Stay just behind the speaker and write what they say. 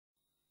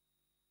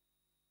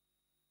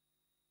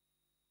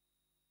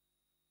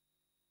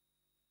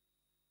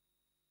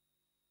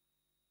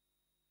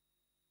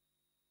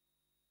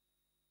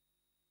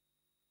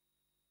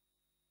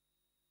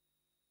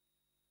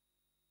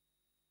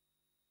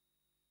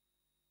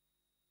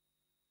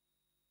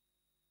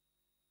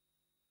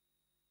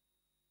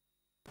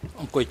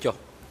អង្គុយចុះ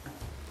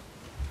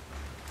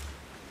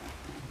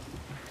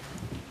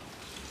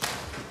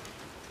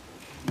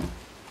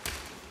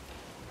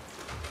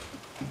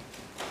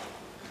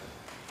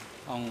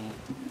អង្គ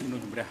ជំនុំ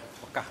ជម្រះ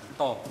ប្រកាសបន្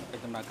តពី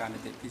ដំណើរការនី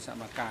តិវិធីស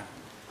មាការ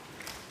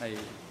ហើយ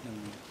នឹង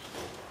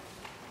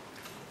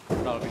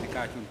ដល់វិធាន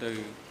ការជូនទៅ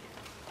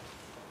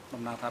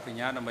ដំណើរថាបញ្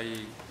ញាដើម្បី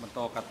បន្ត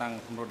ការតាំង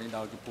គម្រោងនេះដ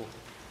ល់ចំពោះ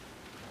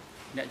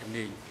អ្នកជំ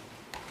នាញ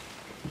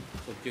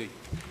សូមជួយ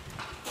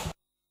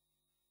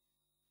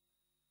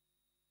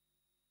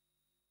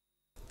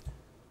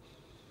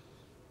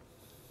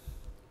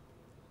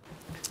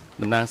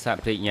តំណាងសហ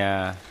ប្រញ្ញា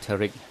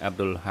Tariq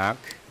Abdul Haq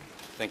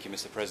Thank you,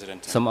 Mr. President.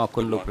 សូមអរ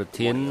គុណលោកប្រ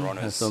ធាន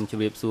សូមជ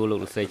ម្រាបសួរលោក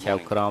លោកស្រីចៅ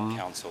ក្រម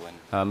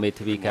មេ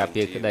ធាវីការ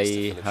ពារក្តី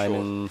ហើយ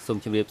នឹងសូម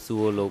ជម្រាបសួ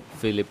រលោក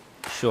Philip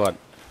Short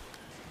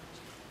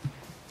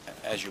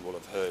As you will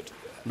have heard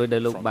ដោយដែ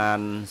លលោកបាន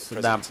ស្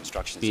ដាប់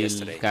ពី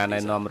ការណែ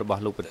នាំរប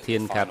ស់លោកប្រធាន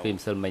ការពី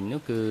ម្សិលមិញ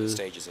នោះគឺ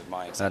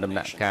ដំ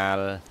ណាក់កាល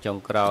ចុង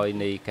ក្រោយ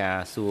នៃការ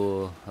សួរ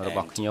រប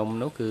ស់ខ្ញុំ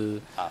នោះគឺ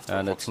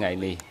នៅថ្ងៃ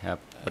នេះ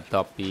បន្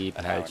ទាប់ពី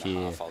ប្រហែលជា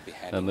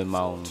1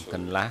ម៉ោងក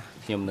ន្លះ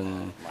ខ្ញុំនឹង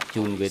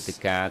ជូនវេទិ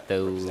កាទៅ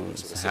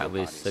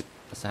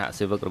សហ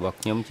សេវករបស់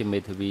ខ្ញុំជាមេ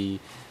ធាវី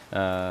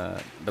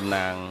តំ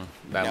ណាង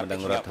ដើមម្ដ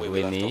ងរដ្ឋ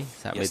វិនី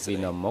សហមេធាវី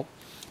នាំមុខ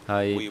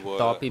ហើយ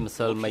តពីម្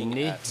សិលមិញ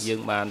នេះយើង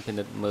បានពិ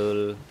និត្យមើល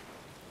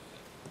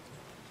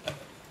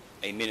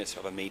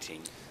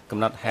កំ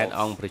ណត់ហេតុ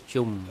អង្គប្រ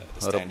ជុំ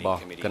រប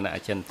ស់គណៈអ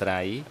ចិន្ត្រៃ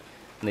យ៍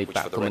នៃប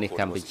កកុម្មុយនីស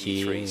កម្ពុជា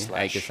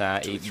ឯកសារ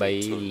E3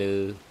 លើ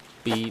232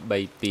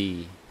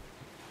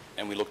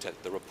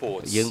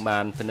យើងបា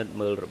នពិនិត្យ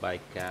មើលរបាយ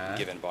ការណ៍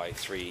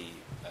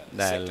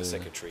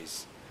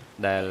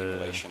ដែល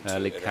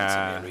លេខា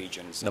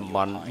តំប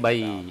ន់3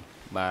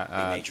បាទ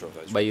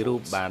3រូ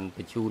បបានប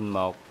ញ្ជូនម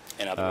ក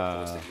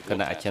គ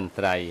ណៈអចិន្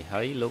ត្រៃយ៍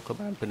ហើយលោកក៏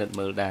បានពិនិត្យ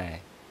មើលដែរ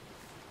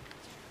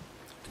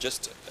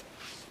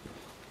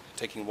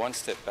taking one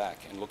step back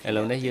and looking ឥ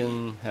ឡូវនេះយើង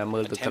មើ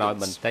លទៅក្រោយ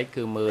បន្តិច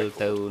គឺមើល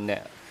ទៅអ្ន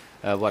ក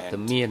វត្ត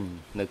មាន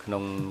នៅក្នុ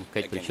ង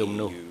កិច្ចប្រជុំ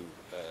នោះ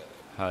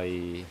ហើយ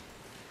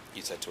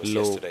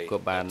លោកក៏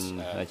បាន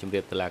ជម្រា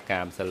បតុលាកា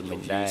រម្សិលមិញ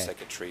ដែរ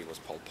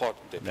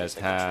ដែល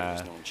ថា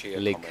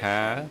លេខា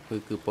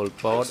គឺប៉ុល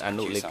ពតអ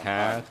នុលេខា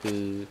គឺ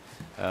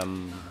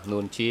នួ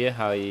នជា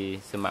ហើយ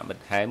សមាមិត្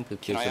តហែមគឺ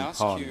ខៀវសំផ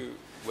ន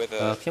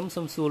ខ្ញុំ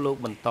សូមសួរលោក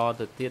បន្ត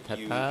ទៅទៀតថា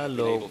តើ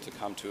លោក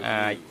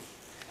អាច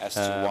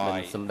មិន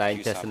សម្ដែង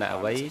ទស្សនៈ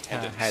អ្វីថា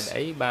ហេតុ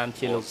អីបាន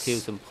ជាលោកខៀវ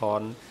សំផ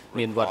ន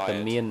មានវត្ត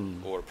មាន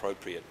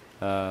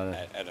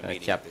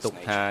ចាត់ទុក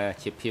ថា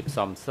ជាភាពស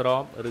មស្រ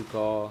បឬ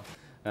ក៏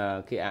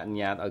គេអនុញ្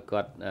ញាតឲ្យ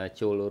គាត់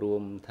ចូលរួ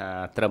មថា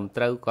ត្រឹម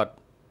ត្រូវគាត់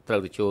ត្រូវ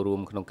ទៅចូលរួម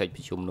ក្នុងកិច្ច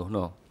ប្រជុំនោះ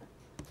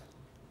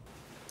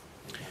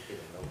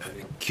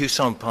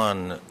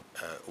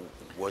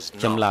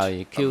ចម្លើយ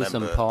Q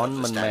សំផន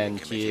មិនមែន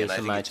ជាស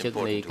មាជិក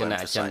នៃគណៈ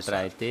អចិន្ត្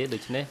រៃយ៍ទេដូ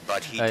ច្នេះ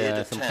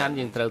សំខាន់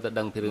យើងត្រូវតែ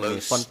ដឹងពីរឿងនេះ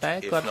ប៉ុន្តែ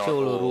គាត់ចូល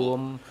រួ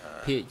ម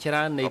ភាគច្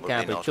រើននៃកា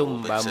រប្រជុំ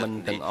បើមិន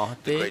ទាំងអស់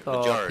ទេ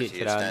ក៏ភាគ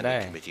ច្រើនដែ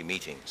រ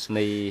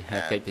នៃ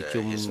កិច្ចប្រ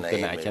ជុំគ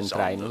ណៈអចិន្ត្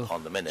រៃយ៍នោះ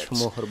ឈ្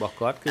មោះរបស់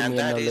គាត់គឺមា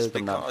ននៅលើ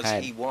កំណត់ហេ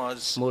តុ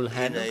មូល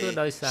ហេតុនោះគឺ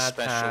ដោយសារ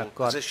ថា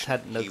គាត់ស្ថិត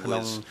នៅក្នុ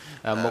ង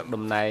មុខ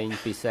តំណែង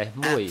ពិសេស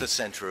មួយ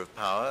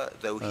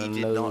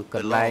នៅក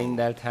ន្លែង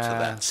ដែលថា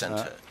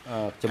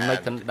ចំណុច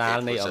កណ្ដាល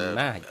នៃអំ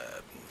ណាច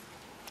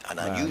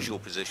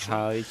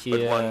ហើយជា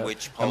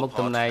មុខ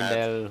តំណែង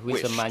ដែលវិ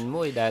សាមញ្ញ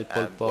មួយដែលព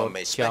លពត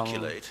ចង់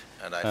ឲ្យ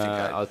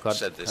គាត់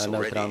នៅ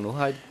ត្រង់នោះ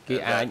ហើយគេ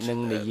អាចនឹង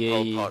និយា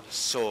យ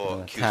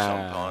ថា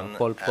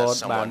ពលពត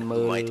បាន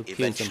មើល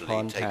ខៀវសំផ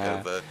នថា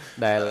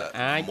ដែល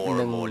អាច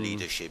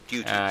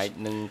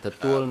នឹងទ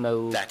ទួលនៅ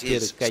ភា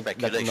រកិច្ច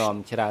ដឹកនាំ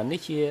ច្រើននេះ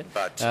ជា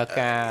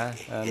ការ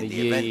និ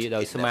យាយ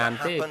ដោយស្មាន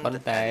ទេប៉ុ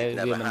ន្តែ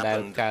វាមិនដែល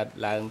កើត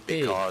ឡើងទេ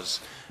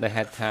ដែល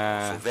ហេតុថា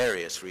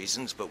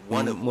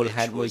មូល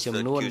ហេតុមួយចំ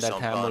នួនដែល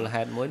ថាមូល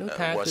ហេតុមួយនោះ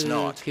ថាគឺ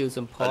ខៀវ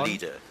សំផន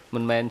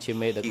មិនមែនជា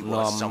មេដឹក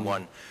នាំ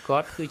គា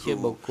ត់គឺជា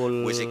បុគ្គល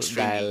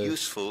ដែ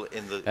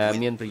ល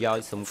មានប្រយោជ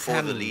ន៍សំខា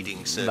ន់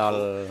ដល់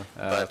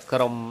ក្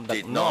រុមដឹ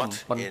កនាំ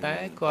ប៉ុន្តែ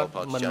គាត់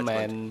មិន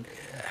មែន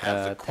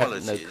ស្ថិត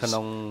នៅក្នុ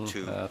ង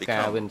កា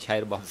រវិនិច្ឆ័យ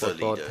របស់ពល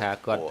ពតថា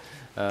គាត់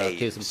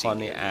ខៀវសំផន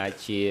នេះអាច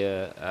ជា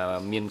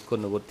មានគុ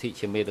ណវុឌ្ឍិ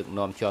ជាមេដឹក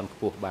នាំជាន់ខ្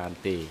ពស់បាន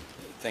ទេ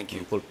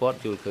ពលពត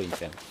យល់ឃើញ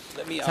ចឹង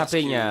ថាប្រ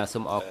ញ្ញាសូ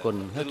មអរគុណ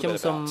ហើយខ្ញុំ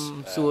សូម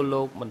សួរ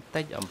លោកបន្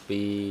តិចអំ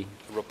ពី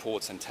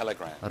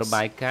រ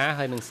បាយការណ៍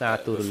ហើយនឹងសារ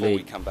ទូរលេខ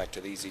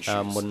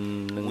មុន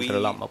នឹងត្រ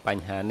ឡប់មកប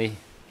ញ្ហានេះ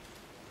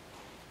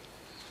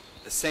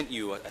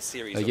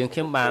យើងខ្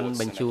ញុំបាន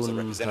បញ្ជូន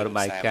រ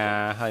បាយការ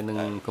ណ៍ហើយនឹង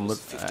កម្រិត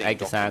ឯ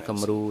កសារគំ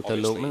រូទៅ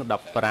លោកនឹង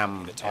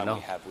15នោះ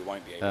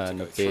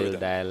នៅពេល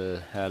ដែល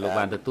លោក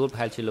បានទទួលប្រ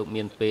ហែលជាលោក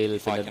មានពេល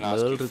ពិនិត្យ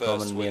មើលឬក៏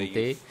មិនមាន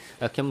ទេ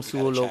ខ្ញុំ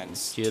សួរលោក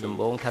ជាដំ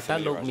បូងថាតើ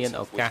លោកមាន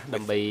ឱកាសដើ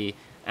ម្បី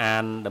អា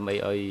នដើម្បី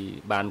ឲ្យ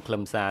បានខ្លឹ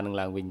មសារនឹង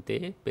ឡើងវិញទេ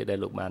ពេលដែល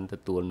លោកបានទ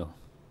ទួលនោះ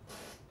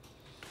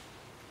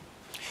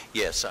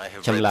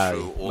ចម្លើយ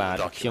បាទ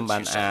ខ្ញុំបា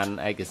នអាន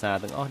ឯកសារ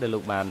ទាំងអស់ដែលលោ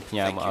កបានផ្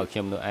ញើមកឲ្យខ្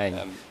ញុំនោះឯង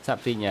សហ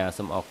ប្រញ្ញា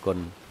សូមអរគុណ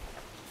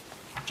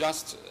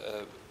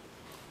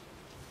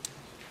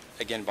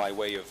again by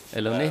way of ឥ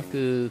ឡូវនេះ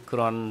គឺគ្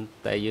រាន់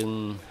តែយើង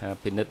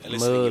ពិនិត្យ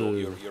មើល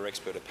your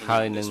expert ហើ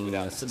យ opinion នឹង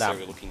without ស្ដាប់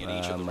necessarily looking at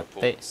each of the មតិ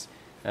reports.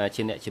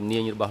 ជាអ្នកជំនា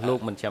ញរបស់លោក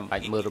មិនចាំបា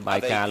ច់មើលរបាយ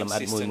ការណ៍លម្អិ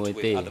តមួយ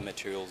ទេ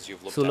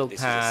សួរលោក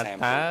ថា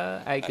តើ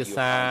ឯក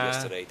សារ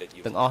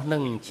ទាំងអស់នឹ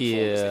ងជា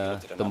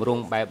ទម្រ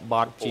ង់បែបប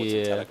ទជា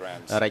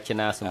រច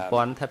នាសម្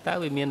ព័ន្ធថាតើ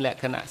វាមានល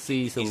ក្ខណៈស៊ី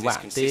សង្វា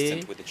ក់ទេ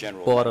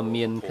ព័ត៌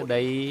មានក្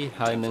តី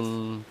ហើយនឹង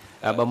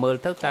បើមើល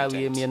ទៅតើ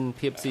វាមាន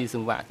ភាពស៊ីស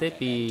ង្វាក់ទេ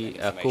ពី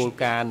គោល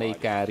ការណ៍នៃ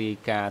ការរាយ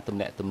ការណ៍ទំ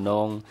នាក់ទំន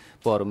ង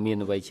ព័ត៌មាន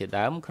អ្វីជា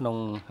ដើមក្នុង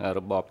រ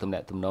បបទំនា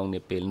ក់ទំនង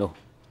នាពេលនោះ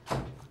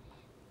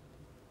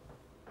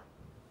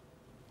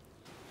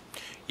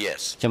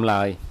Yes ចម្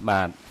លើយ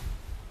បាទ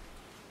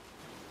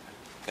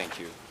Thank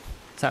you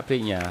សាកព្រា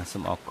ជ្ញាសូ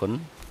មអរគុណ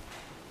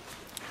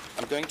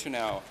I'm going to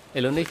now ឥ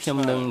ឡូវនេះខ្ញុំ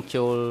នឹង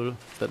ចូល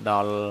ទៅដ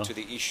ល់ to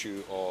the issue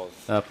of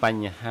ប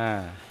ញ្ហា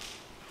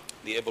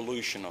the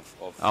evolution of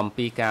អំ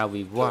ពីការ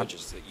វិវត្ត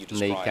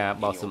នៃការ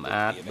បោសសម្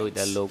អាតដោយ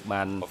ដែលលោក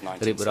បាន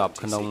រៀបរាប់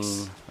ក្នុង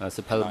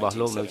សិភៅរបស់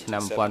លោកនៅឆ្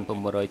នាំ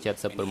 1976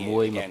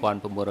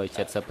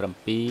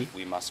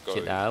 1977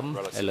 ជាដើម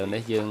ឥឡូវ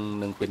នេះយើង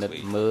នឹងពិនិត្យ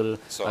មើល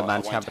ឲ្យបាន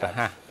ឆាប់រ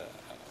ហ័ស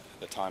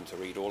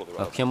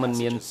ខ្ញុំមិន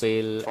មានពេ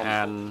ល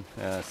អាន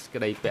សេចក្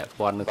តីពាក់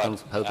ព័ន្ធនៅក្នុង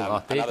សិភៅទាំងអ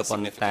ស់ទេក៏ប៉ុ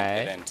ន្តែ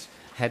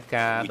ហេតុ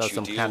ការណ៍ដ៏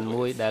សំខាន់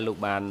មួយដែលលោក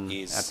បាន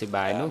អធិប្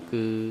បាយនោះ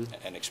គឺ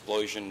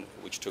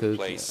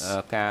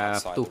ការ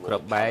ផ្ទុះក្រ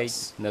បែក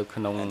នៅ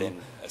ក្នុង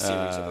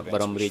ប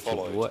រមរា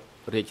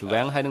ជ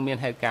វាំងហើយនឹងមាន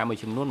ហេតុការណ៍មួយ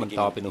ចំនួនបន្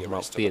តពីនោះម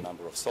កទៀត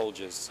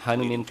ហើយ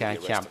នឹងមានការ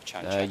ចាប់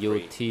យោ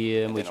ធា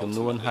មួយចំ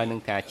នួនហើយនឹង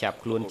ការចាប់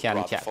ខ្លួនច័ន្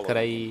ទចក្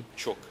រី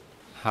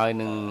ហើយ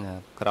នឹង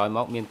ក្រោយម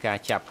កមានការ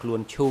ចាប់ខ្លួ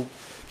នឈូក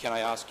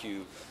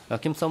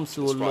ខ្ញុំសូម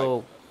សួរលោក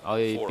ឲ្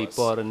យពិព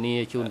ណ៌នា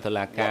ជូនតុ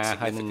លាការ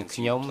ហើយនឹង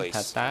ខ្ញុំ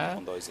ថាតើ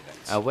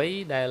អ្វី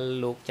ដែល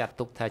លោកចាត់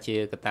ទុកថាជា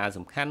កត្តា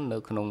សំខាន់នៅ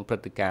ក្នុងព្រឹ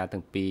ត្តិការណ៍ទាំ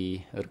ងពី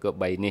រឬក៏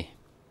3នេះ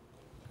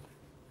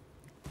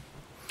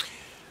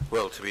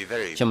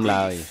ចម្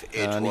លើយ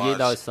និយាយ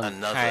ដោយសង្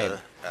ខេប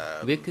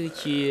វាគឺ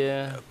ជា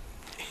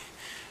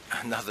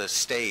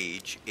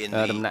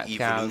ដំណាក់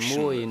កាល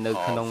មួយនៅ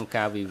ក្នុង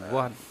ការវិវ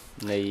ត្ត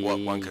នៃ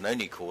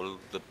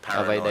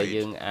អ្វីដែល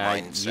យើងអា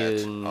ចយើ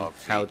ង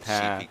ហៅ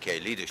ថា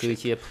គឺ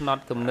ជាផ្ន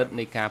ត់គំនិត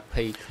នៃការ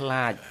ភ័យខ្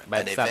លាចបែ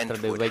បសត្វត្រ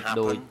ដេវិច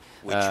ដូច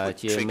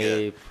ជាមេ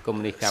កុម្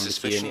មុយនីសកម្ពុ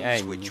ជានេះឯង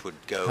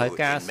ហើយ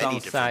ការស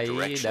ង្ស័យ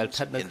ដែលស្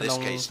ថិតនៅក្នុង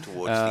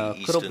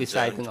គ្រប់វិ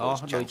ស័យទាំងអ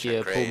ស់ដូចជា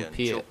ភូមិ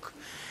ភាគ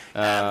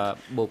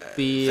បុព្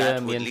វា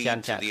មានច័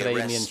ន្ទចក្រី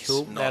មានឈូ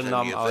កដែល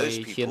នាំឲ្យ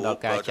ឈានដ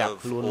ល់ការចាប់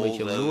ខ្លួនមួយ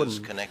ចំនួន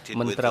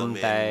មិនត្រឹម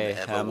តែ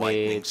មេ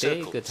ទេ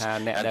គឺថា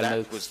អ្នកដែលនៅ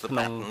ក្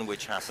នុង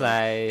ខ្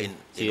សែ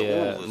ជា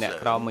អ្នក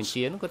ក្រមបញ្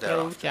ជាក៏ត្រូ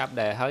វចាប់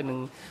ដែរហើយនឹង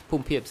ភូ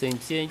មិភាគផ្សេង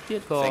ទៀ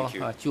តក៏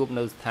ជួប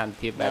នៅស្ថាន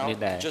ភាពបែបនេះ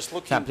ដែរ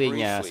សាព្រាជ្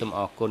ញាសូមអ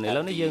រគុណឥ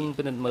ឡូវនេះយើង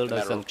ពិនិត្យមើលដោ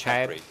យសង្ខេ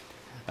ប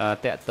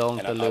តាក់ទង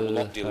ទៅលើ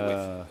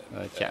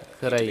ច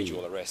ក្រី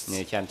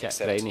នេះច័ន្ទច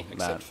ក្រីនេះ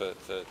បាទ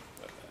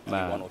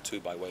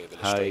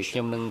ហើយខ្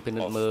ញុំនឹងពិនិ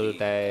ត្យមើល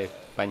តែ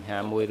បញ្ហា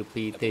មួយឬ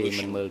ពីរទេ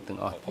មិនមើលទាំង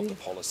អស់ទេ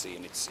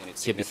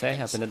ជាពិសេស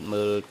ពិនិត្យ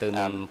មើលទៅ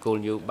នឹងគោលន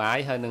យោបាយ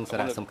ហើយនឹងសា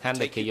រៈសំខាន់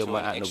ដែលគេយកម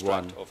កអនុវ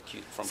ត្ត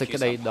សេចក្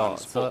តីដក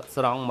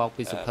ស្រង់មក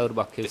ពីសិភៅរប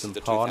ស់ខៀវសំ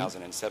ផន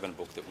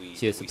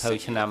ជាសិភៅ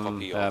ឆ្នាំ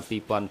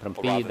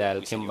2007ដែល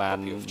ខ្ញុំបាន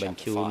បញ្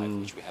ជូន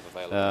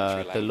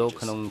ទៅលោក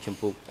ក្នុងចម្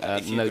ពោះ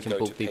នៅចម្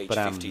ពោះទី5ឥ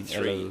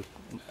ឡូវ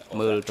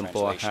មើលទំ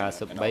ព័រ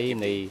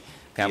53នៃ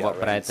ការបក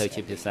ប្រែទៅ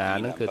ជាភាសា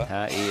នឹងគឺ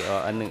ថា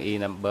ERN និង E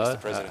number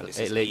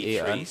លេខ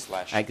ERN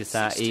ឯក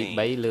សារ E3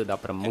 លើ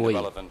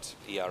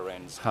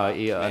 16 ហើយ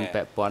ERN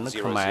ពាក់ព័ន្ធនឹង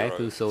ខ្មែរ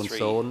គឺ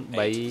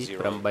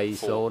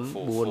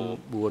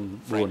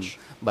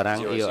 00880444 បារាំ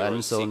ង ERN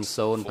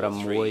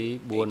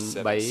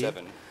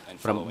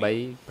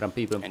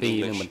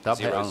 0064387777និងបន្ទាប់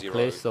ហើយអង់គ្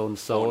លេស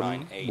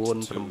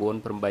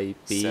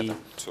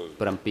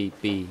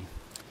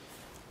 00498272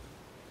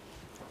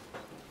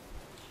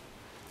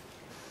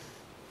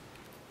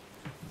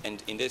 And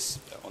in this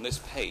on this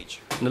page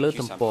នៅលើ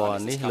ទំព័រ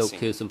នេះលោក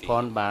ខៀវសំផ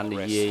នបាននិ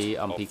យាយ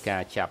អំពីកា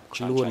រចាប់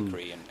ខ្លួន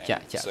ច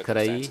ក្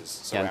រី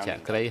ច័ន្ទច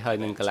ក្រីហើយ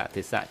នឹងកលៈ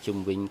ទេសៈជំ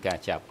វិញការ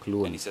ចាប់ខ្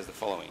លួន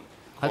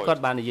ហើយគា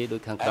ត់បាននិយាយដូ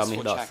ចខាងក្រោមនេះ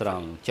ដកស្រ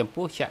ង់ចំ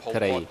ពោះច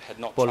ក្រី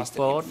ប៉ុល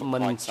ពតមិ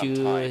នជឿ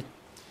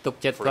ទុក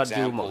ចិត្តគាត់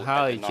យូរមក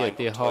ហើយជាឧ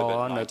ទាហ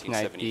រណ៍នៅថ្ងៃ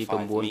ទី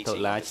9តុ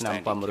លាឆ្នាំ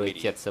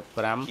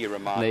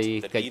1975នៃ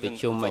កិច្ចប្រ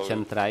ជុំអចិ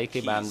ន្ត្រៃយ៍គេ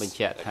បានបញ្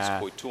ជាក់ថា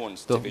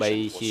ទោះបី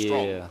ជា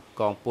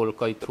កងពល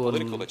កុយធួន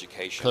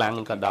ខ្លាំង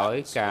ក៏ដោយ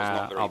ការ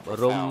អប់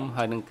រំ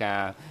ហើយនឹងកា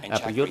រ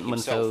ប្រយុទ្ធមិ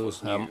នទៅ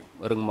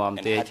រឹងមាំ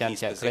ទេច័ន្ទ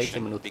ចក្រីជា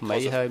មនុស្សថ្មី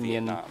ហើយមា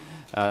ន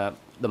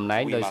តំណែ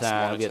ងដោយសា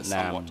រវៀត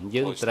ណាម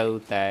យើងត្រូវ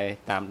តែ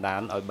តាមដា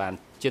នឲ្យបាន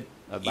ជិតស្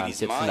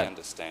និទ្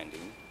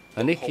ធ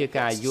នេះជា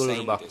ការយល់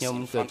របស់ខ្ញុំ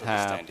គឺថា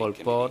ប៉ុល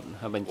ពត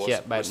បញ្ជា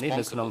ក់បែបនេះ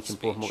នៅក្នុងចំ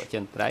ពោះមុខអចិ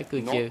ន្ត្រៃយ៍គឺ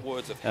ជា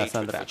ស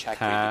ន្ទរក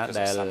ថា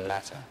ដែល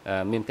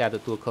មានការទ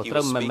ទួលខុសត្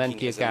រូវមិនមែន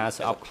ជាការ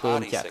ស្អប់ខ្ពើម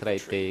ចក្រី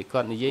ទេគា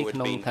ត់និយាយក្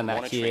នុងឋានៈ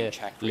ជា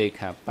លេ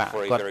ខាបក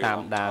គាត់តាម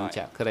ដានច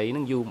ក្រី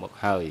នឹងយូរមក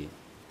ហើយ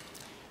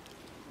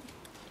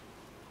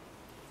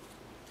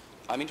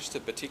I'm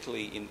interested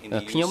particularly in the use of the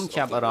words ខ្ញុំ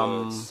ចាប់អារម្ម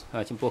ណ៍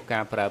ចំពោះកា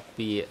រប្រើ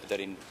ពាក្យ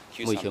that in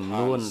Hugh មួយចំ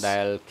នួន Sampan's ដែ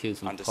ល Hugh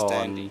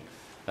Sampan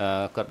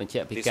គាត់បញ្ជា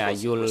ក់ពីការ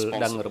យល់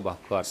ដឹងរបស់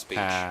គាត់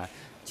ថា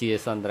ជា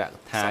សន្ទរក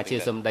ថាជា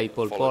សម្ដីព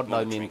លពត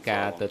ដោយមាន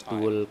ការទ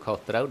ទួលខុស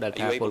ត្រូវដែល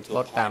ថាពលព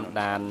តតាម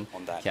ដាន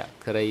ច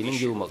ក្រីនឹង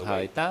យូរមកហើ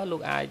យតើលោ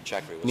កអាច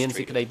មាន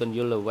សេចក្តីបញ្យ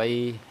ល់អ្វី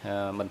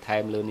បន្ថែ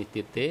មលើនេះ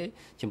ទៀតទេ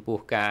ចំពោះ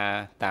ការ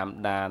តាម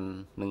ដាន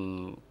និង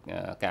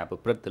ការប្រ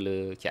ព្រឹត្តទៅលើ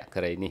ច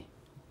ក្រីនេះ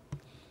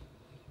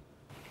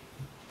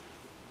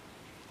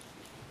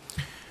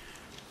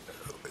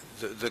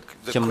The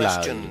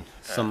question,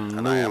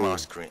 and I am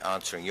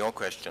answering your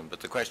question, but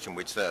the question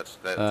which that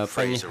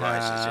phrase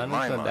arises in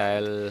my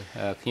mind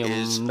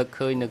is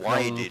why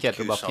did Hugh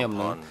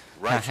Sampan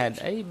write it?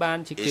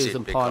 Is it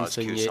because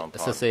Hugh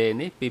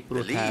Sampan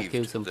believed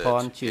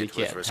that it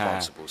was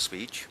responsible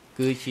speech?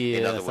 គឺជា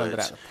សន្ទ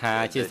រកថា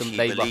ជាសម្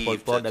ដីរបស់ពល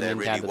ពតដែលមាន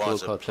ការទទួល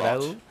ខុសត្រូវ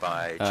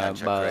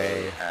បើ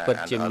ពិត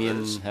ជាមាន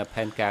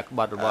ផែនការក្ប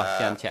ត់របស់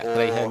ចាន់ចក្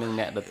រីហើយនឹង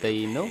អ្នកដទៃ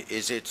នោះ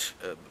Is it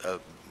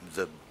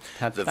the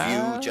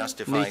view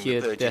justifying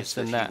the purges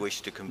that he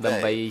wished to convey? ដើ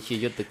ម្បីជា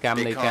យុទ្ធកម្ម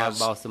នៃការ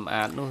បោសសម្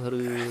អាតនោះ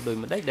ឬដោយ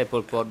ម្ដេចដែលព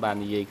លពតបាន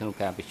និយាយក្នុង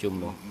ការប្រជុំ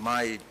នោះ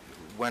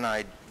When I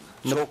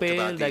នៅ talked ពេល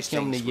about ដែល these ខ្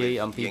ញុំ things និយាយ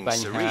with អំពី Ieng ប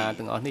ញ្ហា Sary,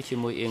 ទាំងអស់នេះជា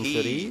មួយអៀង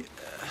សេរី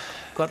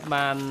គាត់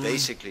បាន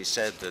basically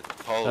said that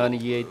Pol និ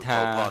យាយថា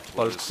Pot ព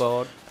លព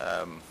ត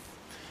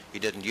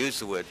he didn't use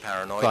the word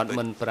paranoid, គាត់ but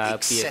មិនប្រើ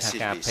ពាក្យថា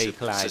ការភ័យ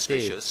ខ្លាចទេ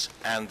suspicious,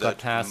 and គាត់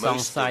that ថាសង្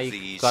most ស័យ of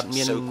these គាត់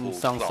មាន so-called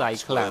សង្ស័យ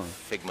plots ខ្លាំង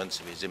were figments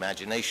of his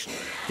imagination.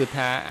 គឺ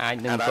ថាអាច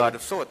នឹង And I គា would ត់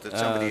have thought that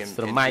somebody in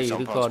ស្រមៃ Hugh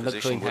ឬក៏ Sampan's នឹក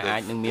ឃើញ position ថាអា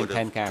ចនឹងមាន would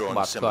ផែនការ have ក្ប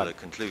drawn ត់គាត់ similar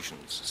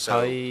conclusions.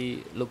 ហើយ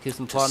So លោក Hugh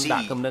Sampan ដា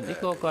ក់កំណត់នេះ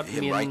ក៏គាត់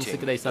មានសេច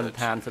ក្តីសន្និដ្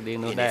ឋានស្តី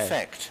នោះដែរ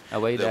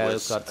អ្វីដែល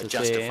គាត់សរ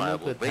សេរនោះ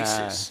គឺថា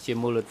ជា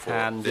មូលដ្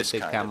ឋានយុទ្ធ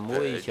កម្ម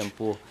មួយចំ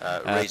ពោះ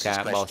កា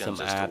របោសសម្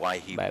អាត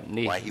បែប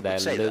នេះដែល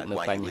លើកនៅ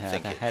បញ្ហា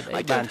ថាហេតុ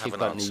អីបានជា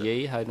គាត់និយាយ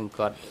ហើយនឹង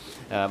គាត់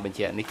បញ្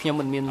ជាក់នេះខ្ញុំ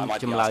មិនមាន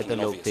ចម្លើយទៅ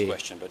លោកទេ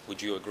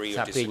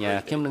សាភិញ្ញា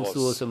ខ្ញុំនឹង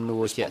សួរសំណួ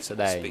រជាក់ស្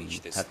ដែង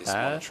ថា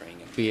តើ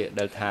ពាក្យ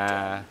ដែលថា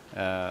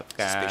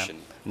ការ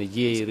និ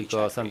យាយឬ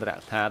ក៏សន្ទរក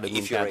ថាដោយ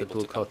មានការទទួ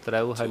លខុសត្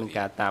រូវហើយនឹង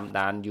ការតាម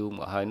ដានយូរម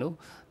កហើយនោះ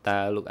តើ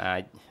លោកអា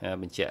ច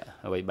បញ្ជាក់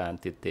អ្វីបាន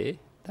ទៀតទេ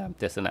តាម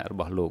ទស្សនៈរ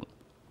បស់លោក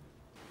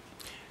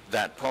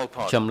that Pol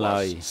Pot ចម្លើ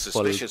យ was ព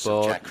ល suspicious ព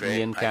of ត Jack Cray.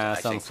 មានការ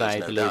I ស think ង្ស័យ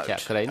there's ទៅ no លើ doubt. ចា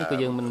ក់ក្រៃនោះក៏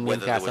យើងមិនមាន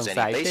Whether ការ there ស was ង្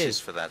ស័យ any ទេ basis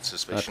for that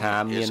suspicion ថា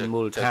មាន is a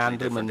មូលដ្ឋាន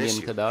totally ឬមិន different មាន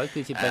issue. ក៏ដោយ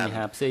គឺជាបញ្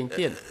ហាផ្សេង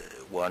ទៀត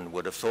One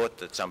would have thought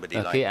that somebody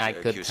គេ like អាច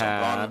គិត Hugh ថា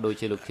Sampan, ដូច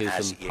ជាលោក Hugh as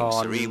Ieng Sampan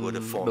Sary would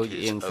have ដូច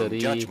formed អៀង his សេ own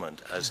រី judgment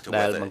as to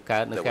ដែល whether បង្កើ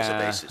តនៅ there កា was រ a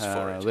basis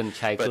for it. វិនិច្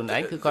ឆ័យខ្លួនឯ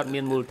ងគឺគាត់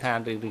មានមូលដ្ឋាន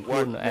រៀងៗខ្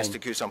លួន What ឯង Mr.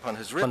 Hugh Sampan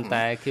has ប៉ុន្ written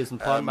តែ Hugh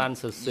Sampan បាន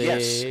សរសេរ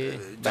yes,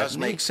 បែប does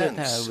នេះ make គឺ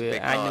ថា sense វា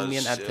អាចនឹងមា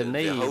នអ because ត្ថ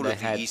ន័យ the whole ដែល of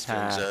ហេ the តុថា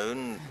Eastern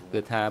Zone គឺ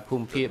ថាភូ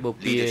មិភាគបូ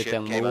ព៌ា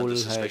ទាំងមូល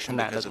ហើយឋា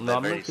នៈដឹក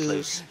នាំនោះគឺ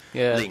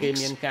គេ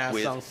មានការ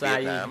សង្ស័យ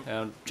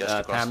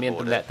ថាមាន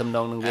ទំនាក់ទំន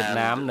ងនឹងវៀត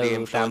ណាមនៅ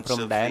តាមព្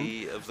រំដែន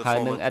ហើយ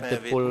នឹងឥទ្ធិ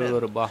ពល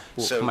របស់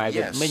ពួកខ្មែរ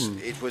វៀតមិញ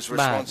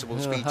បាទ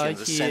ហើយ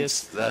ជា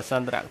ស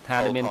ន្ទរកថា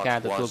មានការ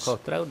ទទួលខុស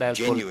ត្រូវដែល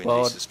ពលព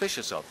ត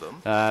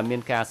មា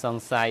នការស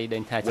ង្ស័យដូ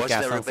ចថាជាកា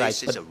រសង្ស័យ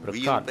ពិតប្រា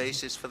កដ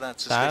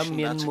តើ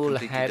មានមូល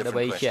ហេតុអ្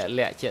វីជាក់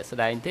លាក់ជាក់ស្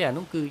ដែងទេអា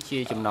នោះគឺជា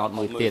ចំណោទ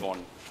មួយទៀត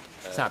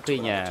សាភិ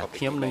ញ្ញា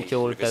ខ្ញុំនឹង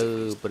ចូលទៅ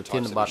ប្រធា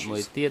នបទមួ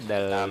យទៀតដែ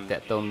លត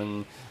កតងនឹង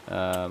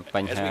ប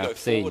ញ្ហា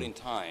ផ្សេង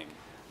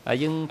ហើយ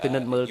យើងពិនិ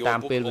ត្យមើលតាម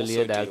ពេលវេលា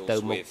ដែលទៅ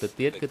មុខទៅ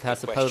ទៀតគឺថា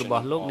សភៅរប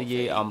ស់លោកនិ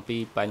យាយអំពី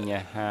ប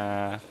ញ្ហា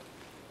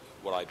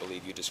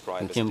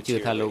ខ្ញុំជឿ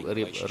ថាលោក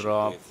រៀប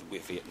រាប់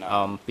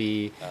អំពី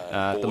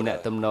ទំនាក់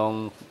ទំនង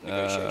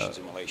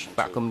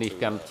បកគមនី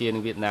កម្ពុជានិ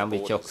ងវៀតណាមវា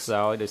ចុះខ្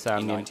សោយដោយសារ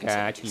មានកា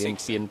រឈ្លាន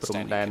ពានព្រំ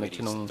ដែននៅ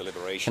ក្នុង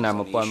ឆ្នាំ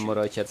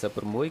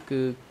1976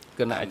គឺ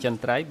គណៈអចិន្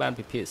ត្រៃយ៍បាន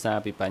ពិភាក្សា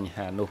ពីបញ្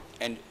ហានោះ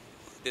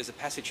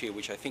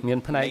មាន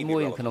ផ្នែកមួ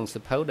យក្នុងស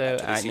ភៅដែល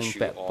អាចនឹង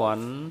ពាក់ព័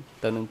ន្ធ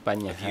ទៅនឹងប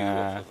ញ្ហា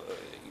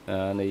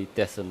នៃទ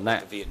ស្សនៈ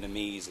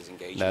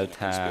ដែល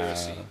ថា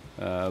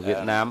វៀត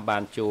ណាមបា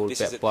នចូល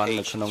ពាក់ព័ន្ធ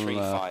នៅក្នុង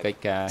កិច្ច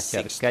ការច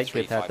រកិច្ច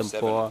គឺថាទំ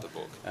ព័រ356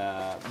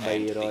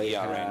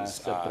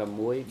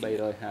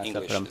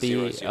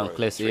 357អង់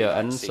គ្លេស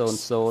ERN 00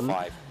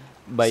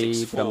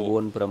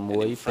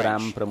 396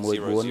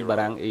 564 បា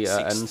រាំង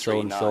ERN 00 639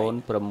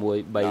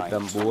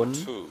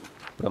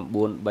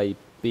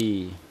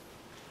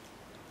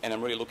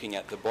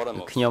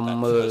 932ខ្ញុំ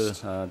មើល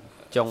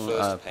ចុង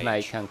ផ្នែក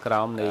ខាងក្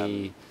រោមនៃ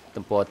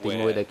ទំព័រទី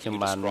1ដែលខ្ញុំ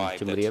បាន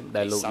ជម្រាប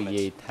ដែលលោកនិ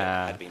យាយថា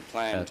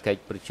កិច្ច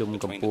ប្រជុំ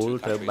កំពូល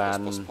ត្រូវបាន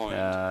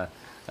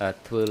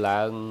ធ្វើ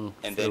ឡើង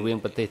រវាង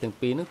ប្រទេសទាំង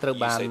ពីរនោះត្រូវ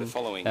បាន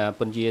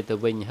ពន្យាទៅ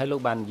វិញហើយលោក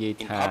បាននិយាយ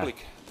ថា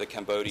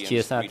ជា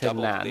សាធារ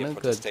ណៈនឹង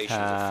គឺ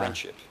ថា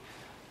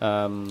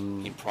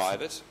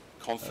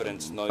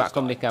confidence បកគ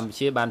មនីកម្ពុ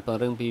ជាបានព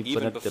ង្រឹងពី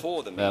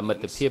មិត្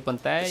តភាពប៉ុ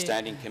ន្តែ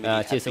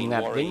ជាសម្ងា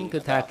ត់វិញគឺ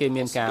ថាគេ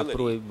មានការព្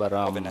រួយបារ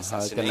ម្ភ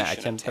ហើយគណៈអ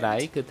ចិន្ត្រៃ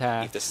យ៍គឺថា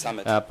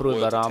ព្រួយ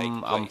បារម្ភ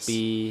អំ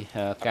ពី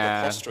កា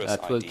រ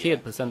ធ្វើឃាត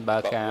ប្រសិនបើ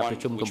ការប្រ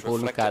ជុំកំពូល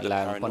នោះកើត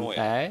ឡើងប៉ុន្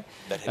តែ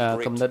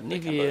គំនិតនេះ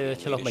វា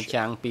ឆ្លុះបញ្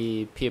ចាំងពី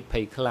ភាពភ័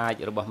យខ្លាច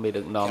របស់មេ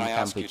ដឹកនាំក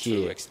ម្ពុជា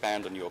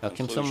ខ្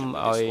ញុំសូម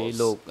ឲ្យ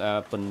លោក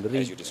ពង្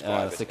រីក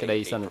សេចក្តី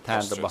សន្និដ្ឋា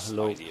នរបស់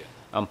លោក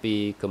អំពី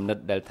គំនិត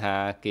ដែលថា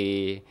គេ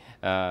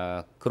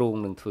គ្រោង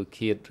នឹងធ្វើ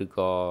ឃាតឬ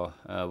ក៏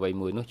អ្វី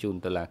មួយនោះជូន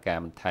តុលាការ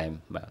បន្ថែម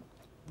បាទ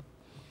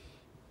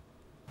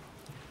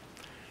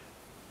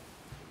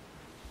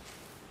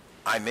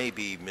I may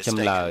be ច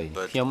ម្លើយ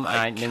mistaken, ខ្ញុំ but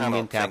អាច I នឹង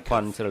មាន cannot ការ think ភ័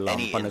ន្ត of ច្រឡំ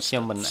any ប៉ុន្តែខ្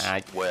ញុំមិន instance អា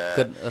ចគិ where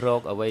តរ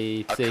កអ្វី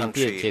ផ្សេង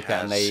ទៀតជាក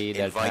រណី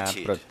ដែលថា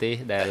ប្រទេស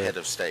ដែល a head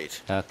of state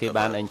គេ of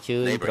បាន a អញ្ជើ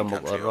ញ neighboring ប្រមុ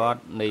ខ country រដ្ឋ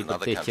or នៃប្រ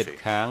another ទេសជិត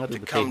country ខាងឬ to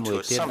ប្រទេស come មួយ to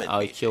a ទៀត summit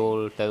ឲ្យចូល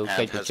ទៅ meeting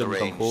កិច្ច and ប្រ has ជុំ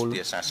កំពូល arranged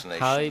the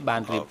assassination ហើយបា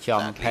នរៀប of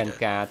ចំ that ផែន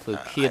leader. ការធ្វើ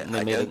ឃាតនៃ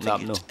I មេដឹក don't នាំ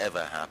think នោះ it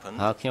ever happened,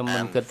 ហើយខ្ញុំ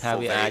មិន and គិតថា for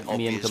វា very អាច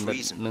មាន obvious កម្រិត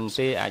reasons, នឹង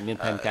ទេអាចមាន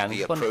ផែនការ the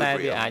ប៉ុន្តែ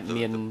វាអាច opprobrium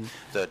មាន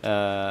that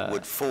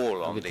would fall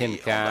on វិ the ធាន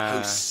ការ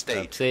host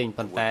state ផ្សេង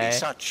ប៉ុន្ would តែ be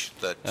such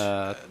that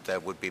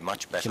there would be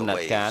much ចំ better ណាត់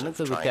ways ការនោះ of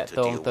គឺវា trying ត to ក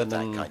តង deal ទៅ with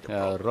នឹង that kind of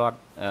problem. រដ្ឋ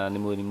នី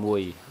មួ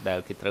យៗដែល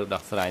គេត្រូវ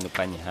ដោះស្រាយនៅ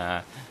បញ្ហា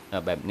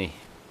បែបនេះ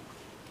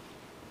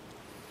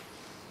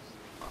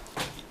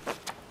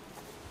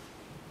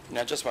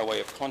Now, just by way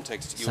of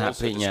context, you សហ also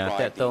ប្រញ្ញាត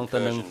described កត the ងទៅ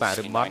នឹង incursions ប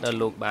រិបទដែល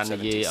លោកបាននិ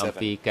យាយអំ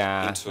ពីកា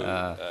រ into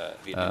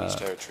Vietnamese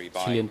territory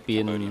by ឈ្លានពា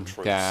ន Cambodian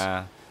troops. ការ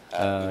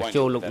We won't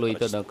ចូល do លុក that, លុយ but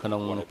ទៅ I នៅ just ក្នុ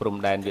ង wanted to ព្រំ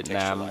ដែនវៀត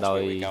ណាម contextualize ដោ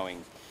យ where we're going.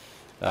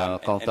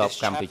 កងទ័ព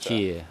កម្ពុ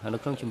ជានៅ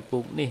ក្នុងជំពូ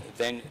កនេះ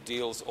Then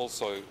deals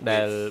also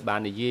ដែល with បា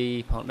ននិយាយ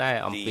ផងដែរ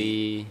អំពី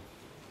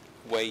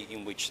way in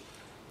which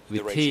វិ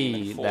the ធី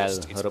regime ដែល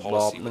enforced its របប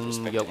policy នឹង with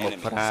respect យក to មក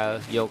enemies, ប្រើ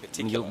យក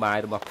in នយោ particular. បាយ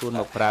របស់ខ្លួន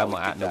មកប្រើមក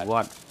អនុវ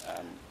ត្ត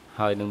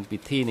ហើយនឹងពិ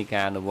ធីនៃ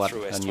ការអនុវត្ត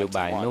នយោ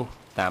បាយនោះ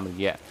តាមរ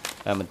យៈ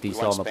មន្ទីរ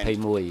ស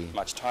21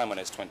 much time on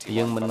S21,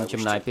 យើងមិន but I wish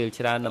ចំណាយ to ពេល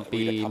ច្រើនអំ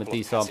ពី read a មន្ទី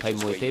រស couple of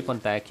passages 21ទេ where ប៉ុ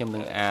ន្តែខ្ញុំនឹ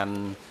ងអាន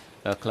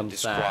ខ្លឹម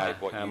សារ describe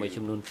what you មួយ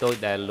ចំនួនតូច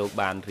ដែលលោក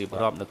បានរៀប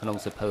រាប់នៅក្នុង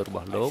សៀវភៅរប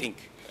ស់លោក I think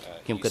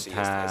ខ្ញុំ you គិត see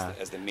ថា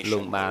as the mission លោ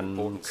កបាន or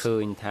importance ឃើ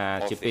ញថា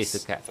ជាបេស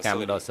កកម្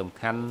មដ៏សំ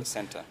ខាន់ of the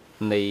center.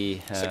 នៃម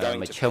So going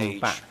to ជ្ឈិម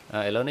បក page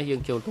ឥឡូវនេះយើ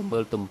ងចូលទៅមើ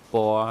លទំ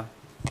ព័រ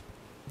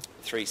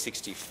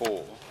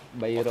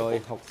 364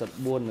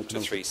 364 នៅក្នុ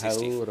ងសៀវភៅ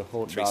រហូ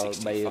តដល់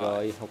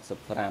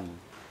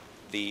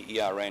365 the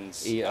ERNs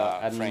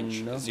ERN French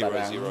នោះបា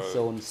រាំង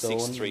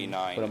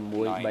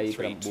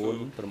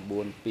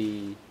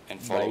 00639932 and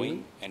following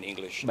and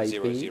English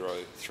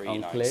អ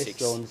ង់គ្លេស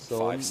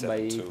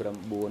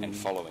 0039657 and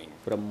following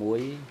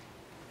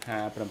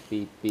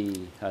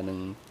 60572ហើយនឹង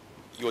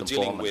you're ទំព័រ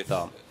dealing បន្ត with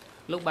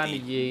លោកបាន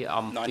និយាយ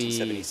អំពី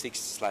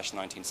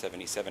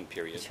 1976/1977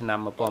 period ឆ្នាំ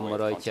 1975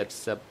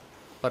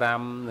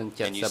 និង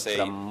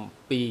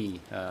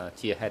 77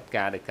 ជាហេតុ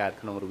ការណ៍ដែលកើត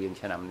ក្នុងរវាង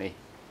ឆ្នាំនេះ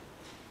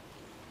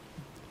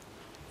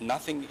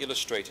nothing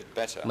illustrated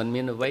better มัน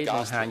មានអ្វីប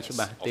ង្ហាញច្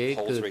បាស់ទេ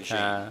គឺ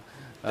ថា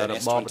រ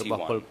បបរប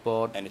ស់ប៉ុលព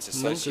ត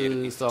នឹងគឺ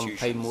ស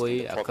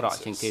21អាក្រក់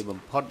ជាងគេបំ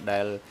ផុតដែ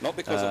ល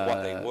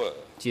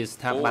ជាស្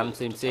ថាប័នផ្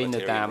សេងៗនៅ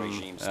តាម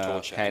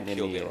ខេត្តនា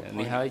នា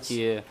នេះហើយ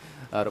ជា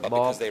រប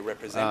ប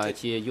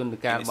ជាយន្ត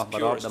ការរបស់ប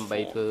រតដើម្បី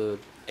ធ្វើ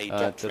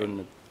ទរណ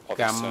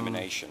កម្ម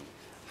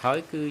ហើយ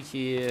គឺ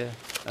ជា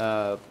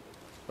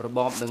រប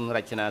បនឹងរ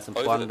ចនាសម្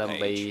ព័ន្ធដើម្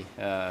បី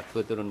ធ្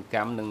វើទរណក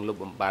ម្មនិងលុប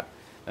បំបាត់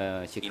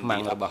ជាខ្មាំ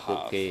ងរបស់ពួក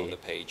គេ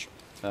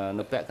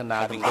នៅពាក់កណ្ដា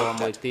លទំព័រ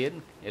មួយទៀត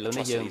ឥឡូវ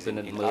នេះយើងពិ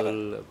និត្យមើល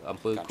អំ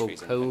ពើឃោ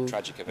ឃៅ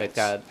ដែល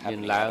កើតមា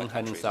នឡើងហើ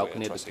យនឹងសោក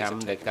នាដកម្ម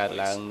ដែលកើត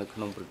ឡើងនៅក្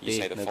នុងប្រទេស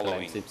នៅកន្លែង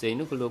ផ្សេងៗ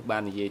នោះក៏លោកបា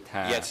ននិយាយ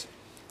ថា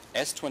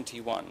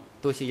S21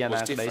 ទោះជាយ៉ាងណា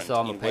ក្តីស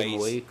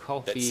21ខុស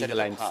ពីកន្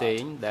លែងផ្សេ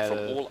ងដែល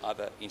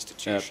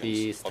ពី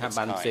ស្ថា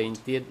ប័នផ្សេង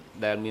ទៀត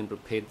ដែលមានប្រ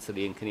ភេទស្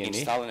តៀងគ្នា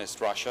នេះ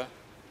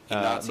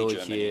ដូច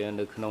ជា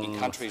នៅក្នុង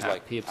សហ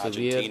ភាពសូ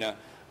វៀត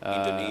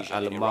អា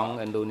ល្លឺម៉ង់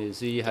ឥណ្ឌូនេ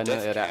ស៊ីហើយនៅ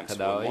អ៊ីរ៉ាក់ក៏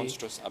ដោយ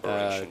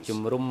ជំ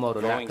រុំមរ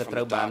ណៈក៏ត្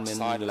រូវបានមាន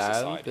ឡើ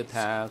ងគឺ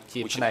ថា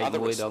ជាផ្នែក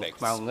មួយដ៏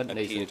ខ្មៅងឹត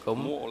នៃសង្គម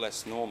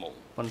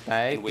ប៉ុន្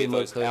តែគេ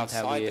មើលឃើញ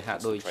ថាវាហា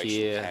ក់ដូចជា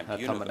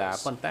ធម្មតា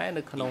ប៉ុន្តែ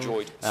នៅក្នុង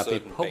ពិ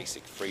ភព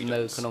នៅ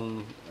ក្នុង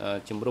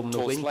ជំរុំ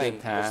នោះវិញគឺ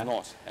ថា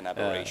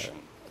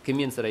គេ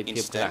មានសេរី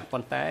ភាពខ្លះប៉ុ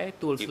ន្តែ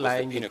ទួលស្លែ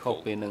ងវាខុស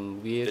ពីនឹង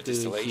វាគឺ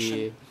ជា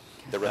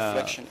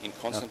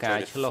ការ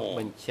ឆ្លុះប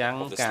ញ្ចាំង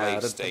ការ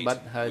រឹតបន្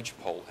តឹងហើយ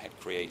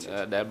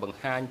ដែលបង្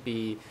ហាញពី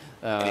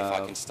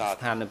ស្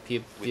ថានភា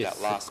ពជា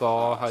សក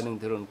លហើយនឹង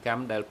ទរណកម្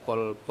មដែលពល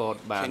ពត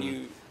បាន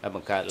ប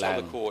ង្កើតឡើ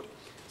ង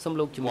សូម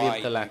លោកជំរាប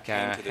តុលាកា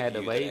រហេតុ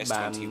អ្វី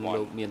បាន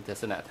លោកមានទស្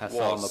សនៈថា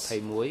ស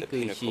21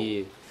គឺ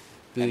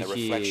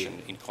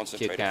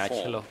ជាការ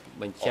ឆ្លុះ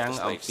បញ្ចាំង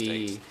អំពី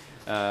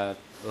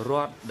រ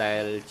ដ្ឋដែ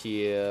លជា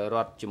រ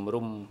ដ្ឋជំ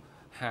រុំ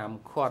ហាម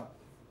ឃាត់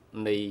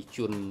នៃជ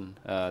ន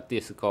ទេ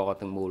សកល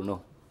ទាំងមូលនោះ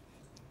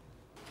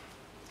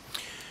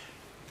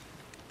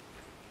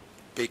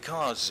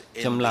Because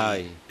in Jamlai.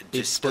 the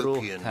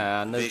dystopian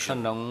vision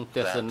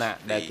that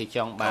the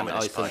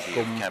Communist Party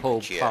of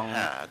Cambodia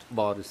had,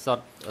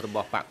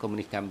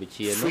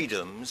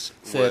 freedoms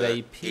were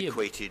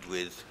equated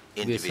with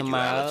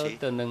individuality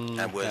and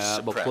were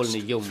suppressed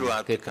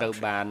throughout the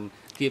country.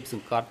 And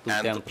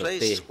the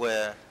place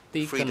where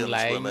freedoms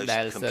were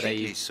most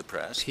completely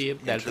suppressed,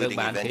 including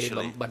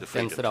eventually the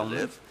freedom to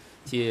live,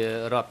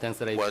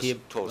 was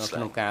Tuol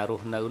Sleng.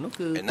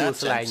 In that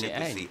sense, it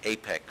was the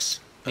apex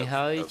of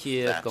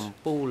that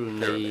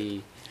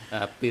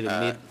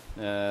pyramid.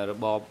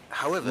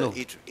 However,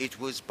 it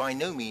was by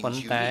no means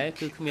unique.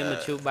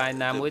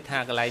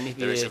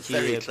 There is a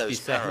very close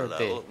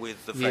parallel with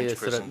the French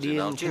prisons in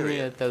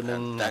Algeria,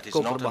 and that is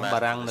not a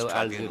matter of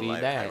tribunal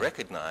I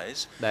recognize,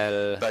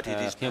 but it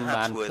is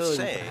perhaps worth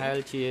saying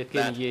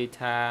that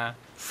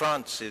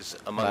France is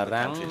among the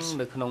countries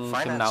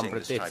financing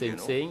this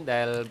tribunal,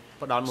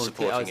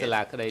 supporting it.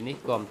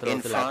 In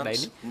France,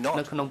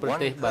 not one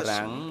person has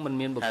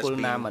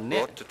been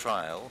brought to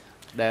trial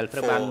for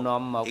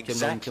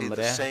exactly the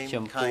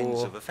same kinds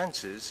of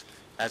offences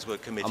as were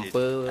committed at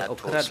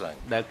Tuol Sleng.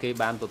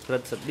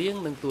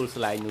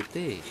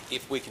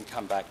 If we can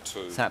come back to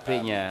your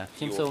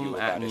view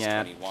about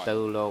S21.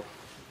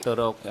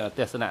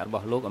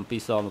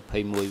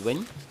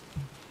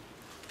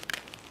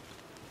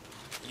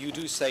 You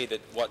do say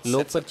that what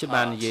sets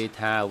apart Tuol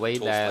Sleng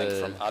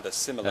from other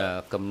similar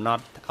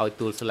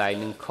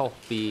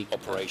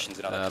operations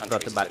in other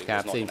countries that it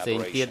was not an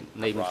aberration,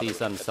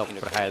 but rather a pinnacle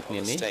of the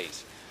state.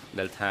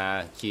 But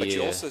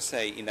you also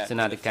say in that in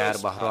the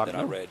first part that I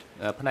read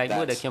that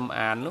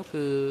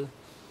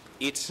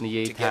it,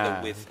 together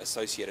with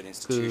associated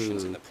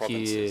institutions in the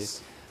provinces,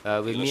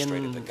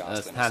 illustrated the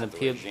ghastliness of the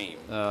regime.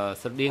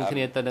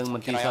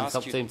 Can I ask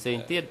you to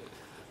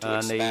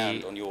expand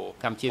on your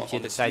on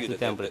this view that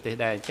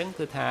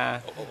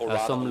or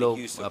rather on the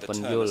use of the term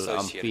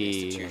associated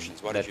institutions?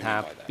 What did you mean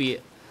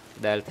by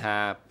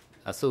that?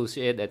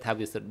 associate ដែលថា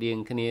វាស្រដៀង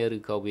គ្នាឬ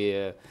ក៏វា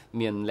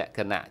មានលក្ខ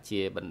ណៈ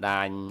ជាបណ្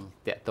ដាញ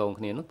តាក់ទង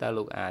គ្នានោះតើ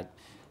លោកអាច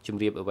ជ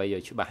ម្រាបអ្វីឲ្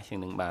យច្បាស់ជាង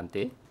នឹងបាន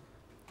ទេ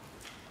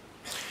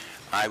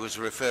I was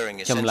referring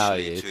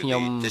essentially to the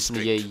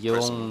district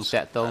prisons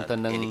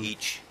in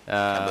each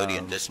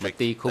Cambodian district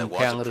that was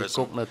a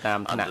prison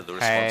under the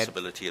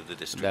responsibility of the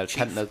district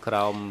chief. And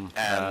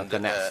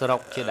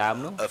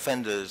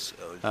offenders,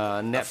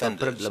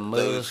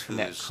 those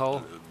whose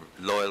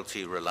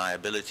loyalty,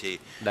 reliability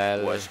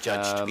was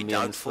judged to be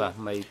doubtful,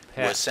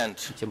 were sent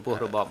from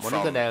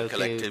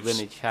collective, if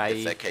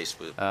their case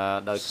was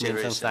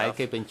serious enough,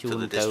 to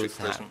the district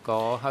prison.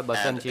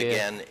 And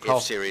again, if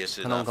serious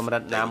enough, they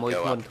would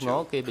go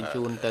up to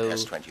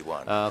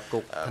S21.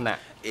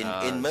 In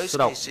most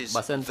cases,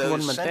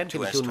 those sent to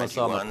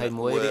S21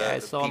 were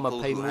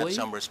people who had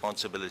some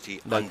responsibility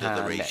under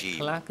the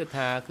regime.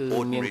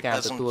 Ordinary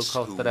peasants who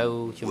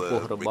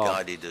were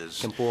regarded as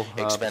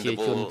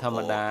expendable or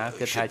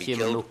should be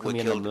killed were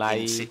killed in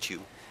situ.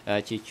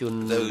 Those who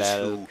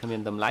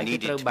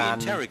needed to be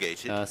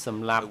interrogated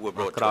were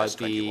brought to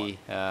S21.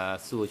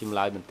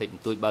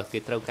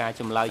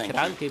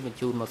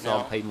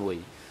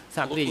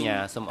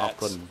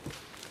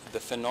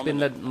 The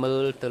phenomenon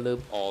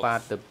of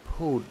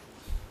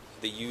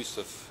the use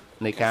of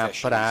នៃការ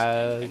ប្រើ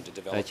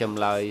ចម្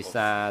លើយ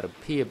សារ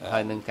ភាពហើ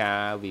យនឹងកា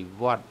រវិ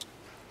វត្ត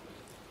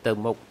ទៅ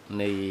មុខ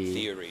នៃ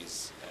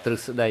ទ្រឹ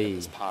ស្ដី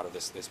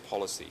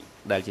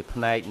ដែលជាផ្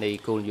នែកនៃ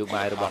គោលនយោ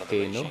បាយរបស់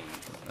គេនោះ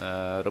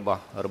រប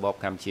ស់របប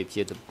កម្ពុជា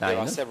ជាតិបតៃ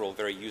នោះ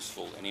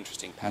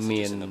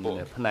មាន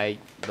ផ្នែក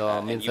ដ៏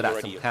មានសារៈ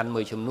សំខាន់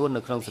មួយចំនួន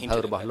នៅក្នុងសភៅ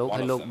របស់លោក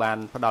ហើយលោកបាន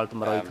ផ្ដល់ត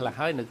ម្រុយខ្លះ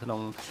ហើយនៅក្នុង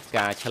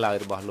ការឆ្លើយ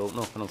របស់លោក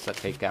នោះក្នុងស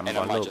ក្ខីកម្មរ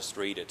បស់លោក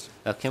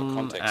ខ្ញុំ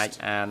អាច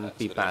អាន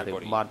ពីបរិ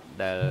បទ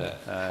ដែល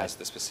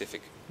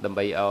ដើម្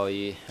បីឲ្យ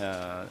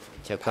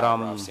ជាក្រុម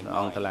អ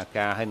ង្គតុលា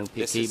ការហើយនឹង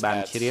ភាគីបាន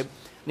ជ្រាប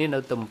នេះនៅ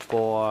ទំ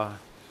ព័រ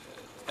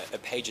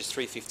pages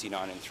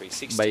 359 and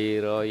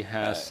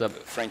 360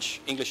 French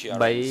English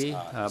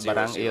បា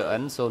រាំង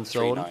EON 00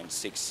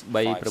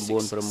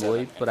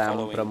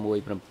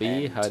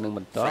 396 ហើយនឹងប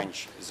ន្ត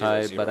ហើ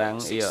យបារាំង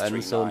EON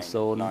 00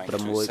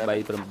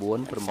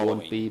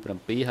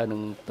 639 ហើយនឹ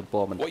ងទំព័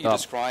របន្ត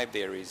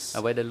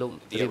អ្វីដែលលោក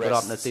រៀបរា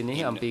ប់នៅទីនេះ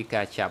អំពី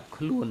ការចាប់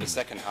ខ្លួន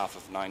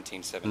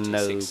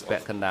នៅពា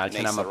ក់កណ្ដាល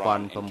ឆ្នាំ1976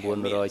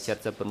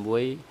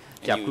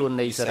ចាប់ខ្លួន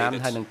នៃសារ៉ាន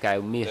ហើយនឹងកែវ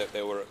មាស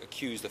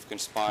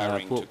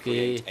ពួក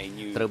គេ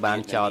ត្រូវបាន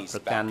ចោទប្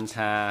រកាន់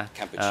ថា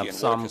ផ្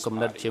សំគំ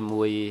និតជា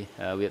មួយ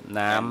វៀត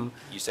ណាម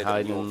ហើ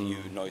យនឹង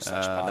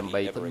ដើម្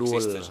បីផ្ដួ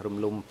លរំ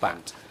លំបក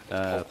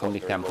កុម្មុ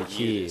យនីសកម្ពុ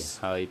ជា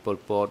ហើយប៉ុល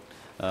ពត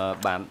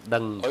បានដឹ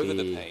ងពី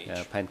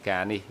ផែនកា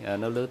រនេះ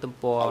នៅលើទំ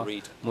ព័រ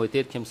មួយ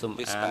ទៀតខ្ញុំសូម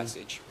អាន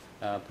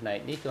ផ្នែក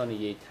នេះក៏និ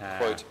យាយថា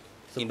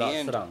សំដក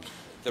ស្រង់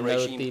នៅ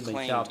ទីប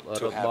ញ្ចប់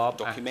របប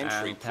អះ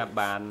អាងថា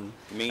បាន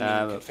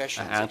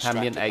អាងថា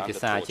មានឯក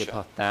សារជា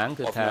ផុសតាង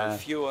គឺថា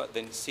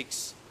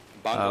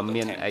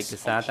មានឯក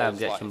សារតាមរ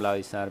យៈចម្លើយ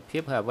សារភា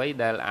ពហើយអ្វី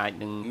ដែលអាច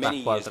នឹងប៉ះ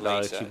ពាល់ទៅដ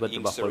ល់ជីវិត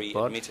របស់ពលព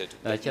ត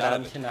ច្រើន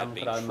ឆ្នាំ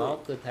ក្រោយមក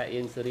គឺថា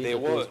អៀងសេរីទ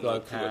ទួលស្គា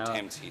ល់ថា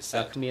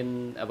គ្មាន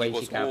អ្វី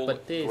ជាការពិត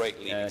ទេ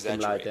ច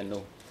ម្លើយទៅ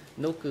នោះ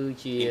នោះគឺ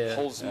ជា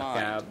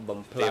ការបំ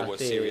ផ្លាស់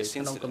ទេ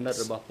ក្នុងគំនិត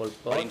របស់ពល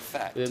ពត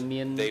វា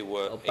មាន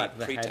ឧបទ្ទ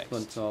វហេតុធ្ង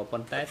ន់ធ្ងរប៉ុ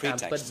ន្តែតាម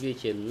ពិតវា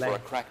ជាលេស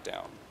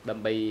ដើ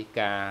ម្បី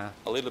ការ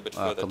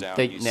កំ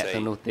ទេចអ្នក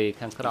ទាំងនោះទេ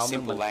ខាងក្រោមនឹ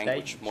ងបន្តិច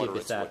ជា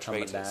ភាសាធម្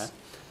មតា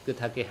គឺ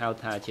ថាគេហៅ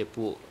ថាជា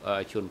ពួក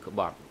ជនក្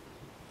បត់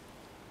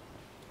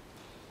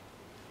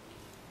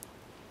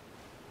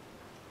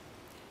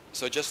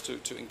So just to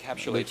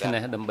encapsulate that,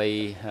 ដើម្បី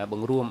ប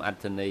ង្រួមអ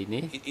ត្ថន័យ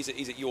នេះ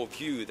is it your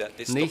view that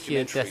this នេះជា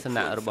ទស្ស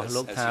នៈរបស់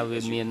លោកថាវា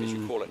មាន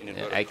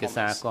ឯក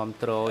សារគាំ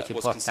ទ្រជា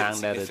ផុសតាង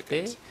ដែរឬ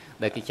ទេ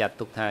ដែលគេចាត់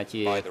ទុកថា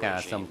ជាការ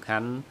សំខា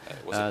ន់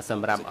ស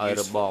ម្រាប់ឲ្យ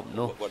របប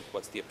នោះ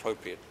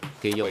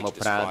គេយកមក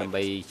ប្រើដើម្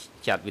បី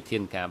ចាត់វិធា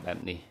នការបែប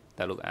នេះ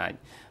តើលោកអាច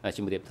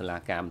ជំរាបតុលា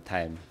ការបន្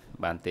ថែម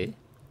បានទេ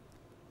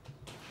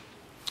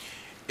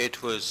It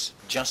was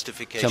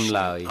justification ចម្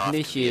លើយ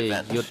នេះជា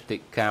យុត្តិ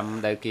កម្ម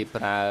ដែលគេ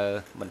ប្រើ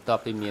បន្ទា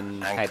ប់ពីមាន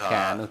ហេតុ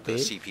ការណ៍នោះទេ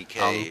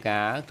អង្គ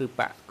ការឬ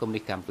បកកុម្មុ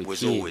យនីសកម្ពុ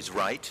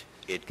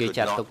ជាគេ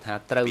ចាត់ទុកថា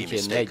ត្រូវជា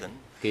និច្ច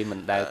គេមិន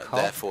ដែលខុ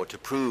ស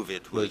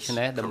ដូច្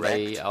នេះដើម្បី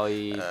ឲ្យ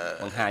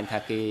បង្ហាញថា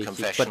គេ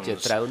ជាពិតជា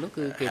ត្រូវនោះ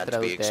គឺគេត្រូ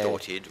វតែ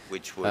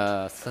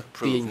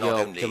ទាញយ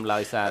កចម្លើ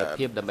យសារ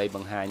ភាពដើម្បីប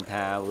ង្ហាញ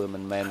ថាវាមិ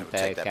នមែន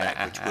តែការ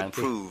អះអាង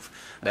ទេ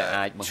ដែល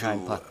អាចបង្ហាញ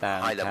ផុសតាង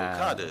ថាឲ្យ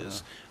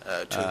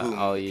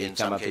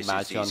កម្មវិធីបា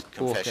លជាន់ខ្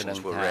ពស់គេនឹង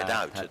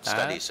ថា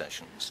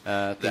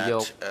គេយ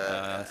ក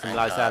សម្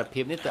លើយសារ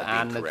ភាពនេះទៅ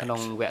អាននៅក្នុង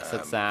វគ្គសិ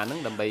ក្សាហ្នឹង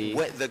ដើម្បី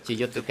ជា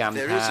យុទ្ធកម្ម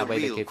ថាអ្វី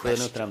ដែលគេធ្វើ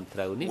នោះត្រឹមត្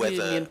រូវនេះវា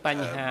មានប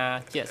ញ្ហា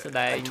ជាក់ស្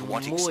ដែងមួ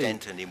យ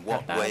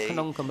ថាក្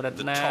នុងកម្រិត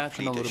ណា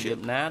ក្នុងរបៀប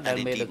ណាដែល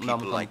មេដឹកនាំ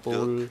កម្ពុ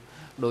ជា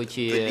ដូច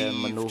ជា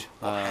មនុស្ស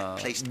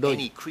ដូច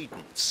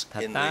ថា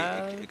តើ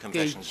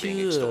គេជឿ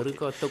ឬ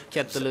ក៏ទុក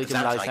ចិត្តទៅលើច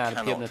ម្លើយសារ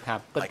ភាពនៅថា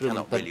ពិតឬ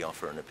មិនពិត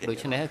ដូ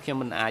ច្នេះខ្ញុំ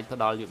មិនអាចផ្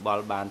ដល់យោប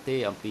ល់បានទេ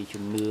អំពី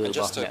ជំនឿរ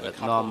បស់អ្នកដឹក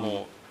នាំ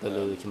ទៅ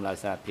លើចម្លើយ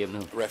សារភាព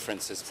នោះ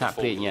សាក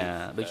ប្រាជ្ញា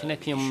ដូច្នេះ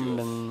ខ្ញុំ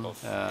នឹង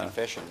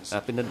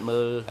ពិនិត្យមើ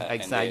លឯ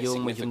កសារយោង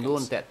មួយចំនួ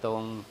នតាក់ទ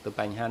ងទៅ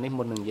បញ្ហានេះ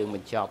មុននឹងយើងប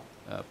ញ្ចប់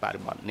បរិ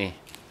បទនេះ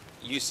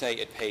You say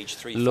at page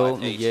លោក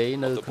និយាយ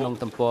នៅក្នុង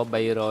ទំព័រ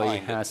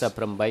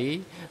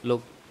358លោ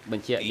កប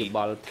ញ្ជាក់យោប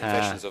ល់ថា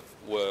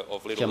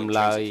ចម្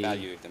លើយ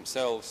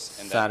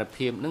សារ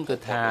ភាពនឹងគឺ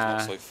ថា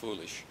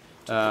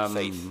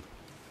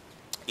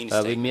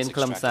វាមាន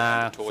ខ្លឹមសារ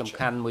សំ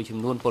ខាន់មួយចំ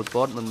នួនពលព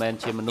តមិនមែន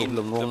ជាមនុស្ស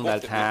ល្ងងដែល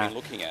ថា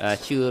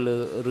ជឿលើ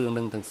រឿង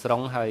នឹងទាំងស្រុ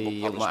ងហើយ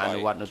យកមកអនុ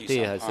វត្តនោះទេ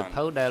ហើយសិ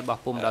ភៅដែលបោះ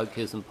ពុំដោយ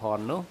ខៀវសំផន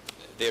នោះ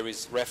There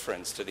is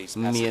reference to these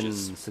មាន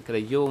passages សេចក្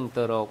តីយោង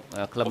ទៅរក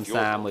ខ្លឹម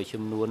សារមួយ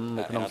ចំនួន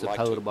នៅក្នុងសិ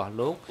ភៅរបស់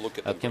លោក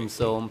ខ្ញុំ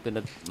សូមពិ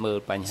និត្យមើល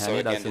បញ្ហា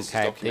នេះដោយសង្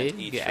ខេបទេ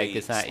វាឯក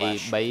សារ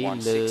A3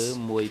 លើ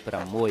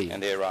16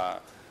 and there are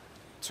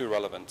two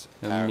relevant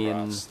មាន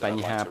paragraphs that ប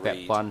ញ្ហា I'd like to ពាក់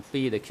read. ព័ន្ធ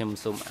ពីរដែលខ្ញុំ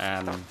សូមអា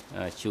ន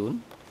ជូន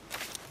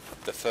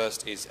The first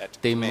is at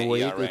ទី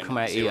1គឺខ្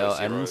មែរ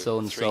ELN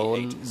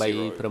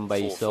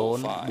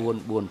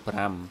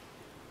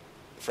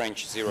 00380445 French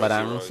បា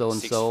រាំង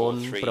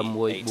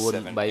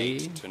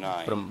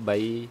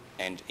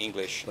 006438 and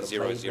English 00498-273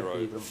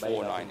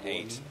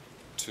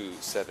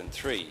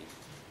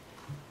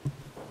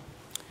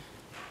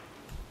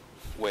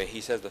 where he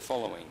says the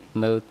following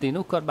នៅទី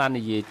នោះគាត់បាន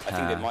និយាយ I ថា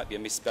think there might be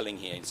a misspelling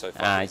here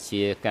insofar អាច as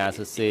ជាការស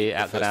រសេរ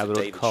អក្ខរាវិ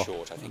រុទ្ធខុស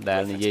ដែ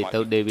លនិយាយទៅ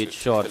David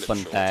Short ប៉ុ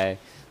ន្តែ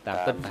តាម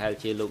ពិតប្រហែល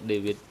ជាលោក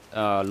David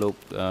លោក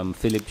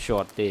Philip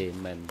Short ទេ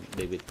មិន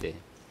David ទេ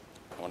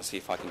I want to see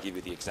if I can give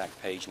you the exact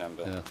page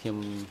number. ខ្ញុំ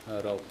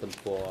រកទំ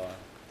ព័រ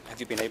Have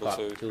you been able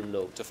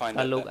to find តែ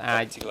that លោកអា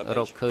ច particular រ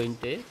ក page? ឃើញ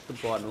ទេទំ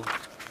ព័រនោះ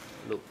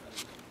លោក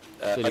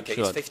Okay,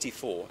 it's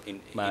 54 in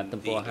បាទ the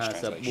ទំព័រ English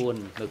translation.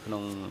 54នៅក្នុ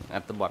ងអ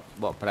ត្ថបទ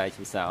បកប្រែជា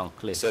ភាសាអង់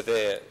គ្លេស So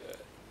there,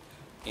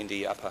 in the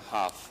upper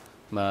half,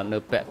 មកនៅ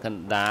ពាក់ក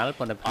ណ្ដាល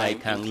ប៉ុន្តែផ្នែក I'm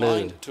ខាងលើ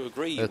inclined to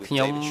agree with ខ្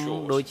ញុំ David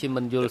Short. ដូចជា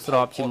មិនយល់ស្រ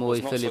បជាមួយ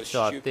Philip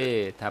Short ទេ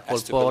ថាពល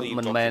ពត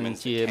មិនមែន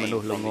ជាមនុ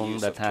ស្សល្ងង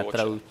ដែលថាត្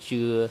រូវ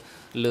ជឿ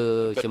លើ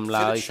ចម្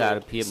លើយសារ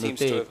ភាពនោះ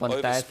ទេប៉ុន្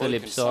តែ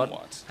Philip Short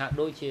ហាក់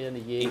ដូចជា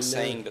និយាយ in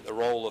saying that the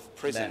role of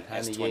prison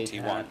as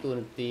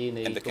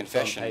 21 and the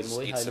confessions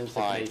it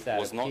supplied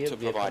was not to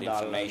provide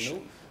information,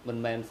 មិន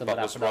មែនសម្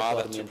រាប់ផ្ដល់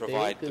ព័ត៌មាន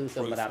ទេគឺស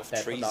ម្រាប់តែ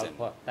ផ្ដល់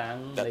ផុសតាំង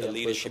នៃ that the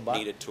leadership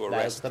needed to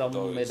arrest ក្រុម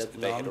មេ those ដឹក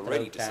they នាំ had ត្រូវ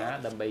already ការ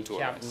decided ដើម្បី to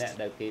ចាប់ arrest. អ្នក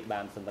ដែលគេ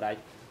បានសម្រេច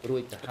រួ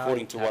ចទៅហើយ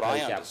According to what I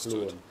ចាប់ខ្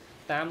លួន understood,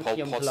 តាម Pol ខ្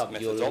ញុំ Pot's ធ្លាប់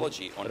យល់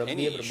methodology on របៀ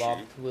any បរបប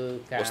issue ធ្វើ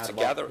ការ was to រប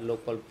ស់លោក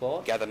ប៉ុលពត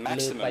gather លើ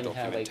maximum បញ្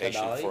ហាអ្វីក៏ដោយ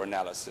documentation for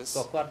analysis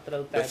ក៏គាត់ត្រូ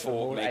វតែប្រមូ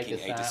before លឯក making a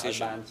សារឲ្យ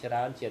decision. បានច្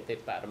រើនជាអតិ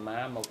បរមា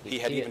មកវិ He ភា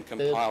had គ even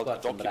ទើប compiled គា a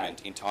ត់សម្រេច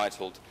document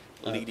entitled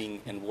Leading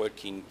and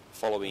Working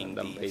Following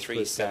ដើម្បី the ធ្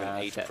វើការ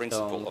 378 តាក់ទង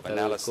Principle of ទៅគោល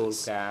Analysis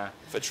ការណ៍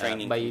for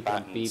training combatants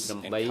and 378 ស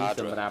ម្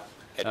cadre រាប់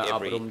at អ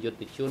ប់ every រំយុទ្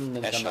ធជននិ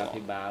ងកម្មា echelon.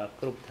 ភិបាល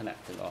គ្រប់ឋានៈ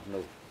ទាំងអស់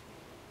នោះ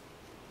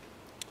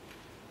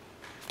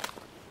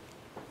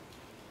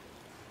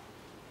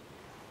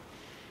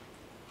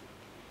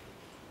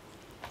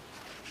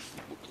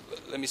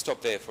Let me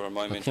stop there for a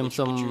moment. ខ្ញុំ Would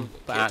សូម you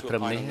ផ្អាក care to ត្រឹ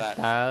ម opine នេះ on that,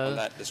 តើ on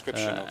that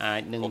description of អា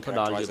ចនឹង or ផ្ដ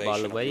ល់យោបល់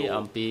characterization អ្វី of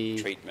អំពី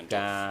your treatment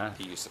ការ of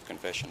the use of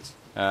confessions?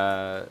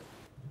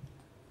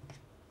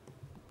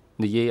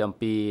 និយាយអំ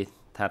ពី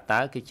ថាតើ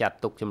គេចាត់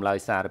ទុកចម្លើយ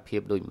សារភា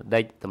ពដូចម្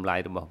ដេចតម្លៃ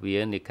របស់វា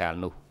នាកាល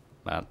នោះ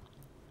បាទ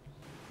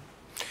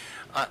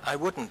I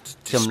wouldn't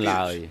ចម្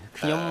លើយ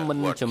ខ្ញុំមិន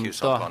ជំ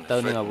ទាស់ទៅ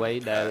នឹងអ្វី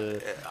ដែល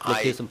លោក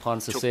ខៀវសំផន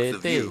សរសេរ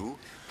ទេ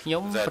ខ្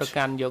ញុំប្រ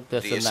កាន់យកទ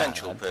ស្សនៈ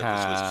ថា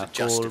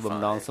គោលបំ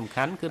ណងសំ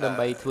ខាន់គឺដើម្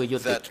បីធ្វើយុ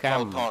ទ្ធក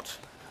ម្ម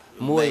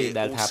មួយ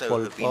ដែលថាព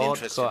លពត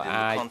ក៏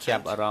អាចចា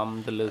ប់អារម្មណ៍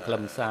ទៅលើខ្លឹ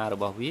មសាររ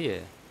បស់វា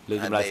លើ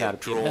ចម្លើយសារ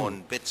ភាពហ្នឹង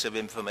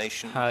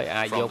ហើយ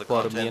អាចយកព័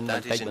ត៌មានប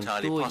ន្តិចបន្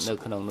តួចនៅ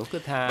ក្នុងនោះគឺ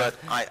ថា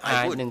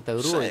អាចនឹងទៅ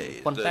រួច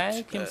ប៉ុន្តែ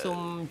ខ្ញុំសូម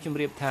ជម្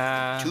រាបថា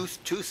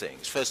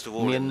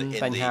មាន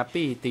បញ្ហា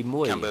ពីរទី1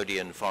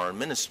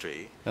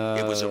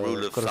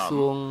ក្រ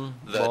សួង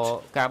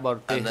ការបរ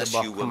ទេសរប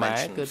ស់ខ្មែ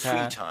រគឺថា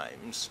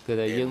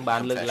យើងបា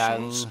នលើកឡើង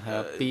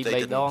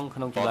2-3 ដងក្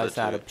នុងចម្លើយ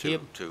សារភាព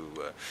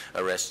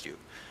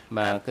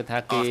បាទគឺថា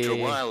គេ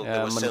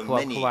មិនខ្វ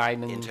ល់ខ្វាយ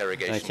នឹង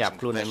ចាប់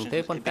ខ្លួននឹងទេ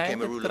ប៉ុន្តែ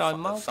ក្រោយ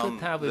មកគឺ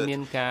ថាវាមា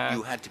នការ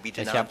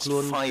ចាប់ខ្លួ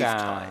នការ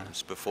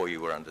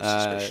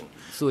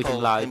សួរច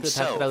ម្លើយគឺ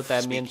ថាត្រូវតែ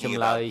មានចម្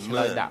លើយឆ្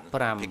លើយដាក់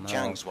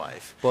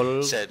5ពល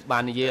បា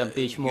ននិយាយអំ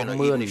ពីឈ្មោះ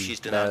មឿន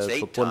ដែល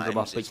ប្រពន្ធរប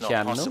ស់ពេជ្រច័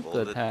ន្ទនោះ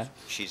គឺថា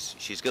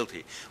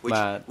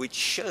បាទ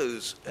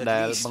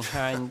ដែលបង្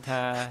ហាញ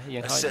ថា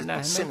យ៉ាងហោចណា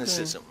ស់នោះ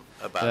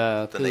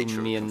គឺ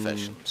មាន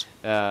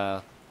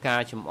កា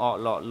រចំអក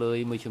លក់លើយ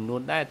មួយចំនួ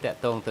នដែរតាក់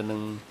ទងទៅនឹ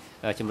ង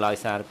ចម្លើយ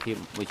សារភាព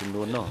មួយចំ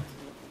នួននោះ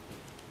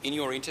In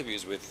your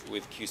interviews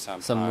with Q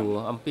Samphan សំណួរ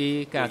អំពី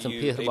ការសម្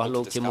ភាសរបស់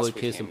លោកជាមួយ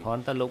ខៀវសំផន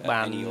តើលោក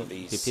បាន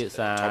ពិភាក្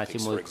សាជា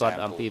មួយគាត់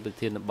អំពីប្រ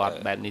ធានបទ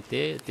បែបនេះ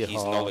ទេឧទាហ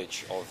រណ៍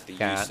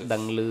ការដឹ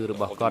ងឮរ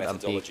បស់គាត់អំ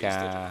ពីកា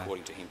រ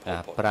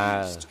ប្រើ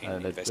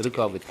ឬ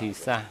ក៏វិធី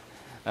សាស្ត្រ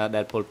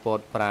ដែលពលពត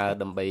ប្រើ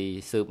ដើម្បី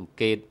ស៊ើបអង្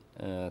កេត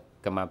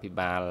កម្មាភិ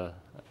បាល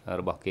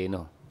របស់គេ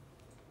នោះ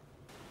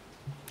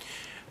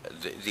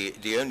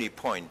The only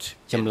point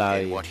ចម្លើយ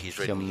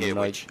ចំ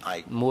ណុច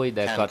មួយ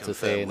ដែលគាត់សរ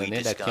សេរនៅ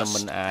នេះដែលខ្ញុំ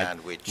មិនអាច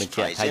បញ្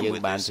ជាក់ថាយើង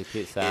បានពិ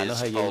ភាក្សានោះ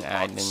ហើយយើង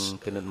អាចនឹង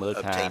ពិនិត្យមើល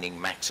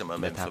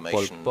ថាព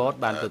លពត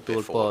បានទទួ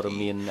លព័ត៌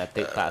មានអ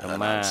តិបរ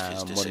មា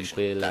មុន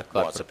ពេល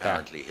គាត់ប្រកាស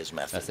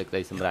សេចក្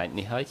តីសម្រេច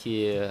នេះហើយជា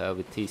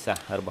វិធីសាស្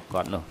ត្ររបស់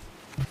គាត់នោះ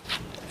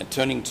And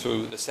turning to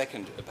the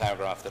second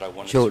paragraph that I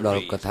wanted ចូល to ដល់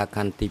read. កថាខ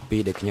ណ្ឌទី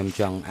2ដែលខ្ញុំ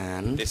ចង់អា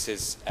ន This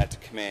is at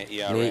Khmer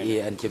នេះ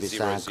ERN ជាភា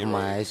សាខ្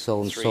មែរ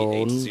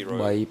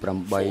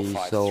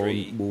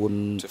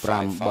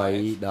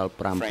00380453ដល់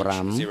55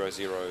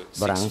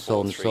បារាំង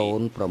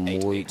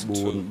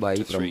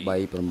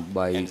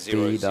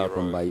0064388822ដល់83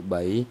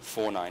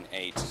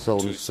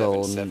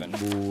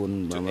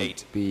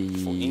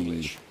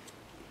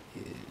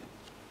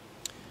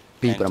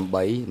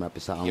 28មក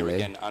ភាសាអង់គ្លេស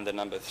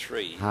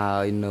ហើ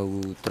យនៅ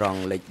ត្រង់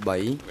លេខ3 I'm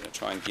going to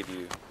try and give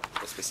you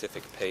a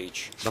specific page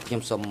ដល់ខ្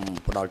ញុំសូម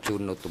ផ្ដល់ជូ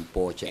ននៅទំ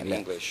ព័រជាក់លា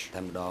ក់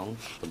តែម្ដង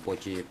ទំព័រ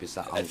ជាភា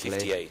សាអង់គ្លេ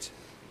ស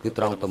គឺ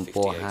ត្រង់ទំ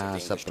ព័រ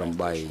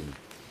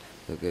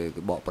58គឺ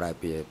បកប្រែ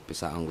ពីភា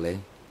សាអង់គ្លេស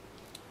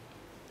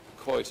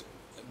quote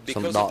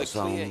សំដកស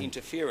ង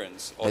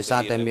ដោយសា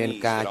រតែមាន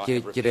ការជ្រៀ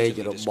តជ្រែក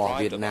របស់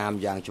វៀតណាម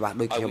យ៉ាងច្បាស់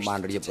ដូចខ្ញុំបាន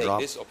រៀបរា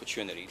ប់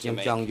ខ្ញុំ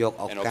ចង់យក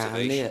ឱកាស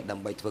នេះដើ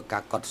ម្បីធ្វើកា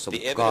រកត់ស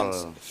ម្គាល់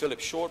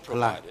ខ្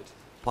លះ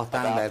ផុស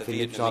តាំងដែល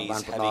Philip Short បា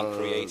នផ្ដល់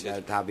ដែ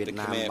លថាវៀត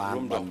ណាមបាន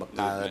បង្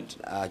កើត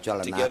ចល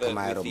នាខ្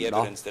មែររំ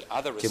ដោះ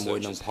ជាមួយ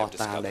នឹងផុស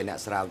តាំងដែលអ្នក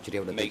ស្រាវជ្រា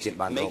វដទៃទៀត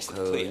បានរក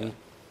ឃើញ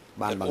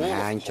បានបង្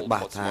ហាញច្បា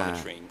ស់ថា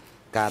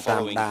ការតា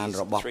មដាន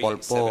របស់ប៉ុល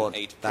ពត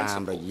តាម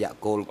រយៈ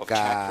គោល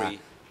ការណ៍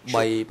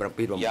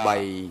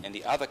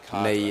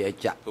378នៃ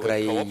ចក្រី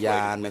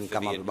យានិងក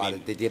ម្មវិបាល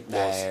ទៀត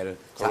ដែល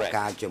សហ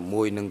ការជា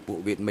មួយនឹងពួក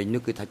វៀតមិញ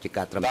នោះគឺថាជា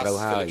ការត្រឹមត្រូវ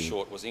ហើយ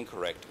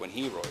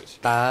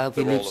តើ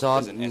Philip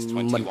Short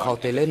មិនខុស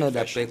ទេនៅ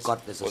ដែលពេលគា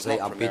ត់សរសេរ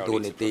អំពីទូ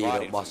នីតិ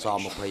របស់ស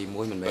21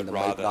មិនមែនដើម្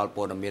បីផ្ដល់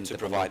ព័ត៌មានទៅ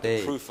ប៉ុណ្ណោះទេ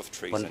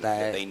ប៉ុន្តែ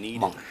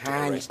បង្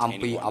ហាញអំ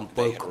ពីអំ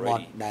ពើក្ប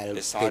ត់ដែល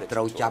គេត្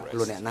រូវចាប់ខ្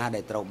លួនអ្នកណា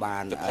ដែលត្រូវបា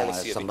ន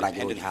សម្រេច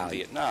រួចហើយ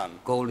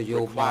គោលន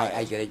យោបាយ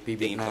ឯករាជ្យពី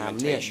វៀតណាម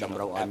នេះតម្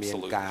រូវឲ្យមាន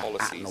ការ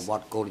អនុវ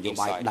ត្តគោលនយោ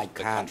បាយដាច់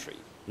ខាត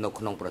នៅ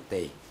ក្នុងប្រ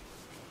ទេស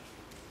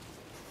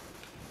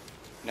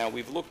Now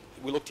we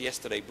looked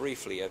yesterday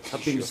briefly at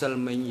ពីម្សិល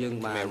មិញយើង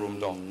បាន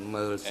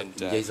មើល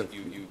និយាយ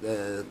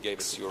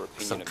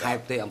សង្ខេប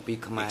ទេអំពី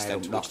ខ្មែរ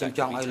រំដោះខ្ញុំ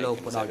ចង់ឲ្យលោក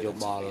ផ្ដល់យោ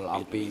បល់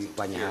អំពី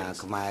បញ្ហា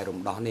ខ្មែររំ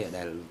ដោះនេះ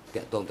ដែល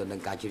តាក់ទងទៅនឹង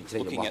ការជ្រៀតជ្រែ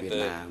ករបស់វៀត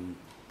ណាម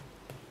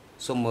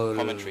សូមមើល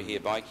commentary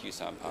here by Q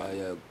Samphan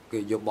គឺ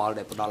យោបល់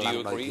ដែលផ្ដល់ឡើង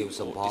ដោយ Q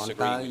Samphan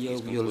តើយើង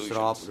យល់ស្រ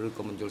បឬ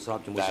ក៏មិនយល់ស្រប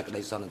ជាមួយសេចក្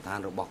តីសន្និដ្ឋាន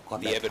របស់គា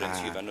ត់ដែលថា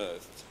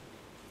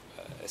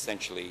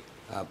essentially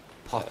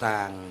ផុស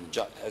តាង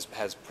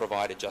has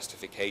provided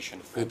justification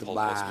for Pol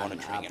Pot's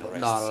monitoring and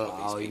ផ្ដល់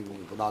arrests ឲ្យ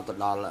ផ្ដល់ទៅ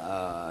ដល់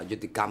យុ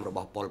ទ្ធកម្មរប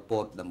ស់ប៉ុលព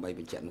តដើម្បី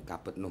បញ្ជាក់នឹងការ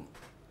ពិតនោះ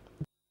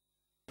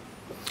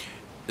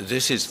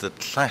This is the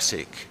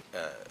classic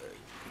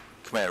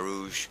Khmer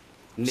Rouge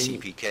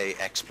CPK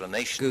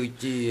explanation, and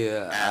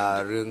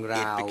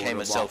it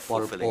became a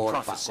self-fulfilling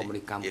prophecy.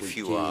 If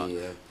you are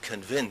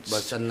convinced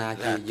that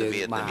the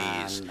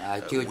Vietnamese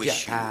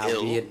wish you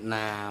ill,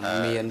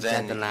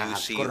 then you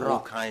see all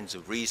kinds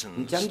of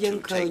reasons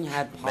to take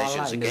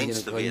measures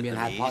against the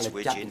Vietnamese,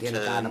 which in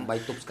turn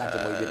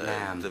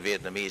the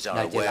Vietnamese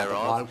are aware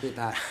of.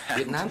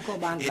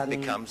 It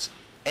becomes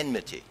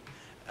enmity.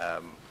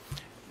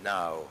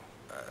 Now,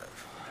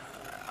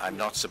 I'm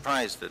not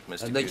surprised that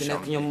Mr.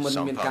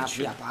 Sampan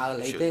should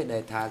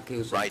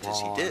write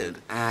as he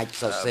did,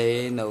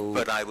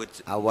 but I would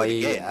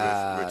again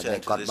return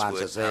to this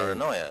word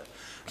paranoia.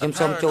 A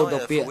paranoia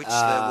for which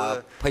there were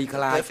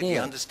perfectly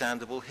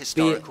understandable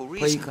historical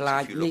reasons. If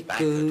you look back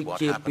at what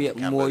happened in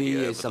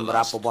Cambodia over the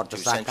last 2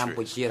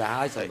 centuries,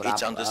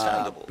 it's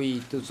understandable. But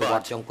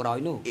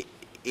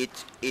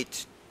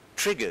it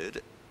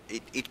triggered,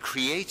 it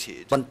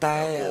created or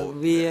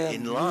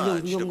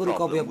enlarged a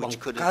problem which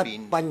could have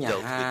been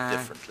dealt with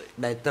differently.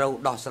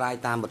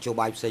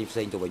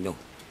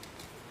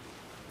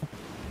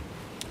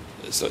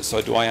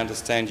 So do I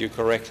understand you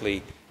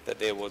correctly that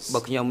there was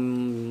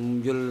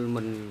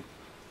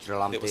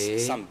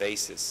some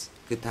basis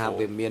for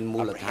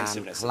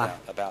apprehensiveness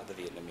about the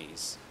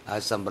Vietnamese?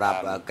 សម្រាប់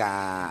កា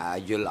រ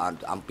យល់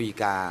អំពី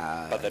ការ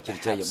ជ្រៀត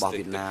ជ្រែករបស់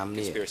វៀតណាម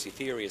នេះ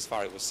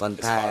ប៉ុន្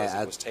តែ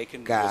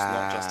ការ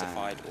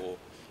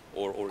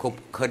គប់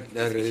ខិត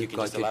ឬ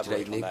ក៏ជ្រៀតជ្រែ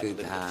កនេះគឺ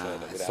ថា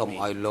សូម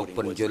ឲ្យលោកព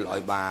ន្យល់ឲ្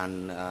យបាន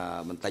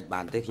បន្តិចបា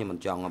នទេខ្ញុំមិន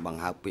ចង់ប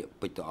ង្ហើបពាក្យ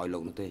ពេចន៍ទៅឲ្យលោ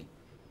កនោះទេ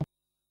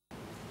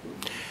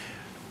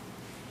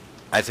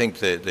I think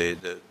the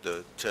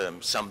term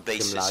some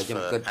basis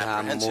for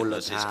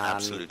apprehensiveness is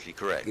absolutely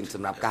correct.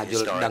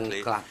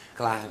 Historically,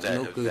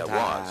 there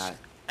was,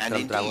 and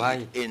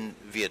indeed in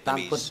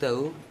Vietnamese,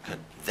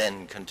 then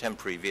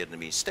contemporary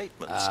Vietnamese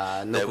statements,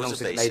 there was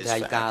a basis for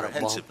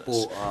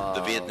apprehensiveness.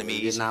 The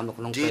Vietnamese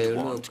did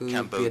want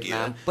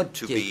Cambodia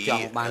to be,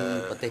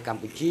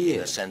 in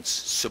a sense,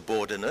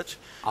 subordinate,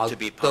 to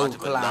be part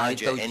of a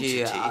larger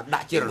entity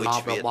in which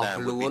Vietnam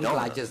would be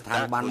dominant.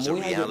 That was a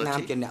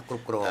reality.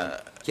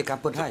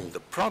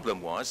 The problem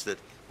was that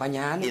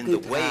in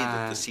the way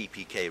that the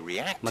CPK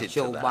reacted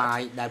to that,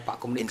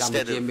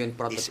 instead of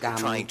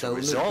trying to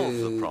resolve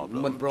the problem,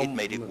 it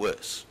made it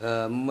worse. By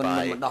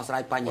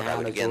what I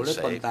would again say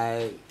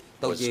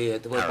was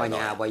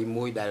paranoia.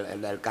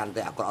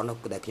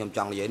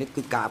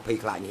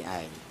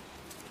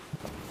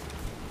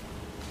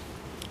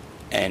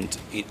 And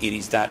it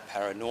is that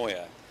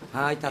paranoia, if I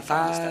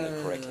understand it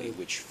correctly,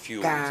 which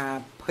fueled the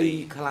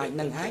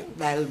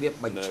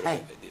murder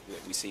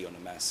that we see on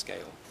a mass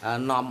scale.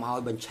 នាំឲ្យ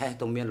បញ្ឆេះ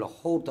ទៅមានរ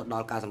ហូតទៅដ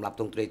ល់ការសម្លាប់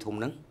ទង់ទ្រាយធំ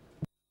ហ្នឹង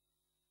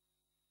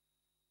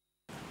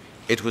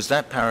It was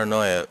that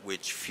paranoia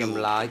which fueled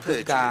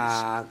purges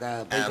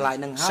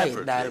and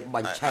separately, I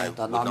would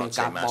not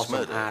say mass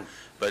murder,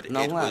 but it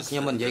was the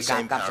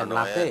same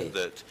paranoia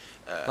that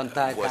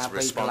was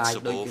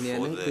responsible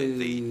for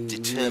the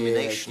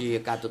determination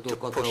to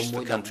push the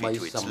country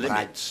to its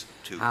limits,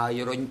 to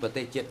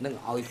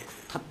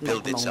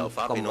build itself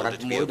up in order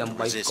to be able to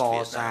resist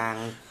Vietnam,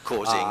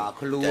 causing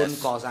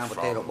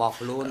death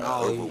from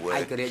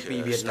overwork,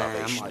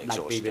 starvation,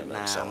 exhaustion,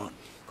 and so on.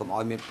 កុំ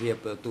ឲ្យមានភាព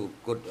ទូ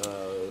គត់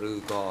ឬ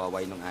ក៏អ្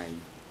វីនោះឯង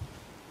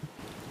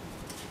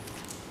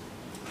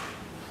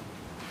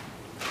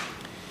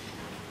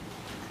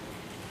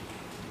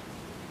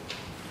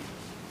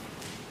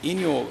In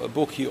your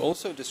book, you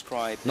also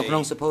describe a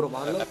paranoia of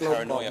fear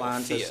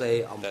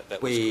that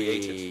was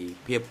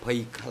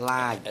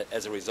created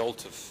as a result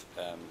of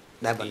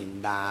the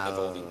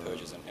evolving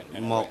purges and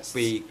arrests.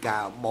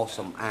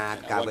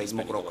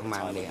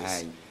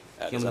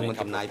 ខ្ញុំនឹងមិន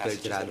ចំណាយពេល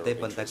ច្រើនទេ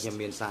ប៉ុន្តែខ្ញុំ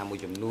មានសារមួយ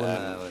ចំនួន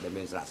ដែល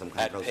មានសារៈសំខា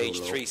ន់ត្រូវចូល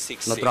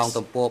នៅត្រង់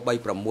ទំព័រ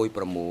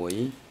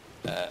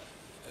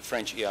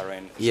French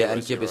ERN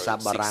ជាភាសា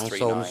បារាំង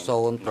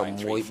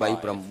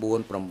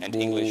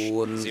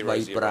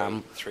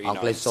 00639935 អង់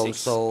គ្លេស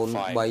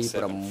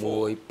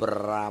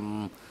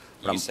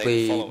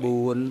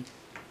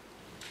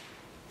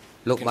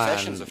 00365724 លោកបាន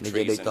និ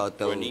យាយដូចត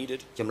ទៅ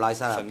ចម្លើយ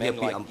សារភាព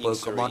ពីអង្គើ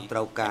ក្បត់ត្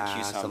រូវការ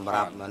សម្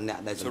រាប់អ្នក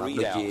ដែលសម្រាប់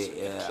ដូចជាឲ្យ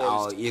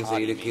អៀងសេ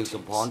រីឬគៀវ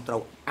សំផនត្រូ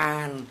វ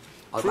អាន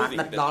ឲ្យបាន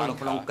ដិតដល់នៅ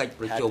ក្នុងកិច្ច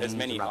ប្រជុំស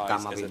ម្រាប់ក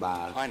ម្មាភិបា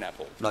ល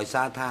ដោយ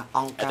សារថាអ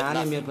ង្គការ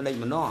នេះមានផ្នែក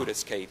ម្នាស់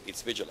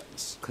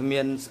គ្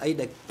មានស្អី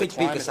ដែលពេច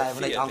ពីកសែ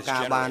ផ្នែកអង្គកា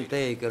របាន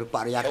ទេគឺប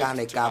រិយាកាស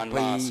នៃការ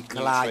ភ័យ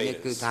ខ្លាចនេះ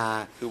គឺថា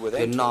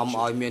វានាំ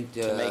ឲ្យមាន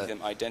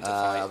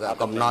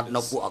កំណត់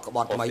នៅពួកក្ប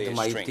ត់ថ្មី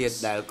ទៀត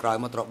ដែលក្រោយ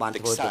មកត្រូវបាន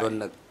ធ្វើទរ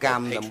ណក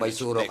ម្មដើម្បី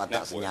សួររកអត្ត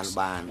សញ្ញាណ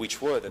បាន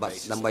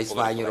ដើម្បីស្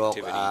វែងរក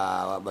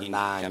បណ្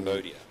ដាញ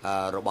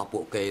របស់ពួ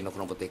កគេនៅក្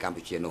នុងប្រទេសកម្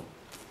ពុជានោះ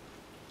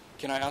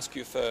Can I ask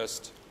you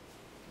first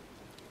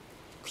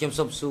ខ្ញុំ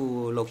សូមសួរ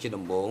លោកជា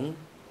ដំបូង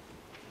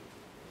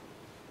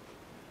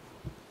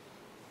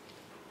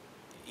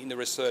In the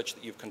research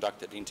that you've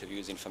conducted,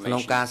 interviews, information, ក្នុ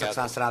ងការសិក្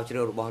សាស្រាវជ្រា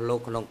វរបស់លោក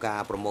ក្នុងការ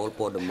ប្រមូល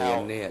ព័ត៌មាន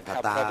នេះថា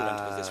តើ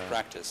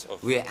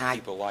វាអាច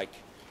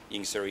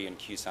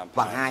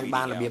បង្ហាញ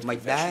បានរបៀបមិន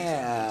ដែរ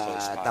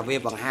តែវា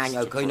បង្ហាញ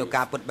ឲ្យឃើញនៅ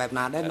ការពិតបែប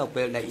ណាដែរនៅ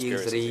ពេលដែលអៀង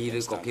សេរី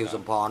ឬក៏ខៀវ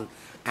សំផន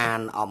អា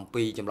នអំ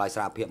ពីចម្លើយ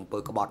សារភាពអំពើ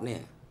ក្បត់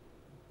នេះ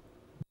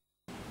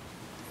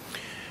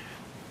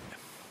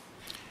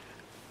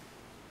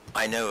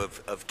I know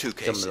of two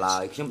cases. ចម្លើ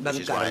យខ្ញុំដឹង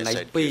ករណី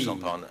ពីរ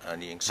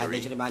ហើយ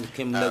នេះបានខ្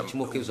ញុំលើកឈ្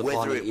មោះខៀវសំផ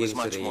ននិងអៀង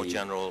សេរី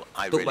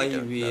ទោះបី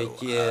វា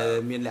ជា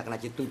មានលក្ខណៈ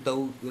ជាទូទៅ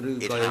ឬ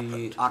ក៏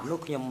អត់នោះ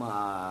ខ្ញុំ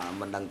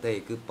មិនដឹងទេ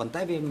គឺប៉ុន្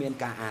តែវាមាន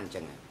ការអានអញ្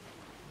ចឹង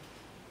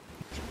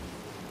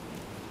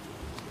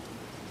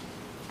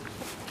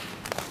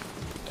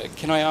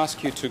Can I ask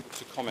you to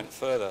comment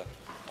further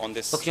on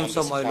this ខ្ញុំ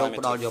សូមឲ្យលោក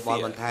ផ្ដល់យោបល់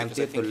បន្ថែម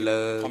ទៀតទៅ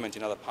លើ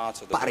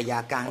បរិយា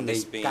កាសនៃ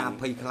ការ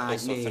ភ័យខ្លាច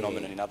នេះ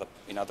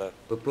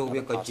ព្រោះ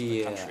វាក៏ជា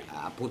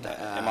អ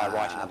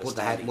ភូត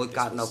ហេតុមួយ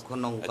កើតនៅក្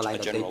នុងកន្លែង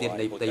ដទៃទៀត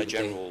នៃផ្ទៃប្រ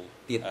ទេស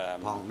ទៀត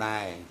ផង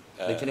ដែរ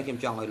ដូច្នេះខ្ញុំ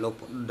ចង់ឲ្យលោក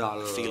ផ្ដល់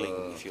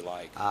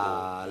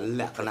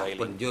លក្ខណៈ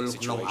ពន្យល់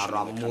ក្នុងអារ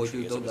ម្មណ៍មួយ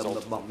ទៅ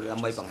ដើ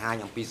ម្បីបង្ហាញ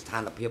អំពីស្ថា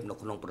នភាពនៅ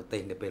ក្នុងប្រទេ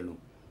សនៅពេលនោះ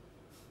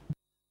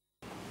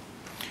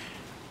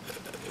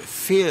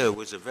Fear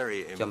was a very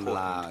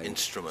important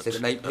instrument of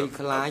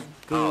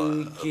our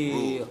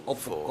rule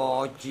for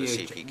the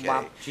CPK,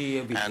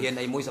 and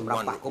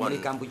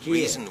one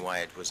reason why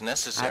it was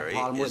necessary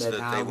is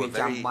that they were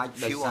very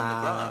few on the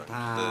ground.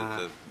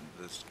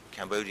 The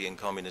Cambodian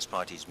Communist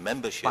Party's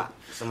membership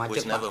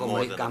was never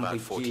more than about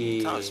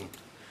 14,000.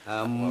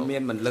 មា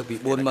នមិនលើសពី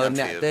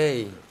 40,000 នាក់ទេ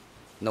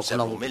នៅក្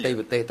នុងប្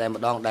រទេសតែ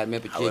ម្ដងដែលមាន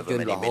ប្រជាជន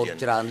រហូត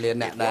ច្រើនលាន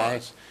អ្នកដែរ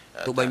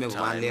ទោះបីមានប្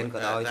រមាណលានក៏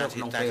ដោយទៅក្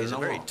នុងពេល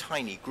នោះ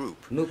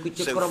នោះគឺ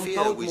ជាក្រុម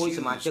តូចមួយ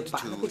សមាជិកប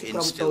កនោះគឺជាក្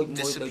រុមតូច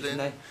មួយដូច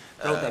នេះ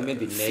ត្រូវតែមាន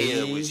វិន័យ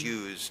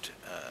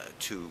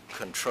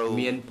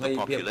មានភ័យ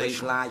ភាពភ័យ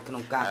ខ្លាចក្នុ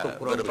ងការគ្រប់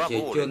គ្រងប្រជា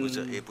ជន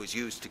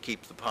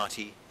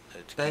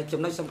តែ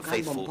ចំណុចសំខា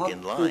ន់បំផុត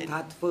គឺថា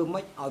ធ្វើ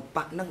ម៉េចឲ្យប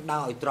កនឹងដើ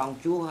រឲ្យត្រង់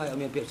ជួរហើយឲ្យ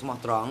មានភាពស្មោះ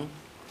ត្រង់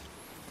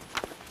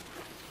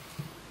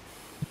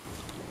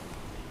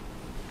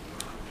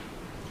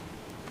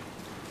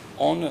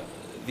On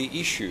the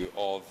issue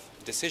of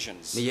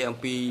decisions និយាយអំ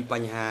ពីប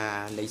ញ្ហា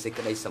នៃសេច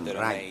ក្តីសម្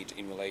រេច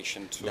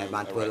ដែល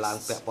បានធ្វើឡើង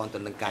ពាក់ព័ន្ធទៅ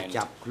នឹងការ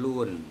ចាប់ខ្លួ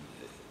ន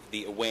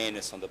the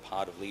awareness on the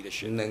part of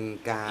leadership និង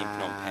ការ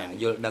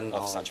យល់ដឹង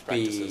អំ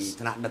ពី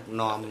ថ្នាក់ដឹក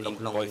នាំនៅ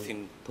ក្នុង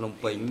ភ្នំ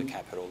ពេញ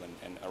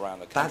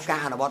តើការ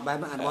អនុវត្តបែប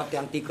អនុវត្ត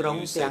ទាំងទីក្រុង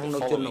ទាំងនៅ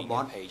ជនប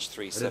ទ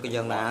ឬក៏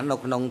យ៉ាងណានៅ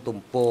ក្នុងទំ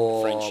ព័រ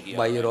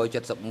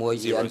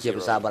371 EN ជា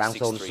ភាសាបារាំង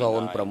 006399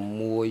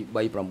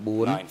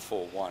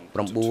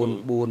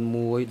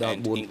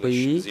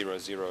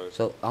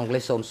 អង់គ្លេ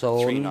ស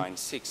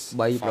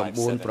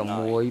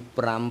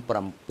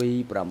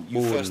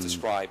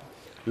 00396579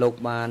 លោក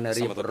បាន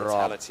រៀប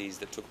រាប់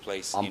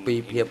អំពី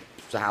ភាព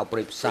សហប្រ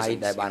តិបត្តិ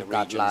ដែលបាន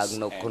កើតឡើង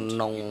នៅក្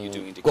នុង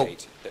គុក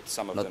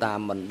នៅតាម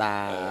បណ្ដា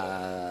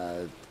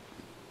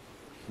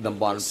តំ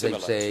បន់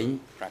ផ្សេងៗ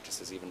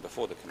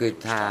គឺ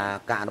ថា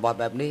ការអនុវត្ត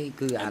បែបនេះ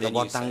គឺអនុវ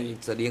ត្តតាំង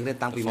ស្តៀងគ្នា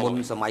តាំងពីមុន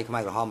សម័យខ្មែ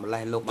រក្រហមម្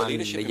លេះលោកបាន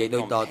និយាយដូ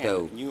ចតទៅគ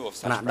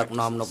ណៈដឹក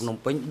នាំនៅភ្នំ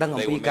ពេញដឹង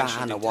អំពីការ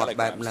អនុវត្ត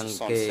បែបហ្នឹង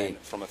គេ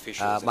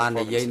បាន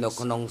និយាយនៅ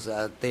ក្នុង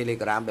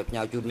Telegram ដែលផ្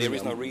ញើជូន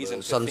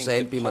សុនសេ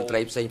នពីមន្ត្រី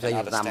ផ្សេងៗ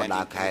តាមបណ្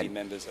ដាខេត្ត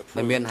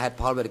មិនមានហេតុ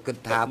ផលវាគិត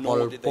ថាប៉ុ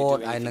លពត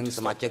ហើយនឹងស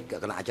មាជិក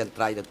គណៈអចិន្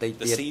ត្រៃយ៍ដទៃ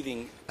ទៀត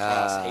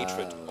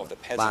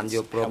បានយ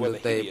កព្រមទៅ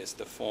ទេ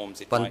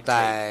ប៉ុន្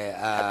តែ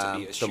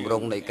ទម្រ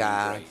ង់នៃកា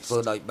រធ្វើ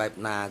ដោយបែប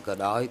ណាក៏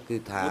ដោយគឺ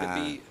ថា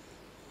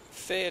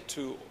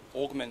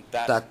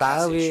តើ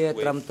វា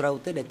ត្រឹមត្រូវ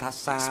ទេដែលថា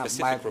សារ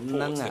បែបហ្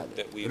នឹង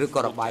ឬ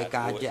ក៏របាយ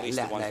ការណ៍ជាក់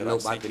លាក់ដែលលោក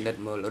បានពិនិត្យ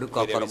មើលឬ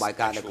ក៏របាយ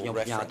ការណ៍ដែលខ្ញុំ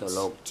ផ្ញើទៅ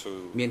លោក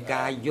មាន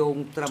ការយោង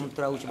ត្រឹម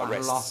ត្រូវច្បាស់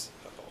លាស់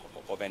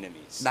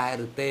ដែរ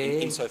ឬទេ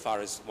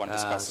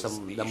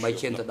ដើម្បី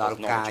ឈានទៅដល់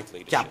ការ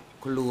ចាប់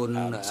ខ្លួន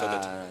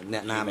អ្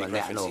នកណាម្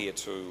នាក់នោះ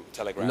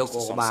លោក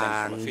ក៏បា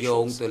នយោ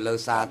ងទៅលើ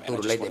សារទូ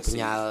រលេខដែលផ្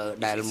ញើ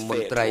ដែលម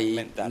ន្ត្រី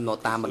នៅ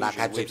តាមបណ្ដា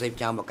ខេត្តផ្សេងៗ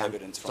ផ្ញើមកកាន់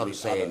សុន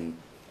សេន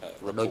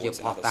ដូចជា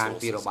ផុសតាង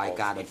ពីរបាយ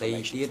ការណ៍ដទៃ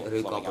ទៀតឬ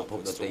ក៏ប្រភព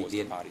ដទៃ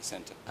ទៀត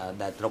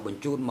ដែលត្រូវប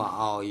ញ្ជូនមក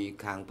ឲ្យ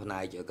ខាងផ្នែ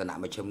កគណៈ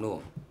មជ្ឈិមនោះ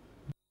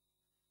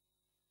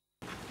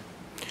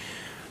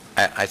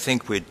I think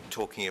we're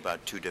talking about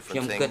two different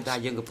things.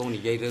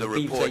 The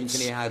reports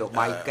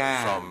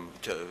from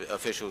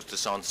officials to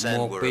Son Sen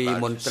were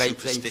about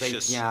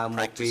superstitious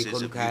practices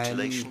of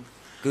mutilation,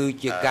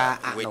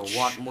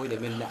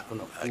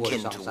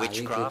 akin to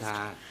witchcraft,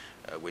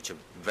 which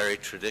are very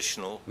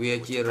traditional,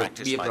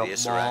 practiced by the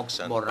Isaraks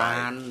and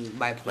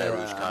by Khmer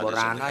Rouge Khadas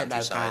and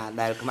countryside.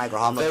 Those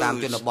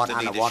the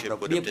leadership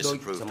would have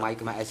disapproved of.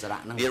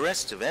 The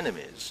arrest of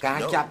enemies, no,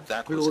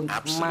 that was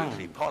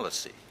absolutely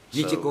policy. So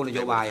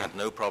they had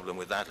no problem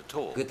with that at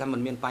all. គឺថាมั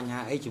นមានបញ្ហា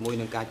អីជាមួយ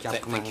នឹងការចាប់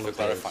ខ្មាំងនោះ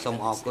ទេសូម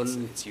អរគុណ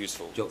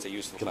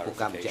ចំពោះ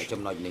ការបញ្ជាក់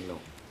ចំណុចនេះលោ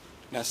ក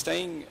Now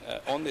staying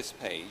on this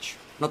page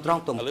នៅត្រ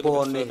ង់ទំព័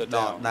រនេះ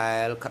ដែ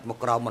លខិតមក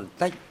ក្រោមបន្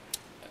តិច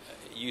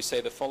you say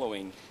the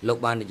following លោក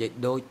បាននិយាយ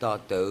ដូចត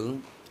ទៅ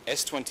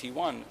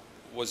S21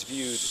 was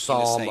viewed in ស the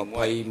same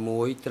way.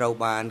 21ត្រូវ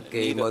បាន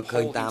គេមើល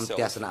ឃើញតាម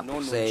ទស្សនៈ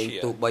ផ្សេង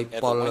ទោះបី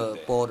ប៉ុល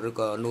ពតឬ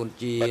ក៏នួន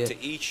ជា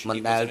មិន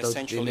ដែលទៅ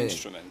ទីនេះ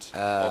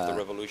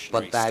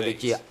ប៉ុន្តែវា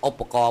ជាឧ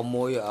បករណ៍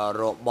មួយ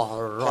របស់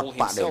រដ្ឋ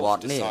បដិវត្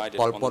តនេះ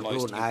ប៉ុលពតខ្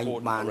លួនឯង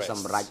បានស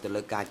ម្រេចទៅ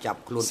លើការចាប់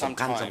ខ្លួនសំ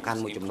ខាន់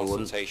មួយចំនួន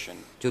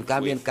ជួនកា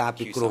លមានការ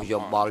ពិគ្រោះយោ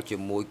បល់ជា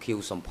មួយឃីវ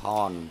សំផ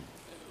ន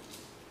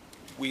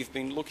We've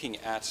been looking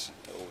at,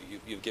 or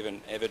you've given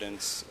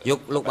evidence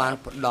លោកបាន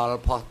ផ្ដល់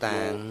ផុសតា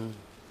ង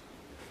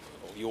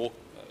your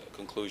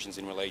conclusions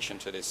in relation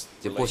to this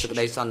ចំពោះសេចក្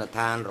តីសន្និដ្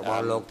ឋានរប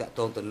ស់លោកតាក់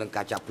ទងទៅនឹង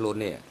ការចាប់ខ្លួន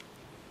នេះ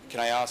Can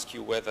I ask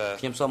you whether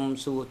ខ្ញុំសូម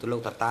សួរទៅលោក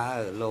តើ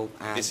លោក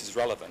អាច this is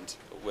relevant,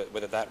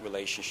 whether that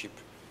relationship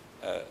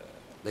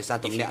ដោយសារ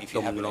ទំនាក់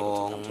ទំន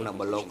ងនៅ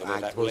បើលោកអា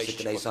ចធ្វើសេច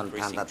ក្តីសន្និដ្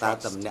ឋានតើ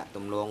ទំនាក់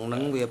ទំនងនឹ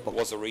ងវាក៏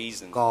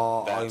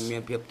ឲ្យមា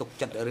នភាពទុក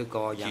ចិត្តឬ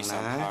ក៏យ៉ាង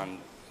ណា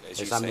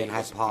ដោយសារមាន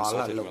ហេតុផល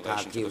លោកថា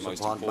គីវសំ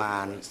ផនបា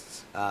ន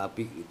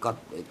ពីគាត់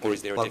ព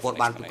លពត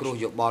បានពិគ្រោះ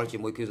យោបល់ជា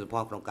មួយគីវសំផ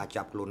នក្នុងការ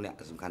ចាប់ខ្លួនអ្នក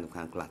សំខាន់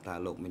ខ្លះតើ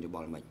លោកមានយោប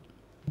ល់មិន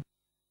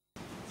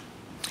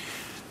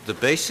The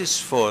basis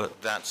for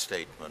that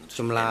statement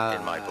in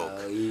my book,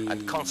 and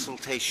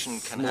consultation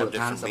can have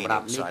different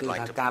meanings, so I'd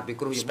like to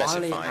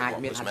specify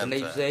what was meant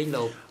there,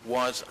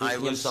 was I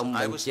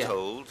was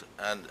told,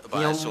 and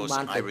by a source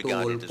I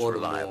regarded as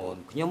reliable,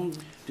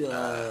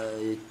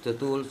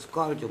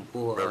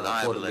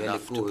 reliable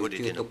enough to put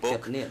it in a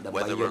book,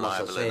 whether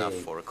reliable enough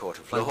for a court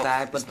of law,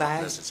 is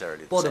not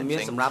necessarily the same thing,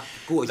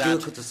 that during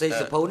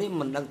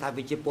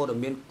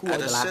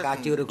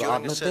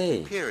a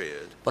certain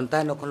period, Pol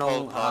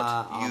Pot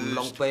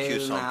used Khieu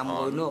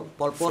Samphan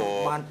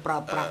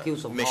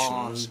for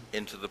missions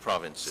into the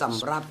provinces.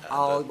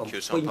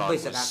 Khieu Samphan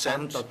was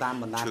sent to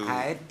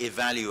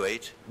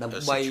evaluate the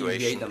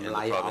situation in the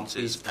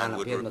provinces and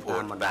would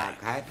report back.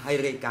 And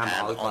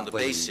on the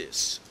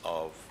basis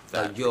of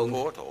that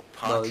report, or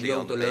partly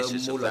on the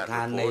basis of that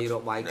report, no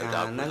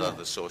doubt with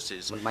other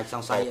sources, Pol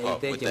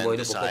Pot would then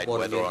decide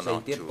whether or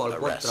not to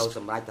arrest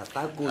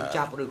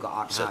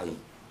certain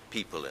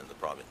people in the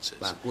provinces.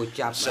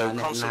 So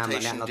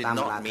consultation did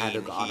not mean he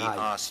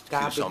asked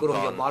Khieu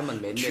Samphan,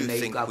 do you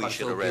think we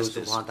should arrest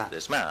this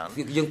man? It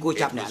was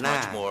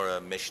much more a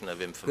mission of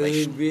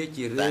information.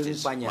 That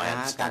is my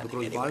understanding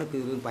anyway.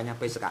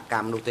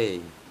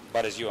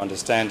 But as you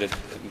understand it,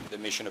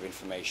 the mission of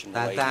information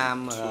related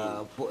to a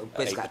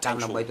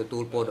potential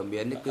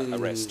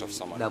arrest of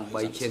someone who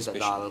is under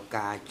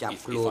suspicion,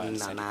 if we find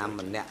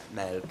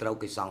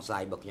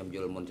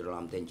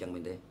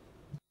something.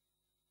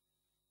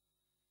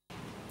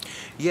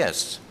 Yes,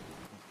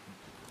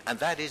 and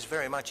that is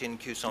very much in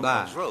Khieu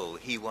Samphan's role.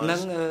 He was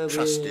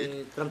trusted,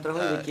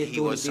 he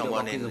was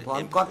someone in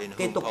whom Pol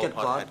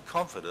Pot had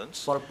confidence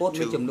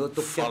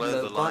to follow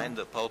the line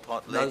that Pol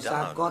Pot laid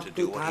down to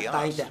do what he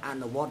asked.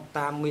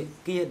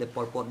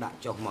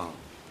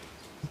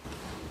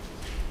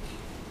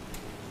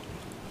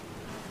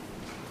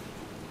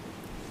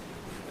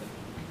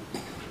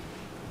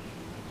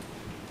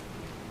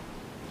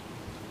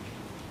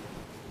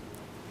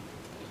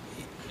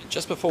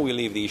 Just before we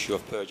leave the issue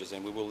of purges,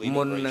 and we will leave it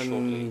very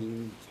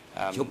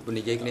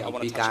shortly, I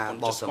want to touch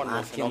upon just one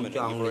more phenomenon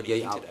you've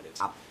already hinted at it,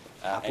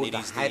 and it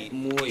is the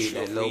issue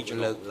of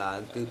regional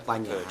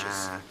purges.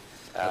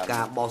 And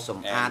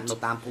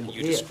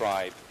you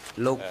describe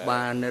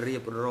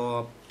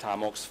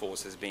Tamok's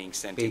forces being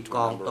sent into a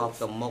number of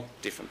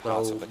different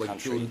parts of the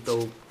country, and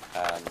then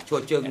you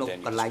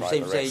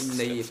describe arrests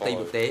that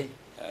follow,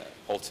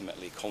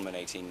 ultimately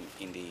culminating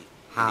in the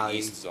ហើយ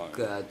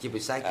ជា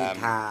ពិសេសគឺ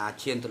ថា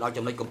ឈានទៅដល់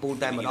ចំណុចកំពូល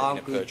តែម្ដង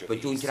គឺប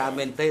ញ្ជូនច្រើន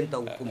មែនទែនទៅ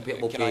គុំភៈ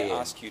បុព្វេ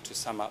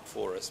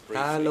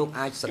តើលោក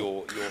អាចសង្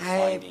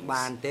ខេប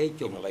បានទេ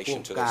ចំពោះ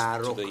ការ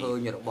រកឃើ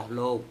ញរបស់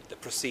លោកតក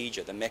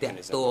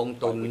តង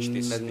ទៅនឹង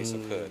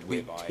វិ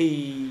ធី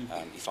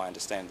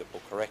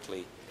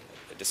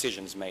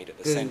decisions made at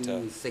the គឺ center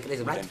សេចក្តី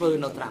សម្រេចធ្វើ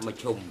នៅថ្នាក់មជ្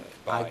ឈុំ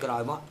ហើយក្រោ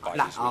យមក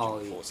ដាក់ឲ្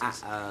យ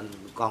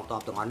កងទ័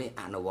ពទាំងអស់នេះ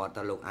អនុវត្ត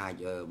តើលោកអាច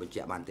បញ្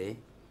ជាក់បានទេ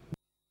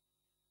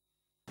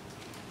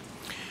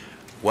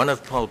One of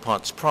Pol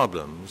Pot's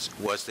problems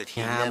was that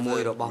he never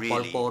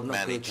really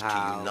managed to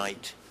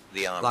unite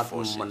the armed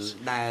forces.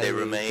 They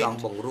remained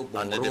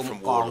under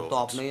different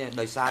warlords.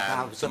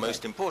 And the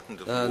most important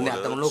of the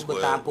warlords were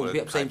Pol Pot,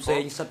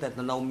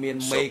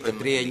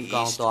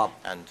 Sopim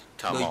and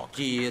Tamok.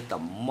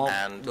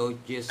 And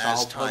as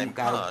time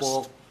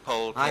passed,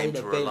 Pol came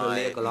to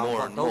rely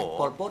more and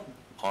more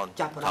on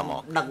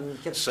Tamok.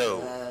 So,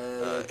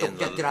 in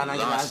the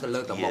last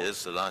years,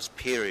 the last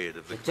period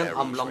of the Khmer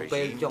Rouge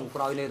regime,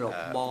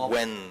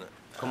 when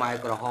a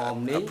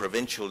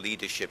provincial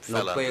leadership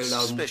fell under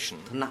suspicion,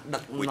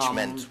 which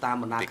meant,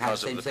 because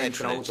of the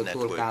patronage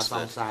networks,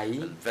 that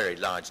very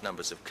large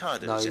numbers of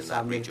cadres in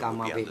that region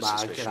would be under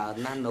suspicion.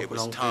 It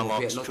was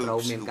Tamok's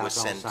troops who were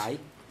sent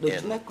in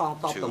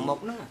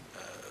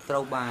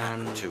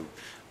to,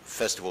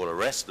 first of all,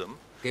 arrest them.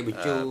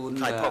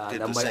 Thai Pop did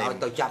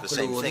the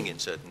same thing in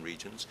certain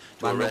regions,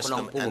 to arrest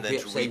them and then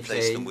to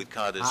replace them with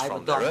cadres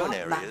from their own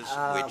areas,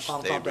 which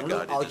they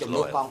regarded as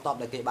loyal.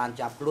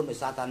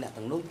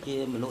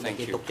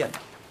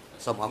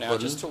 Now,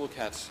 just to look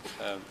at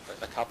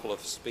a couple of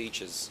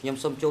speeches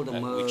which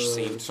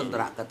seem to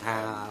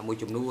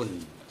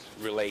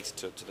relate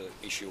to the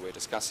issue we're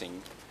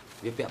discussing.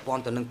 វាពាក់ព័ន្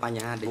ធទៅនឹងប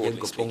ញ្ហាដែលយើង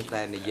កំពុង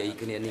តែនិយាយ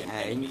គ្នានេះ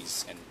ឯង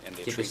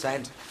ជាពិសេស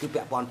គឺ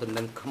ពាក់ព័ន្ធទៅ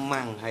នឹងខ្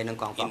មាំងហើយនឹង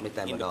កងទ័ពនេះ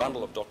តែម្ដង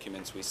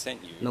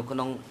នៅក្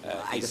នុង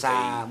ឯកសារ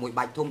មួយ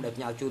បាច់ធំដែល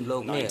ផ្ញើជូនលោ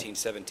កនេះ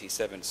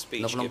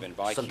នៅក្នុង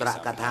សន្ទរ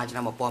កថាឆ្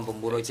នាំ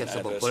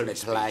 1977 ដែល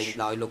ថ្លែង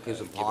ដោយលោកខៀវ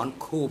សុផន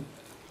ខួប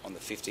on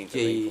the 15th of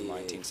April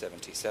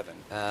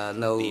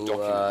 1977 នៅ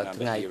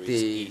ថ្ងៃ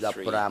ទី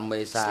 15 មេ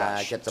សា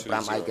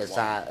 75 ឯក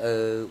សារ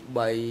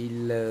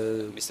3លើ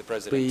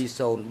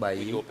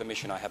 203 With your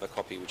permission I have a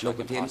copy which I លោក can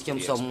ប្រធាន pass ខ្ញុំ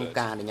to សូម the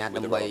ការអនុញ្ញាត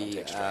ដើម្បី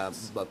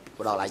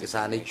ផ្ដល់ឯក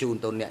សារនេះជូន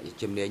ទៅអ្នក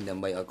ជំនាញដើ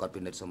ម្បីឲ្យគាត់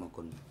ពិនិត្យសូមអរ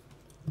គុណ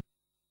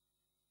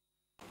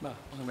បាទ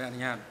សូមអនុ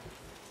ញ្ញាត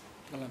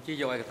ខ្ញុំជិះ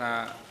យកឯកសារ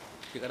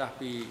ជាกระดาษ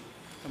ពី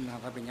សំណាក់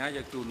ថាបញ្ញាយ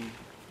កជូន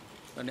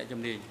ដល់អ្នក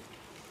ជំនាញ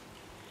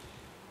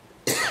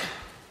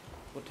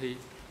ពុទ្ធី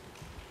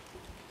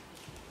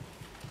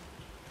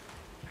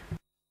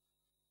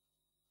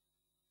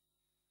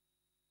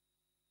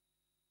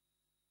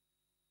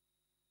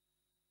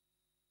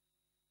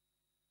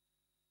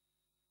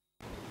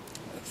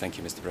Thank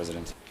you, Mr.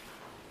 President.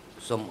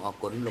 សូមអរ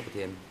គុណលោកប្រ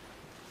ធាន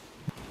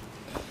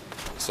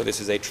So this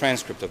is a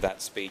transcript of that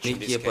speech in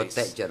this case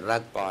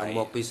by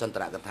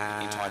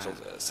entitled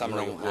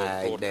Summary of World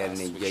Broadcast,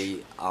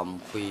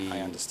 which I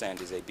understand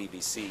is a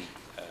BBC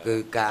គឺ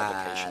ការ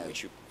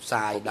ផ្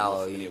សាយដោ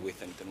យ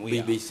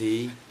BBC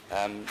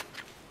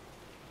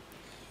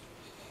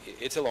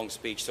It's a long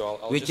speech, so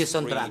I'll វាជា just ស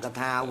ន្ទរ read ក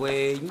ថា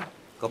វែង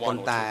ក៏ប៉ុ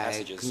ន្តែ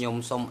ខ្ញុំ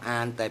សូម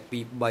អានតែពី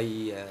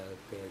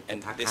and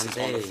this is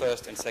on the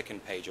first and second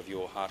page of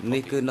your hard copy.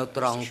 នេះគឺនៅ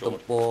ត្រង់ទំ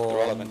ព័រ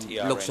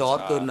លោក short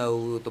គឺនៅ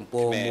ទំ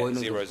ព័រ 1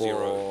 និងទំព័រ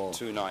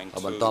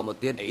បន្តមក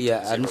ទៀត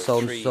EN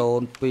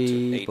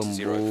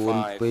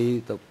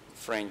 00292 ទៅ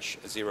French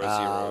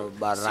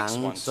បារាំង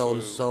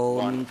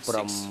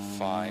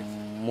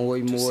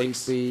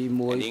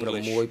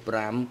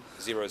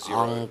 0011615 អ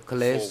ង់គ្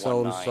លេស 004195112-13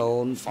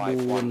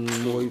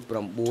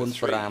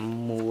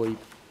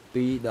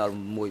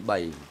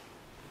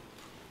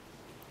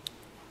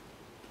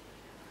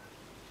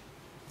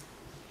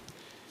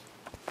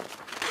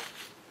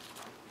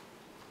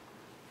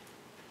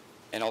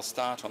 And I'll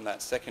start on that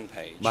second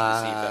page. បាទ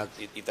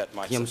if that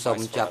might ខ្ញុំសូម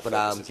ចាប់ផ្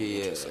ដើមជា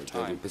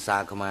ភាសា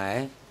ខ្មែរ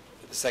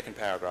The second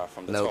paragraph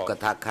from the នៅ top. ក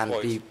ថាខណ្ឌ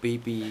ទី2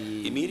 ពី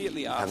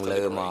Immediately ខាង after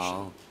លើមក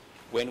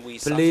liberation, when we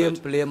ភ្លាម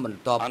suffered បន្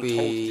ទាប់ពី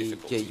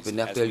ជ័យជំ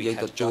នះពេលយើង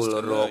ទទួល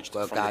រង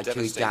ការ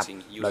ឈឺចាប់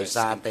ដោយ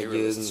សារតែ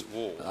យើង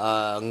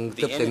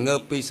ទើបតែងើ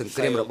បពីសង្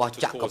គ្រាមរបស់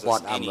ចក្រព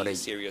ត្តិអាមេរិក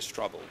serious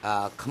trouble.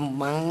 ខ្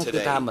មាំងគឺ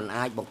ថាมัน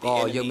អាចបង្ក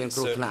យើងមានគ្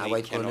រោះថ្នាក់អ្វី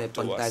ខ្លួនទេ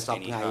ប៉ុន្តែសព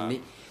ថ្ងៃនេះ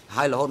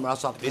ហើយរហូតមកដ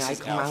ល់សពថ្ងៃ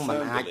ខ្មាំងมัน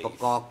អាចបង្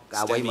ក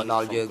អ្វីមកដ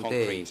ល់យើង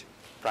ទេ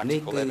នេះ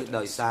គឺ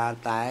ដោយសារ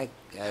តែ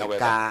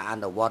ការអ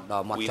នុវត្តដ៏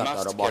ហ្មត់ចត់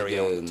របស់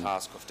យើង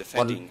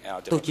ប៉ុន្តែ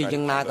ទោះជាយ៉ា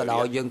ងណាក៏ដោ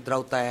យយើងត្រូ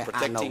វតែ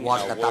អនុវត្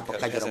តកាតព្វ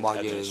កិច្ចរបស់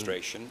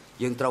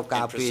យើងត្រូវ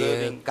ការពារ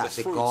ក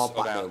សិករប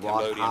ដិវ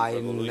ត្តហើយ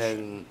នឹង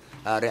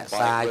រក្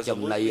សាចំ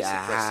ណីអា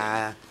ហា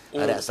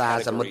ររក្សា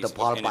សមិទ្ធផ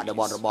លបដិវ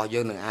ត្តរបស់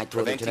យើងនឹងអាចធ្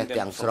វើដូច្នេះ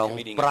ទាំងស្រុង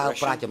ប្រើ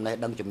ប្រាស់ចំណេះ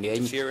ដឹងជំនាញ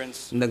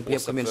និងភាព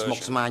គ្មានស្មុគ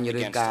ស្មាញ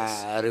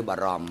ឬបា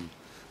រម្ភ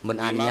មិន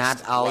អនុញ្ញាត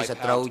ឲ្យស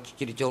ត្រូវ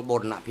ជ្រៀតចូលបូ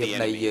រណភាព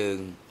នៃយើង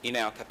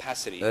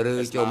ឬ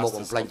ចូលមក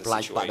បំផ្លាញផ្លា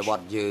ញបដិវ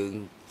ត្តយើង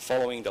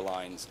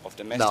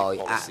ដោយ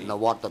អនុ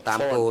វត្តទៅតាម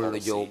គោលន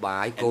យោបា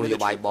យ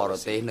បរ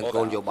ទេសនិង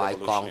គោលនយោបាយ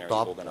កង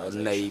ទ័ព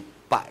នៃ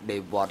បដិ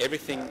វត្ត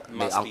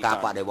នៃអង្គការ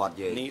បដិវត្ត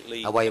យើង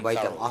អ្វី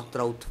ទាំងអស់ត្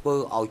រូវធ្វើ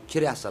ឲ្យ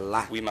ជ្រះស្រ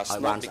ឡះឲ្យ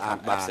បានស្អាត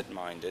បាត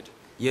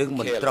យើង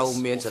មិនត្រូវ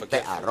មានសតិ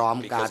អារម្ម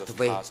ណ៍ការធ្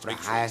វេសប្រ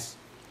ហែស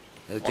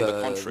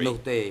នោះ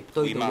ទេផ្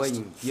ទុយទៅវិញ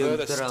យើង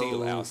ត្រូវ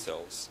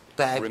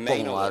តែព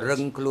ង្រឹ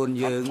ងខ្លួន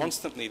យើង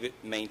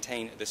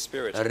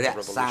រ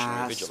ក្សា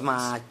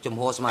ជំ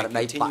ហរស្មារ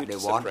តីបដិ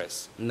វត្ត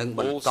និងប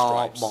ន្ត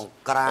បង្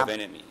ក្រាប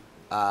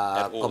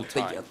កំ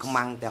ទេចខ្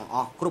មាំងទាំងអ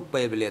ស់គ្រប់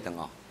ពេលវេលាទាំង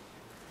អស់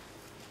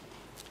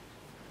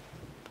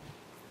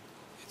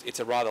It's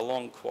a rather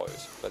long quote,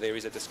 but there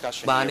is a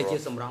discussion បាទ here នេះជា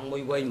of សម្រងមួ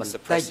យវែងបន្តិច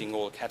suppressing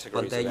all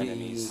categories of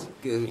enemies,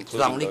 គឺ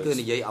ត្រង់នេះគឺ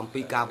និយាយអំ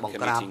ពីការបង្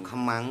ក្រាបខ្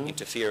មាំង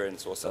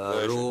interference or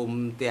រួ subversion. ម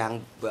ទាំង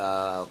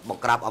ប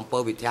ង្ក្រាបអំពើ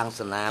វិធាន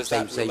សនាផ្សេ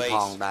ងៗផ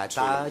ងដែរ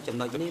តើចំ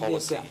ណុចនេះវា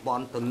ពាក់ព័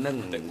ន្ធទៅនឹង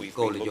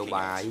គោលនយោ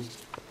បាយ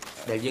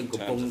ដែលយើង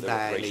កំពុង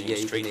តែនិយា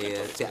យគ្នា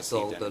តាក់ទ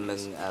ងទៅនឹង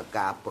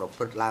ការប្រ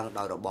ព្រឹត្តឡើង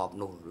ដោយរបប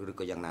នោះឬ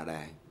ក៏យ៉ាងណា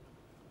ដែរ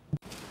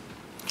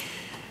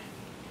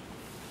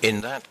In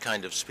that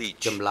kind of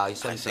speech, I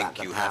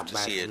think you have to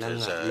see it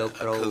as a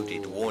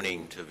coded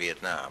warning to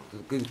Vietnam.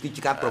 We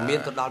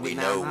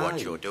know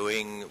what you're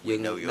doing, we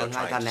know you're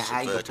trying to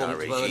subvert our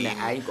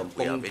regime,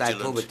 we are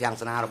vigilant,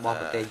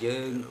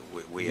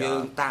 we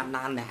are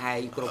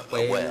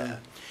aware.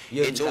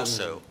 It's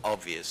also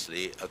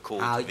obviously a call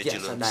to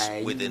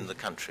vigilance within the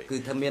country.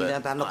 But I would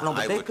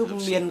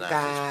have seen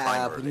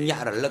that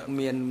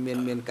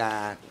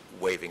primarily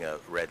waving a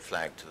red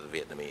flag to the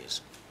Vietnamese.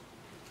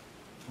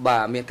 បា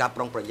ទមានការ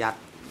ប្រុងប្រយ័ត្ន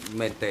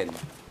មែនទែន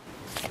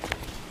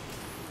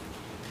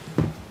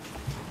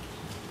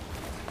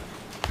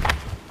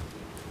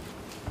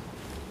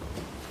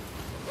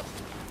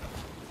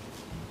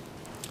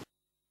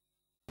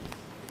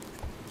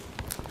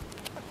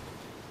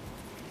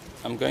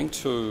I'm going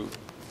to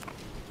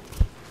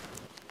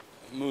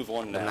move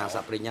on now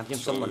to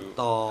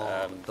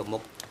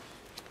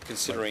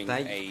considering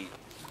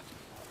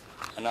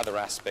another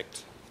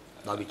aspect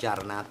of your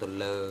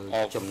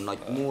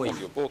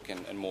book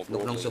and more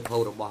broadly of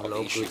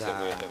the issues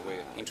that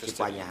we're interested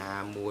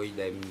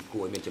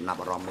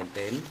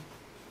in.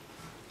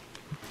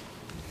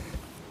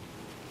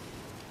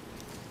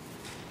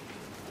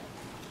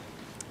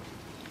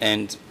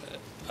 And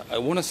I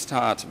want to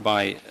start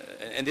by,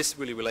 and this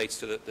really relates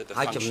to the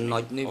functioning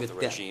of the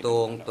regime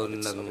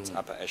of its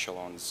upper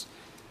echelons,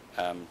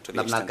 to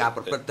the extent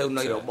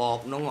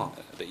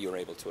that you're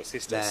able to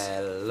assist us.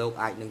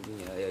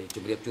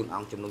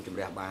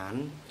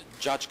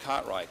 Judge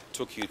Cartwright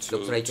took you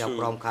to two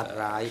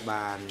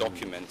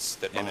documents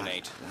that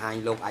emanate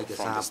from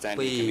the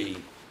Standing Committee.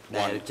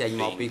 One being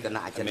a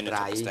minute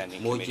of the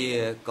Standing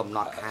Committee,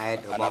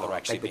 another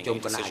actually being a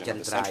decision of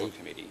the Central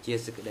Committee.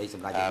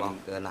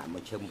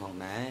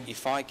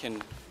 If I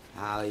can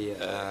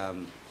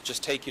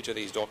just take you to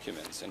these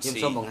documents and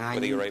see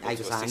whether you're able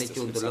to assist us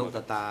in some of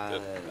the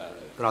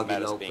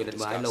matters being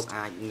discussed.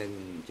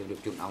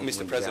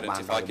 Mr. President,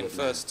 if I can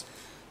first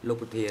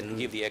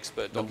give the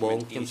expert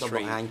document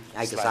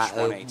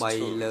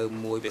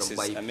E3/182. This is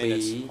a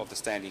minute of the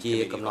Standing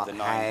Committee of the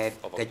 9th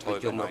of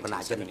October 1975.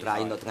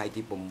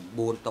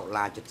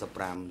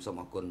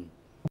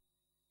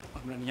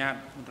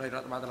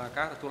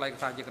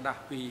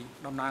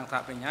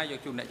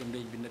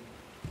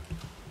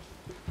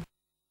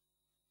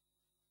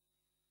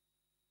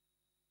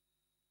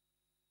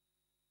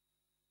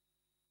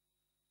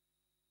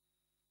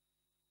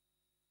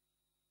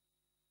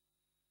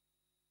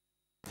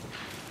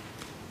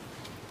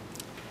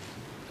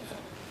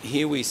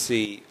 Here we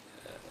see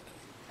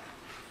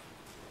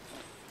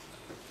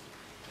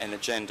an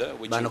agenda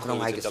which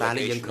includes a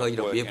delegation of work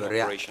and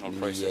operational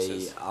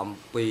processes. One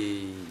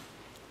office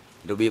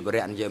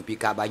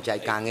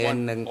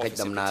in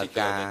particular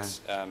that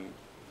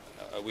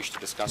I wish to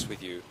discuss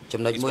with you is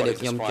what is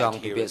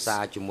described here as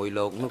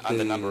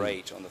under number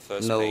 8 on the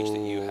first page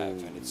that you have,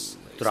 and it's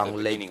the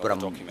beginning of the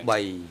document,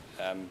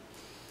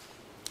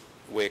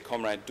 where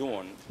Comrade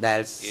Dawn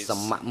is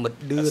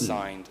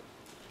assigned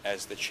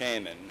as the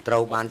chairman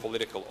of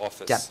political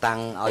office of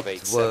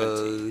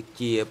 870.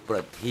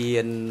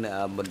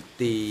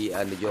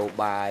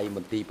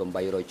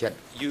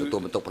 You have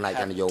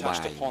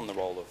touched upon the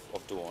role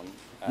of Dawn.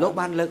 If I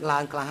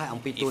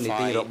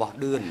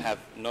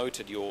have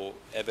noted your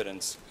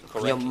evidence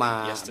correctly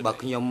yesterday,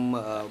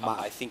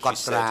 I think you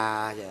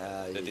said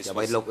that this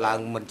was the role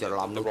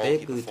he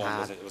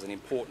performed was an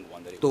important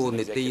one, that it was an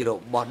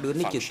executive function, but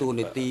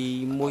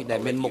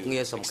I'll let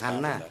you expand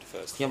on that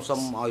first for us.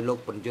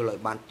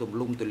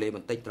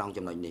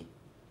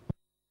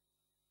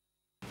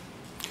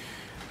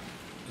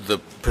 The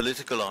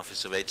political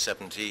office of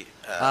 870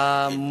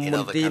 in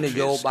other countries it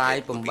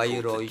would be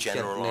called the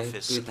General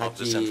Office of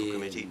the Central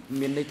Committee.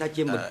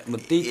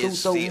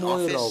 Is the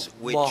office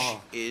which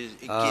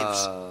gives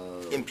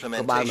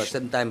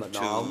implementation to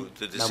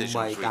the decisions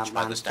reached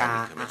by the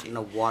Standing Committee.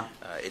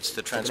 It's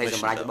the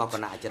transmission note,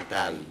 and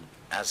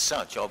as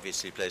such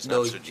obviously plays an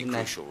absolutely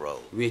crucial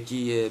role.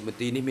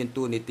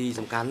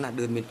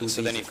 So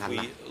then if we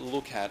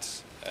look at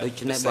the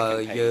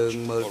second page,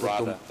 or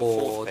rather the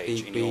fourth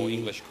page in your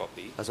English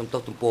copy, this is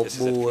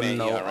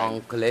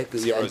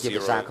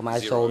at Khmer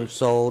ERN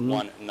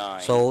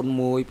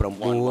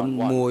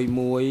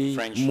 00191111,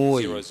 French 00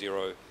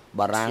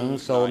 បារាំង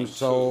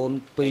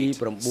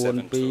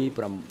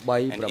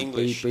00292872and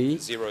English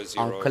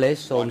អង់គ្លេស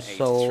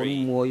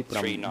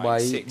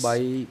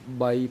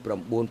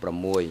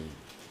00183396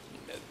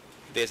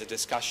 There's a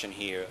discussion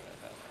here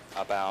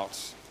about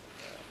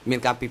មាន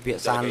ការពិភា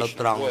ក្សានៅ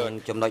ត្រង់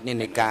ចំណុចនេះ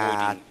នៃការ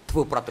ធ្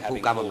វើប្រតិភូ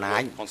កម្មអំណា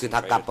ចគឺ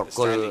ថាការប្រគ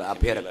ល់អ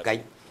ភិរកិច្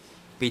ច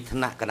ពីថ្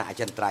នាក់គណៈអ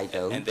ចិន្ត្រៃយ៍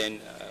ទៅ And then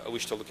I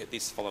wish to look at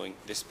this following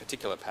this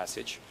particular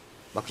passage.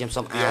 បើខ្ញុំ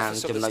សូមអាន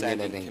ចំណុចនេះ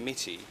នេះ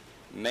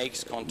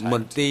ម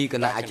ន្ទីរគ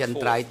ណៈអចិន្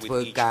ត្រៃយ៍ធ្វើ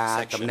ការ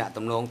តំណាក់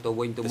តំណងទៅ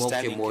វិញទៅមក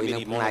ជាមួយនឹ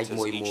ងផ្នែក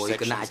មួយ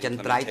គណៈអចិន្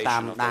ត្រៃយ៍តា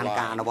មដាន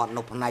ការអនុវត្ត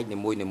នៅផ្នែកនី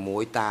មួ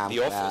យៗតាម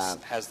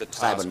ខ្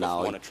សែបណ្ដោ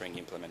យ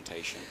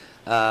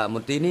ម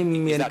ន្ទីរនេះ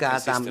មានការ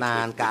តាមដា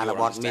នការអនុ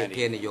វត្តមេ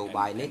ធានយោ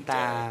បាយនេះ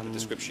តាម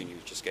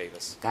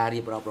ការរៀ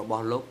បរាប់រប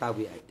ស់លោកតើ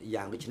វា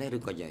យ៉ាងដូចនេះឬ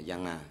ក៏យ៉ា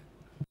ងណា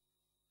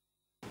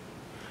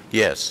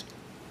Yes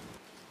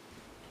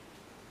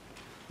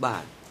បា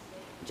ទ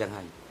អញ្ចឹង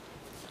ហើយ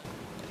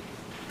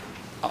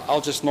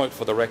I'll just note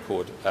for the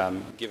record,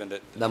 given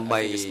that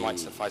this might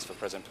suffice for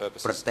present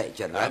purposes,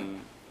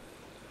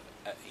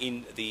 in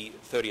the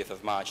 30th of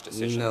March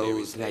decision, there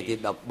is the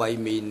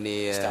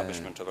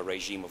establishment of a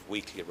regime of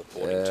weekly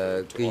reporting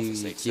to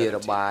Office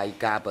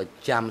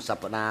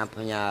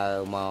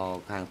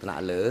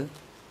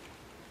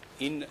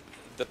 870. In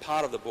the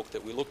part of the book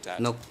that we looked at,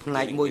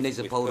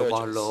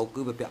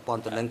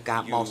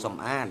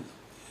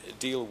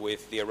 deal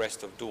with the arrest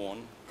of Dawn,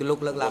 was a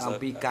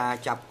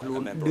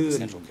member of the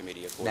Central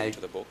Committee according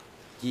to the book,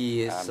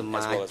 as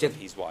well as of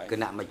his wife.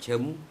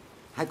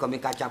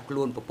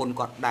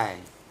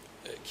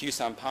 Khieu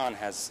Samphan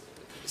has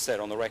said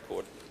on the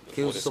record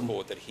before this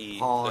court that he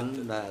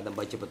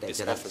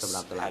this office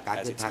had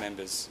as its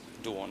members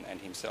Dawn and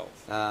himself.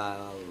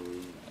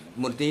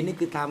 មន្ទីរនេះ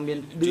គឺថាមាន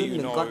ឌឿន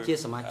និងគាត់ជា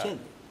សមាជិក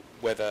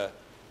whether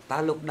តើ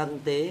លោកដឹង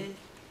ទេ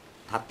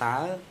ថាតើ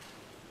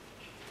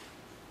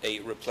a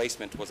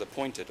replacement was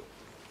appointed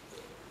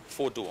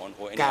for Dawn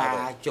or any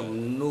other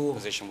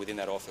position within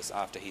that office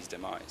after his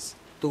demise.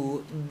 ទូ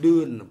ឌឿ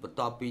នបន្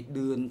ទាប់ពី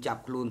ឌឿនចា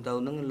ប់ខ្លួនទៅ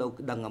ហ្នឹងលោក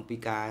ដឹងអំពី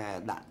ការ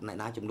ដាក់អ្នក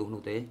ណាជំនួស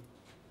នោះទេ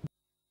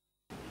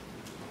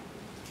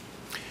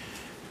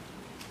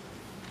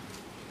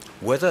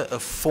Whether a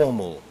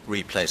formal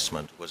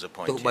replacement was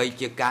appointed is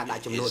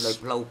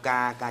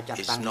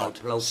not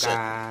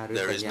certain.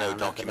 There is no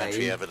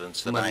documentary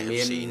evidence that I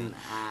have seen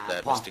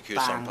that Mr. Khieu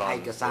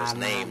Samphan was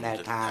named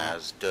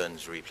as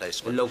Dern's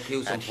replacement,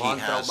 and he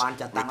has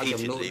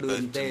repeatedly,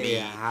 both to me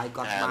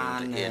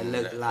and in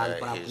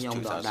his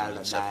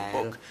 2007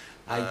 book,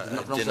 ហើយ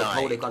នៅក្នុងស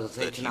ភៅដែលគាត់សរ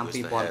សេរឆ្នាំ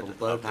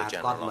 2007 ថា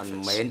គាត់មិន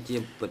មែនជា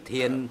ប្រ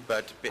ធាន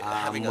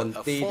មន្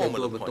ទីរទ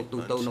ទួលបន្ទុកទូ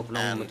ទៅនៅក្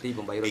នុងមន្ទីរ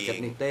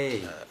870នេះទេ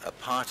a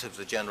part of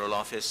the general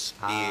office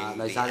being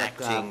the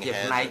acting head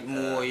ផ្នែក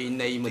មួយ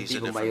នៃមន្ទីរ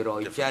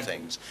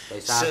870ដោ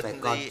យសារតែ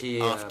គាត់ជា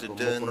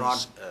ប្រមុខរដ្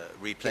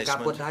ឋ ការ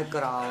ពុតឲ្យ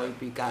ក្រោយ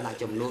ពីការដាក់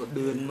ចំនួន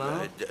ឌឿនម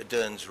ក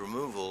Dern's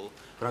removal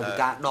ក្រោយពី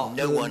ការដក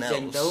ឌឿនចេ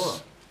ញទៅ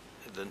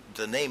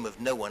the name of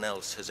no one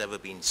else has ever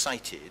been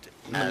cited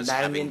as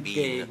having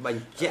been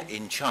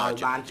in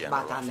charge of the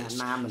general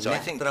office. So I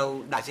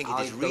think it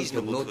is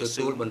reasonable to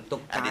assume,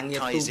 and it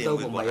ties in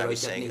with what I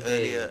was saying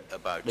earlier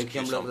about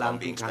Khieu Samphan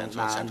being spent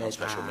on sent on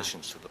special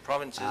missions to the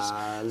provinces,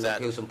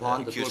 that Khieu Samphan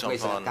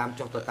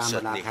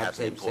certainly had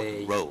an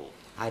important role.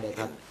 ហើយដែល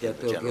ថាទ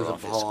ទួលkhieu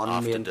samphan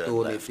មានតួ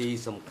នាទី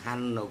សំខា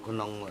ន់នៅក្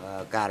នុង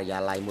ការិយា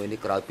ល័យមួយនេះ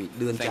ក្រោយពី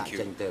ឌឿនចាក់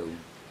ចេញទៅ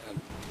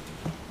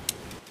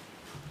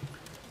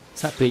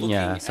សាភិញ្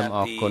ញាសូមអ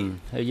រគុណ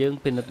ហើយយើង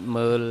ពិនិត្យ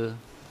មើល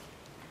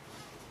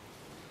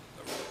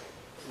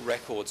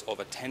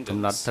កំ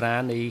ណត់ត្រា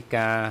នៃ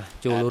ការ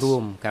ចូលរួ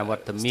មការវ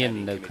ត្តមាន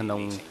នៅក្នុ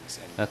ង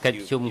កិច្ច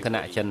ប្រជុំគ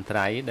ណៈចិន្ត្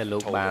រៃយ៍ដែលលោ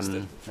កបាន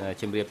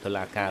ជម្រាបតុ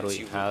លាការរួច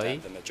ហើយ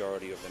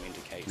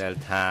ដែល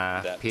ថា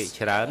ភាគ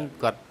ច្រើន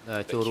គាត់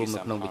ចូលរួមនៅ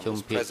ក្នុងប្រជុំ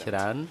ភាគច្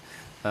រើន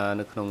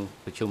នៅក្នុង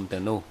ប្រជុំ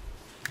ទាំងនោះ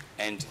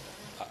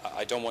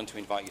I don't want to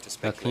invite you to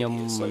speculate. ខ្ញុំ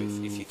មិ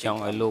នចង់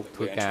ឲ្យលោក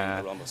ធ្វើការ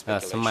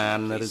ស្មាន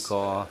ឬ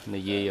ក៏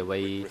និយាយអ្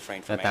វី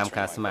តាម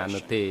ការស្មាន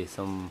នោះទេ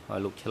សូមឲ្យ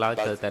លោកឆ្លើយ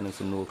ទៅតែនឹង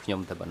សំណួរខ្ញុំ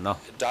តែប៉ុណ្ណោះ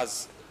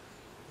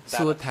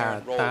សួរថា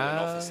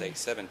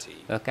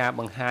តើការ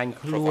បង្ហាញ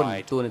ខ្លួន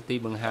តួនាទី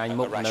បង្ហាញ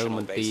មុខនៅម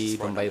ន្ទីរ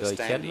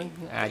870នឹង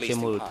អាចជា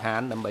មូលដ្ឋា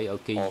នដើម្បីឲ្យ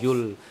គេយ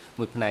ល់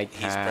មួយផ្នែក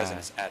ថា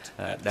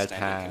ដែល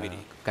ថា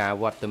ការ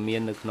វត្តមា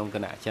ននៅក្នុងគ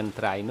ណៈចិន្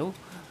ត្រៃយ៍នោះ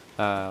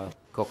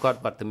ក៏គាត់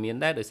វត្តមាន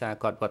ដែរដោយសារ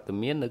គាត់វត្ត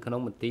មាននៅក្នុង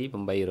មន្ទីរ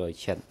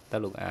870តើ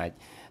លោកអាច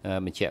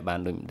បញ្ជាក់បាន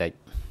ដូចម្ដេច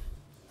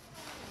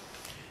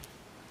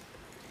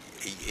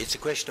It's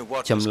a question of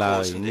what ចម្លើ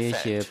យនេះ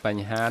ជាប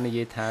ញ្ហានិ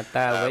យាយថា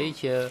តើអ្វី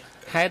ជា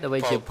ហេតុអ្វី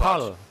ជាផ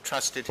ល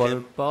ពល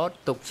ពត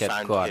ទុកចិត្ត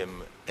គាត់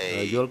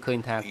យល់ឃើញ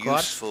ថាគា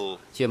ត់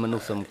ជាមនុ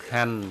ស្សសំ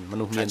ខាន់ម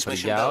នុស្សមានប្រ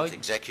យោជន៍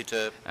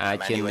អាច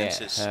ជាអ្នក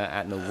អ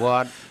នុវ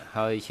ត្ត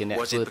ហើយជាអ្នក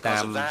ធ្វើតា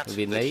ម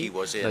វិន័យ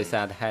ដោយ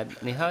សារហេតុ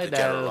នេះហើយ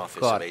ដែល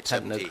គាត់ស្ថិ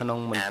តនៅក្នុង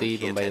មន្ទីរ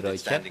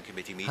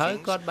870ហើយ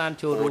គាត់បាន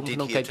ចូលរួមក្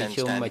នុងកិច្ចប្រ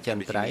ជុំអចិ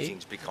ន្ត្រៃយ៍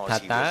ថា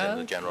តើ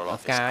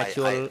ការ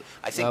ចូល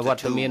វ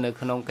ត្តមាននៅ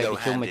ក្នុងកិច្ចប្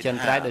រជុំអចិន្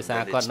ត្រៃយ៍ដោយសា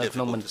រគាត់នៅក្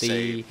នុងមន្ទី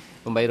រ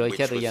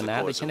870ឬយ៉ាងណា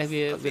ដូច្នេះ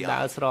វាដើ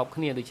រស្រប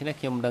គ្នាដូច្នេះ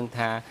ខ្ញុំមិនដឹង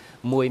ថា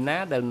មួយណា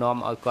ដែលនាំ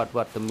ឲ្យគាត់វ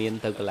ត្តមាន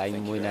ទៅកន្លែង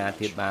មួយណា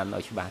ទៀតបាន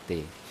ឲ្យច្បាស់ទេ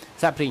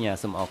សាភិញ្ញា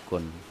សូមអរគុ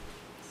ណ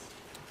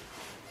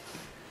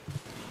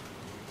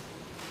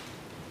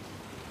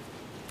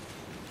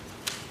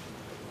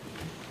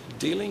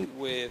Dealing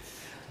with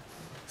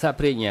សា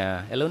ភិញ្ញា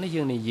ឥឡូវនេះ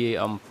យើងនិយាយ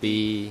អំពី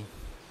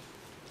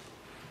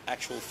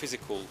actual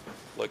physical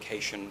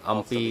location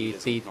អំពី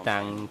ទី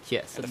តាំងជា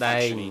ក់ស្ដែ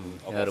ង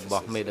រប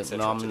ស់មេដឹក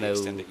នាំនៅ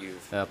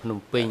ភ្នំ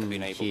ពេញ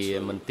ជា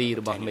មន្ទីរ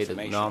របស់មេដឹក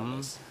នាំ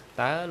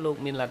តើលោក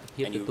មានលទ្ធ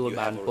ភាពទទួល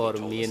បានព័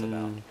ត៌មាន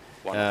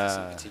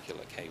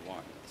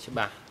ច្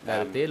បាស់ដែ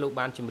រទេលោក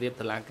បានជម្រាប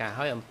តុលាការ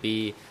ហើយអំពី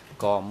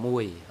ក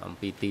1អំ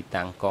ពីទី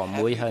តាំងក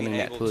1ហើយនឹង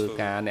អ្នកធ្វើ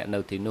ការអ្នកនៅ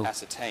ទីនោះ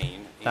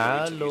តើ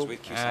លោក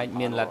អាច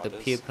មានលទ្ធ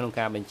ភាពក្នុង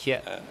ការបញ្ជា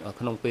ក់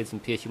ក្នុងពេលស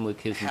ម្ភាសជាមួយ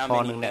Khieu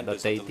Samphanនិងអ្នកដ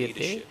ទៃទៀត